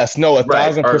be less. No,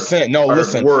 1,000%. No,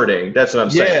 listen. Wording. That's what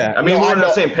I'm saying. Yeah, I mean, we're on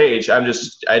the same page. I'm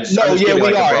just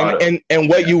we are. And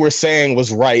what you were saying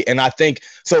was right. And I think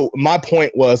so. My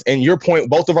point was, and your point,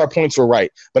 both of our points were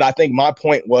right. But I think my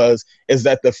point is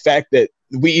that the fact that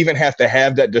we even have to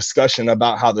have that discussion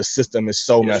about how the system is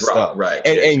so messed up. Right.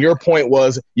 And your point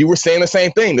was, you were saying the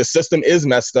same thing. The system is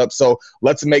messed up. So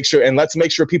let's make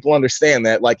sure people understand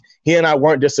that. Like he and I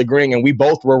weren't disagreeing, and we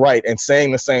both were right and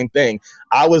saying the same thing.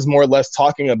 I was more or less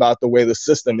talking about the way the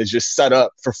system is just set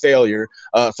up for failure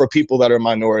for people that are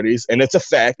minorities. And it's a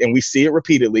fact, and we see it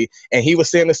repeatedly. And he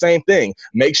was saying the same thing.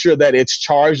 Make sure that it's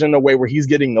charged in a way where he's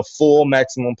getting the full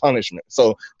maximum punishment.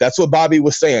 So that's what Bobby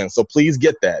was saying. So please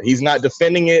get that. He's not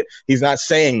defending it. He's not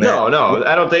saying that. No.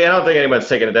 I don't think anyone's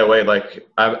taking it that way. Like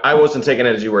I wasn't taking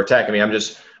it as you were attacking me. I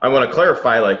want to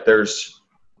clarify, like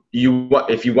if you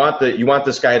want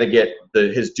this guy to get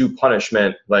his due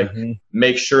punishment, like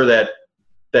make sure that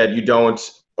you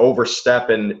don't overstep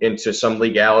into some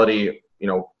legality,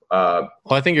 well,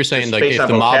 I think you're saying like if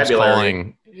the mob's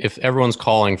calling, if everyone's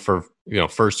calling for,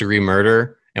 first degree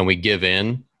murder and we give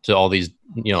in to all these,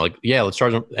 let's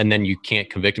charge him, and then you can't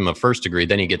convict him of first degree,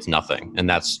 then he gets nothing. And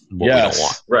that's what we don't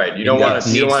want. Right. You don't want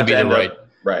to be the right.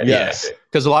 Right. Yes.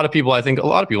 Because a lot of people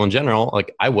in general,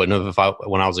 like I wouldn't have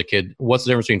when I was a kid. What's the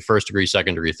difference between first degree,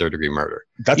 second degree, third degree murder?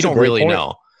 You don't really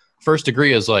know. First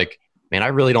degree is like, man, I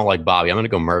really don't like Bobby. I'm going to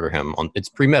go murder him. It's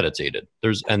premeditated.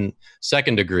 And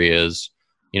second degree is,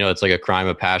 it's like a crime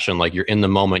of passion. Like you're in the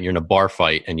moment, you're in a bar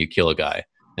fight and you kill a guy.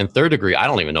 And third degree, I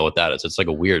don't even know what that is. It's like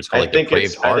a weird, it's called like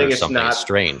depraved heart or something. It's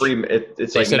strange.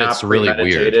 It's like not it's really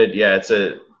weird. Yeah,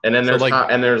 and then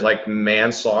there's like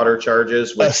manslaughter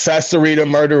charges. Accessory to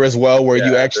murder as well, where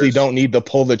you actually don't need to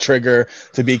pull the trigger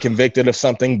to be convicted of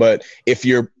something. But if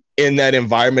you're in that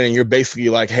environment and you're basically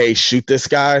like, hey, shoot this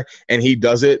guy, and he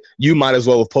does it, you might as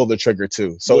well have pulled the trigger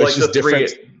too. So it's just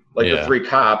different. The three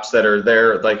cops that are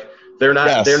there, like they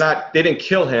didn't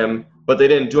kill him, but they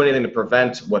didn't do anything to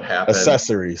prevent what happened.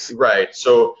 Accessories. Right.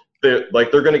 So they're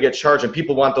going to get charged, and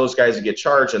people want those guys to get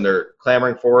charged, and they're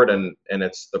clamoring for it, and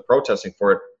it's the protesting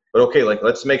for it. But okay, like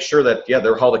let's make sure that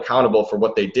they're held accountable for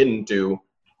what they didn't do,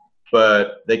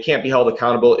 but they can't be held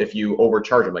accountable if you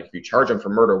overcharge them. Like if you charge them for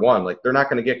murder one, like they're not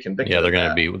going to get convicted. Yeah, they're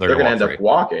going to end up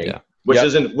walking, which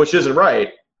isn't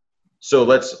right. So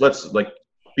let's like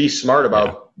be smart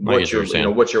about what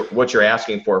you're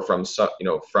asking for from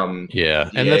from DA.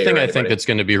 And the thing I think that's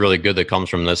going to be really good that comes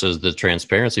from this is the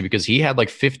transparency, because he had like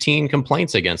 15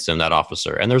 complaints against him, that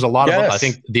officer, and there's a lot of them. I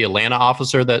think the Atlanta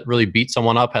officer that really beat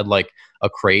someone up had like a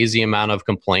crazy amount of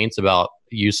complaints about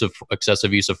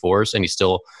excessive use of force, and he's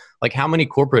still like, how many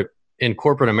in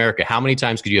corporate America, how many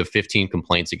times could you have 15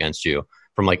 complaints against you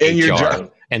from like HR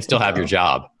and still have your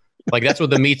job? Like that's what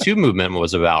the Me Too movement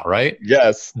was about, right?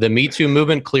 Yes. The Me Too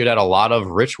movement cleared out a lot of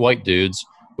rich white dudes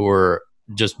who were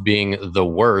just being the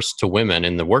worst to women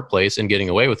in the workplace and getting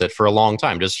away with it for a long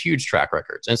time. Just huge track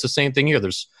records. And it's the same thing here.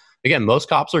 Again, most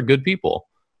cops are good people,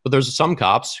 but there's some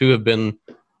cops who have been,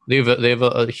 they have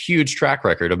a huge track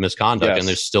record of misconduct, and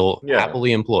they're still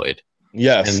happily employed.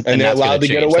 Yes, and they're allowed to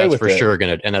get away with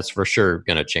it. And that's for sure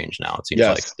going to change now. It seems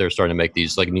like they're starting to make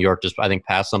these, like New York just, I think,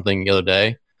 passed something the other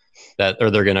day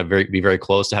they're going to be very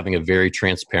close to having a very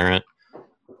transparent,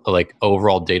 like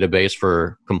overall database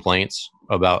for complaints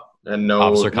about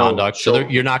officer conduct. So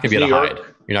you're not going to be able to hide.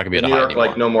 You're not going to be able to hide anymore.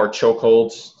 Like no more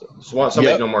chokeholds.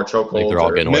 No more chokeholds. Like they're all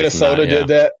getting away Minnesota did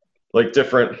that. Like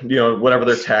different, whatever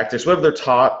their tactics, whatever they're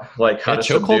taught, like how to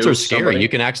chokeholds are scary. Somebody. You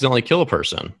can accidentally kill a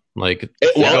person. Like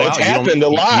it's happened a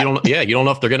lot. You don't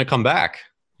know if they're going to come back.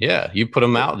 Yeah, you put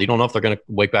them out. You don't know if they're going to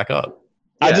wake back up.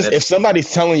 If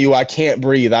somebody's telling you I can't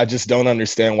breathe, I just don't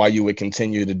understand why you would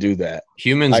continue to do that.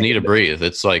 Humans need to breathe.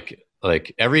 It's like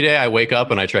every day I wake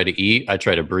up and I try to eat, I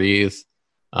try to breathe.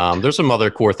 There's some other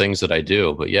core things that I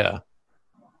do, but yeah.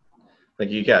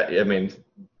 Like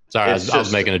sorry, I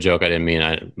was making a joke. I didn't mean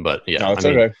it, but yeah. No, it's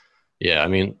okay. Yeah,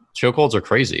 chokeholds are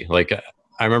crazy. Like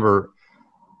I remember,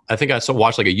 I think I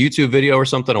watched like a YouTube video or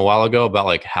something a while ago about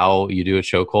like how you do a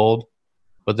chokehold.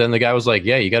 But then the guy was like,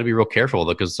 yeah, you got to be real careful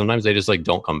because sometimes they just like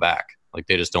don't come back. Like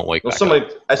they just don't wake back up.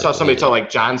 I saw somebody tell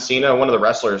like John Cena, one of the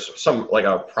wrestlers, like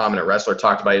a prominent wrestler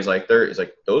talked about, he's like,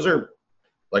 those are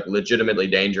like legitimately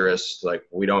dangerous. Like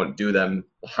we don't do them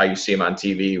how you see them on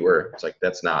TV, where it's like,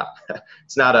 it's not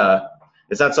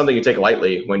something you take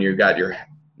lightly when you got your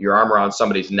arm around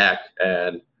somebody's neck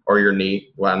or your knee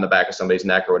on the back of somebody's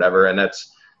neck or whatever. And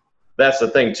that's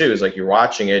the thing too, is like you're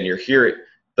watching it and you're hearing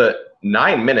the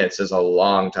 9 minutes is a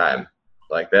long time.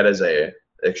 Like that is a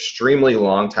extremely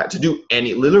long time to do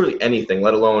literally anything,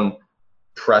 let alone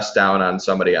press down on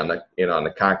somebody on the, on the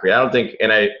concrete. I don't think,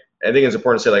 and I think it's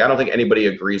important to say, like, I don't think anybody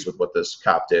agrees with what this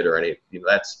cop did or any,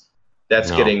 that's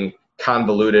getting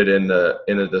convoluted in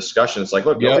the discussion. It's like,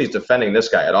 look, nobody's defending this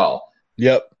guy at all.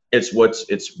 Yep. It's what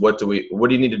do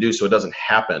you need to do so it doesn't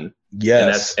happen?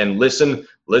 Yes. And listen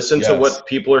to what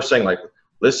people are saying. Like,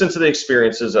 listen to the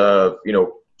experiences of,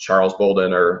 Charles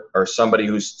Bolden or somebody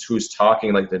who's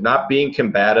talking, like they're not being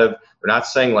combative. They're not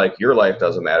saying like your life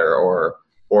doesn't matter or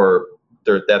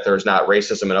that there's not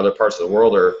racism in other parts of the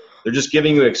world, or they're just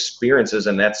giving you experiences.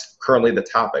 And that's currently the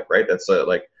topic, right? That's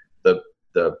like the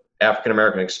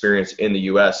African-American experience in the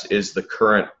U.S. is the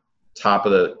current top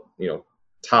of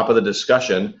the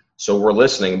discussion. So we're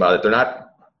listening about it.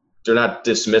 They're not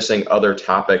dismissing other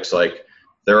topics. Like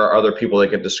there are other people that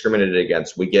get discriminated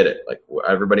against. We get it. Like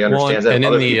everybody understands that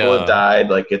other people have died.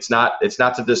 Like it's not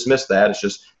to dismiss that. It's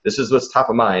just, this is what's top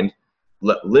of mind.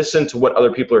 Listen to what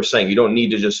other people are saying. You don't need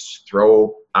to just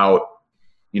throw out,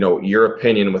 your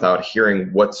opinion without hearing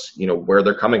what's, where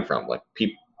they're coming from. Like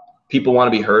people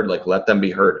want to be heard. Like let them be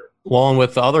heard. Well, and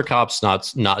with the other cops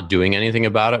not doing anything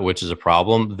about it, which is a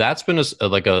problem, that's been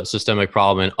a systemic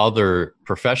problem in other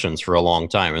professions for a long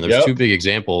time. And there's two big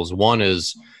examples. One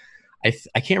is, I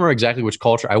can't remember exactly which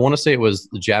culture. I want to say it was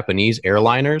the Japanese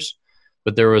airliners,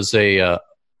 but there was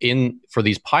for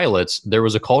these pilots, there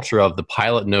was a culture of the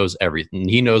pilot knows everything.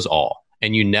 He knows all.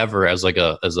 And you never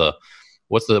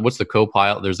what's the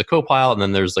co-pilot? There's the co-pilot, and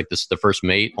then there's like the first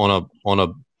mate on a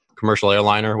commercial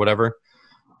airliner or whatever.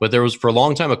 But there was for a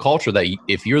long time a culture that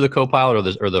if you're the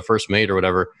co-pilot or the first mate or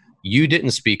whatever, you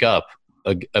didn't speak up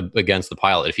against the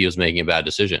pilot if he was making a bad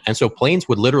decision. And so planes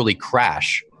would literally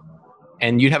crash.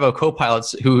 And you'd have a co-pilot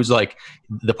who's like,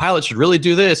 the pilot should really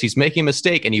do this. He's making a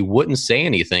mistake. And he wouldn't say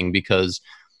anything because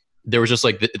there was just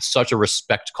like, it's such a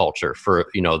respect culture for,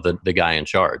 the guy in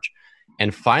charge.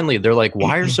 And finally, they're like,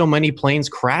 why are so many planes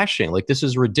crashing? Like, this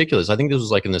is ridiculous. I think this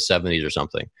was like in the 70s or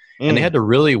something. And they had to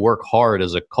really work hard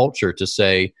as a culture to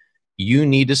say, you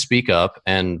need to speak up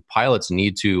and pilots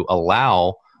need to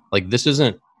allow, like, this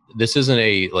isn't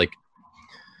a, like,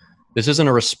 this isn't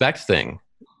a respect thing.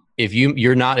 If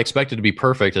you're not expected to be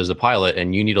perfect as a pilot,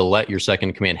 and you need to let your second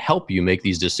in command help you make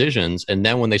these decisions. And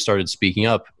then when they started speaking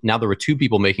up, now there were two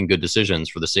people making good decisions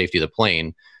for the safety of the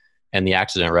plane, and the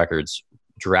accident records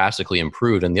drastically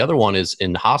improved. And the other one is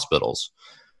in hospitals.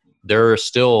 There's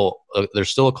still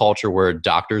a culture where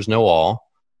doctors know all,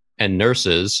 and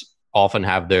nurses often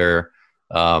have their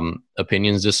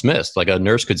opinions dismissed. Like a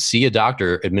nurse could see a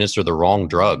doctor administer the wrong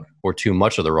drug, or too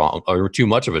much of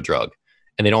a drug,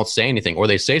 and they don't say anything, or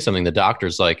they say something. The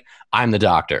doctor's like, "I'm the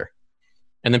doctor,"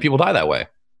 and then people die that way,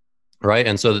 right?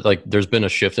 And so like there's been a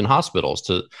shift in hospitals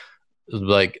to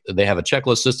like they have a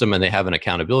checklist system and they have an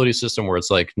accountability system where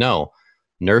it's like, no,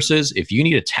 nurses, if you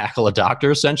need to tackle a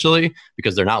doctor essentially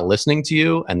because they're not listening to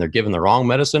you and they're giving the wrong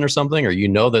medicine or something, or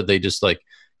that they just like,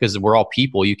 because we're all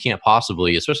people, you can't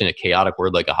possibly, especially in a chaotic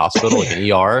word like a hospital, like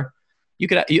an ER,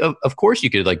 of course you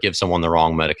could like give someone the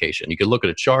wrong medication. You could look at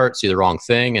a chart, see the wrong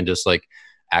thing, and just like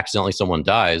accidentally someone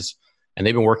dies. And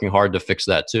they've been working hard to fix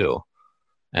that too.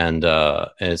 And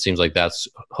it seems like that's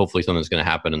hopefully something that's going to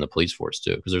happen in the police force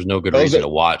too, because there's no good reason to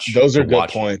watch. Those are good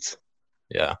points.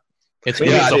 Yeah. It's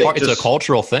a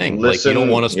cultural thing. Listen, like you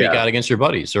don't want to speak out against your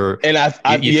buddies, or you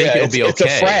think you'll be okay. It's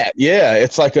a frat. Yeah,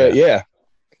 it's like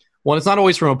Well, it's not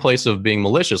always from a place of being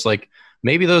malicious. Like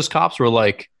maybe those cops were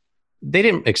like, they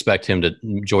didn't expect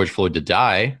George Floyd to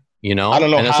die. You know, I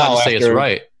don't know and that's how not to say it's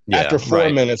right. After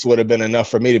 4 minutes would have been enough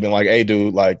for me to be like, hey,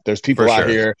 dude, like there's people out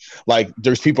here, like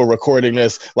there's people recording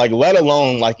this, like let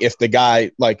alone like if the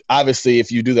guy, like obviously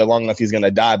if you do that long enough, he's going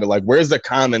to die. But like, where's the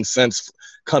common sense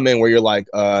come in where you're like,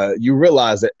 you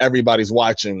realize that everybody's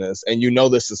watching this and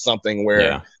this is something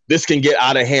where this can get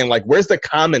out of hand. Like, where's the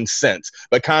common sense?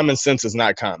 But common sense is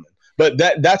not common. But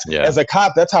that's as a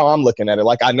cop, that's how I'm looking at it.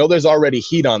 Like, I know there's already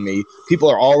heat on me.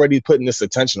 People are already putting this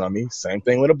attention on me. Same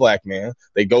thing with a black man.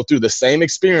 They go through the same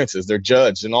experiences. They're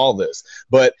judged and all this.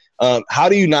 But how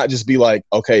do you not just be like,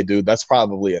 okay, dude, that's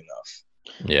probably enough?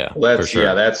 Yeah, well, for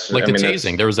sure. That's like the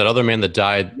tasing. There was that other man that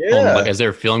died as they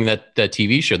were filming that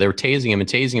TV show. They were tasing him and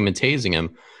tasing him and tasing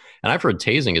him. And I've heard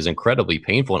tasing is incredibly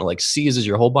painful and it like seizes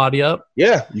your whole body up.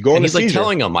 Yeah, you go. And he's like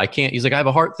telling him, I can't. He's like, I have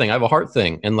a heart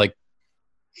thing. And like,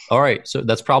 all right, so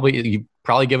that's you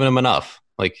probably given him enough.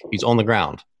 Like he's on the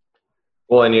ground.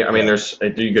 Well, and there's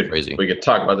crazy. We could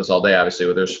talk about this all day, obviously.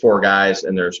 But there's 4 guys,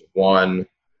 and there's one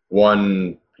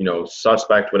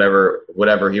suspect, whatever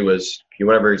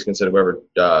he's considered, whatever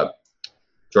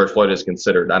George Floyd is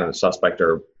considered, I don't know, suspect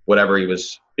or whatever he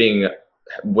was being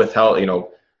withheld,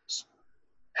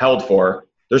 held for.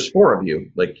 There's 4 of you,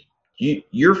 like.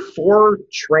 You're 4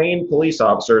 trained police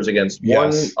officers against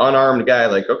one unarmed guy.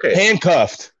 Like, okay,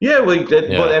 handcuffed. Yeah, and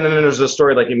then there's a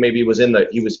story like maybe he was in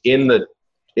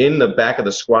the back of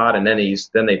the squad, and then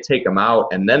they take him out,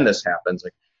 and then this happens.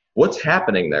 Like, what's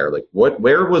happening there? Like,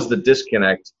 where was the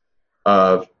disconnect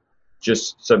of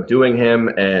just subduing him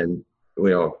and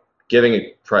giving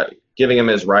him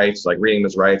his rights, like reading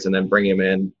his rights, and then bringing him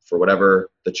in for whatever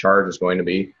the charge is going to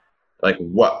be? Like,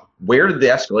 where did the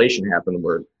escalation happen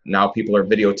where now people are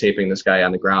videotaping this guy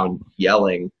on the ground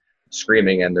yelling,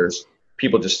 screaming, and there's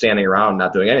people just standing around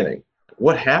not doing anything?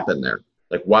 What happened there?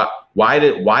 Like,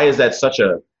 why is that such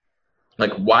a,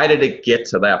 like, why did it get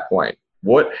to that point?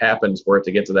 What happens for it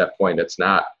to get to that point? It's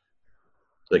not,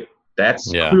 like, that's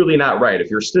clearly not right.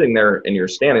 If you're sitting there and you're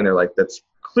standing there, like, that's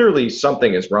clearly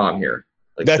something is wrong here.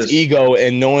 Like, that's ego,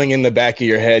 and knowing in the back of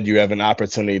your head you have an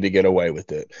opportunity to get away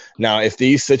with it. Now, if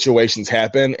these situations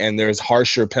happen and there's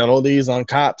harsher penalties on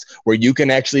cops where you can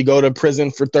actually go to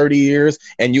prison for 30 years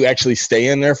and you actually stay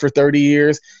in there for 30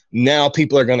 years, now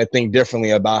people are going to think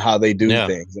differently about how they do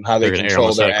things and how they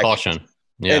control their actions. Caution.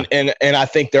 Yeah. And I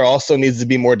think there also needs to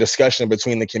be more discussion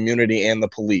between the community and the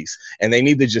police. And they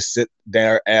need to just sit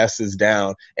their asses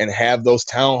down and have those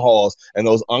town halls and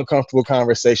those uncomfortable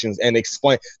conversations and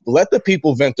explain. Let the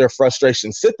people vent their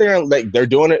frustration. Sit there and they're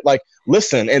doing it, like,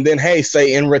 listen, and then, hey,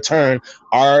 say in return,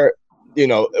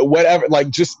 whatever, like,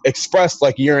 just express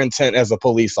like your intent as a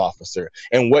police officer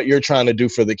and what you're trying to do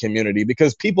for the community,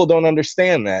 because people don't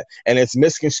understand that. And it's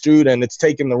misconstrued and it's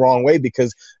taken the wrong way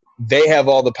because they have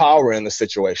all the power in the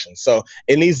situation. So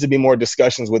it needs to be more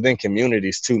discussions within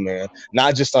communities too, man,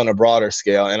 not just on a broader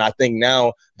scale. And I think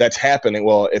now that's happening.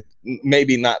 Well, it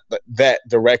maybe not that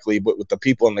directly, but with the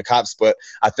people and the cops, but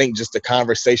I think just the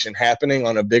conversation happening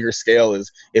on a bigger scale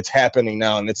it's happening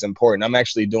now, and it's important. I'm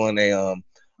actually doing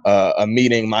a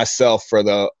meeting myself for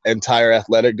the entire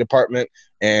athletic department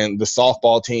and the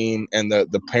softball team and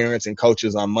the parents and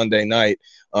coaches on Monday night.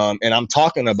 And I'm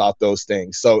talking about those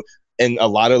things. So And a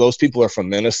lot of those people are from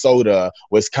Minnesota,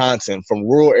 Wisconsin, from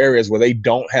rural areas where they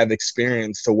don't have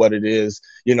experience to what it is,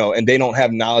 you know, and they don't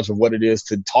have knowledge of what it is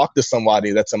to talk to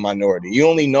somebody that's a minority. You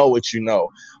only know what you know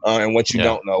and what you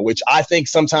don't know, which I think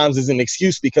sometimes is an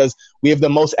excuse because we have the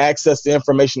most access to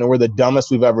information and we're the dumbest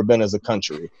we've ever been as a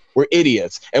country. We're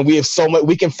idiots and we have so much,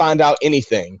 we can find out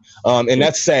anything. And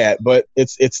that's sad, but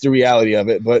it's the reality of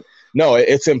it. But no,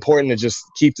 it's important to just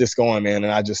keep this going, man.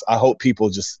 And I hope people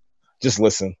just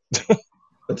listen.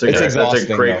 That's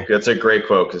a great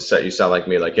quote because you sound like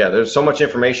me. Like, yeah, there's so much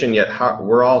information, yet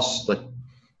we're all like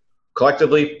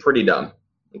collectively pretty dumb.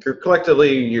 Like you're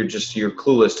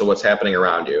clueless to what's happening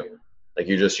around you. Like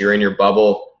you're in your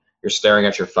bubble. You're staring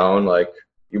at your phone. Like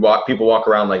people walk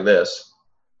around like this,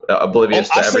 oblivious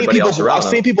to everybody else around them.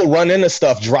 I've seen people run into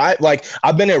stuff. Like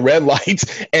I've been at red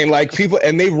lights and like people,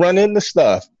 and they run into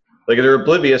stuff. Like they're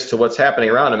oblivious to what's happening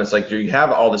around them. It's like you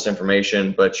have all this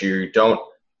information, but you're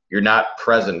not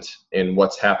present in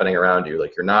what's happening around you.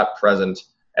 Like you're not present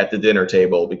at the dinner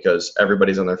table because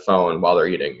everybody's on their phone while they're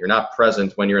eating. You're not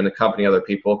present when you're in the company of other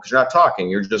people because you're not talking.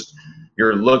 You're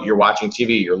watching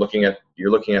TV. You're looking at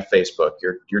Facebook.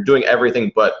 You're doing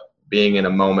everything but being in a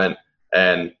moment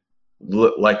and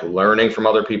like learning from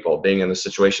other people, being in the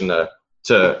situation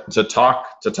to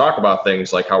talk about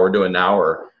things like how we're doing now,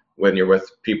 or when you're with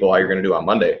people, how you're going to do on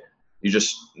Monday.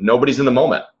 Nobody's in the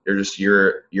moment.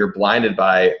 You're blinded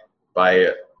by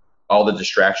all the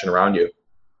distraction around you.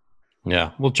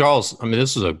 Yeah. Well, Charles, I mean,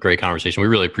 this is a great conversation. We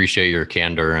really appreciate your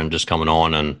candor and just coming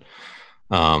on. And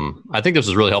I think this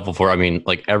is really helpful for,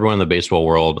 like everyone in the baseball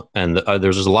world. And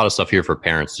there's just a lot of stuff here for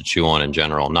parents to chew on in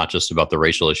general, not just about the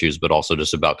racial issues, but also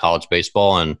just about college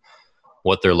baseball and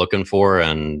what they're looking for.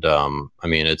 And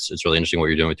it's really interesting what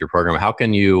you're doing with your program. How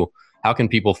can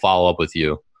people follow up with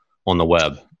you on the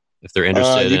web if they're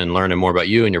interested in learning more about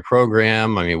you and your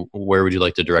program? I mean, where would you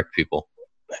like to direct people?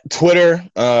 Twitter,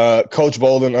 Coach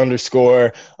Bolden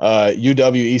 _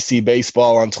 UW-EC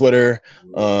baseball on Twitter.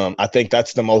 I think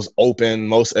that's the most open,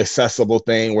 most accessible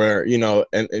thing where, you know,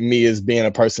 and me as being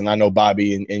a person, I know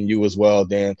Bobby and you as well,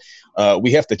 Dan,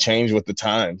 we have to change with the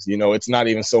times. You know, it's not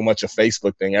even so much a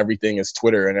Facebook thing. Everything is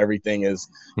Twitter and everything is,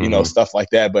 you know, stuff like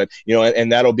that. But, you know,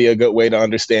 and that'll be a good way to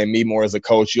understand me more as a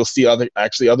coach. You'll see other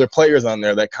players on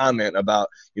there that comment about,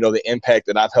 you know, the impact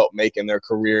that I've helped make in their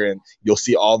career. And you'll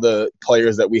see all the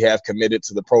players that we have committed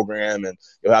to the program, and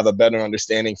you'll have a better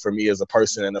understanding for me as a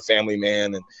person and a family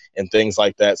man and things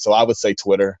like that. So I would say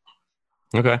Twitter.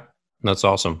 Okay. That's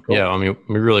awesome. Cool. Yeah. I mean,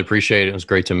 we really appreciate it. It was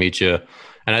great to meet you.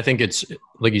 And I think it's,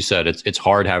 like you said, it's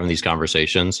hard having these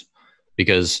conversations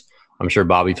because I'm sure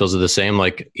Bobby feels the same.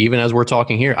 Like, even as we're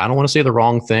talking here, I don't want to say the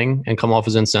wrong thing and come off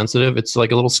as insensitive. It's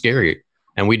like a little scary,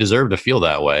 and we deserve to feel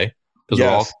that way because we're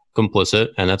all complicit,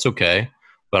 and that's okay.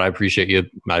 But I appreciate you.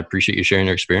 I appreciate you sharing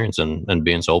your experience and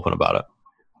being so open about it.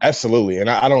 Absolutely. And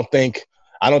I don't think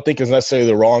it's necessarily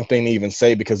the wrong thing to even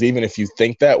say, because even if you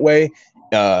think that way,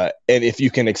 and if you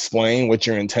can explain what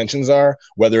your intentions are,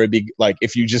 whether it be like,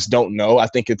 if you just don't know, I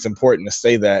think it's important to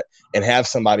say that and have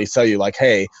somebody tell you like,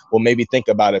 hey, well, maybe think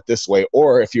about it this way.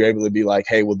 Or if you're able to be like,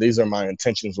 hey, well, these are my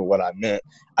intentions with what I meant.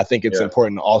 I think it's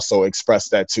important to also express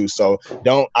that too. So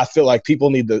I feel like people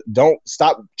don't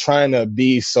stop trying to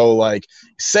be so like,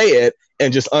 say it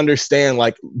and just understand,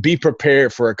 like, be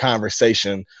prepared for a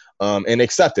conversation. And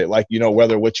accept it, like, you know,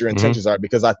 whether what your intentions are,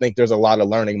 because I think there's a lot of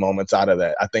learning moments out of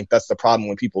that. I think that's the problem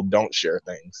when people don't share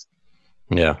things.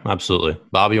 Yeah, absolutely.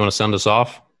 Bob, you want to send us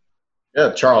off?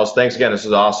 Yeah, Charles, thanks again. This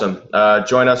is awesome.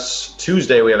 Join us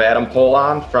Tuesday. We have Adam Pohl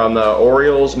on from the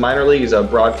Orioles minor league. He's a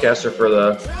broadcaster for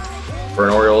an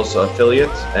Orioles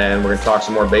affiliate, and we're going to talk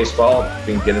some more baseball.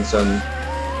 We can get in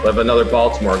we'll have another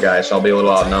Baltimore guy, so I'll be a little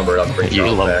outnumbered. You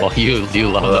love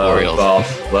the Orioles.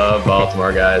 Love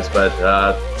Baltimore guys. But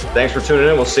thanks for tuning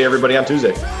in. We'll see everybody on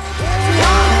Tuesday.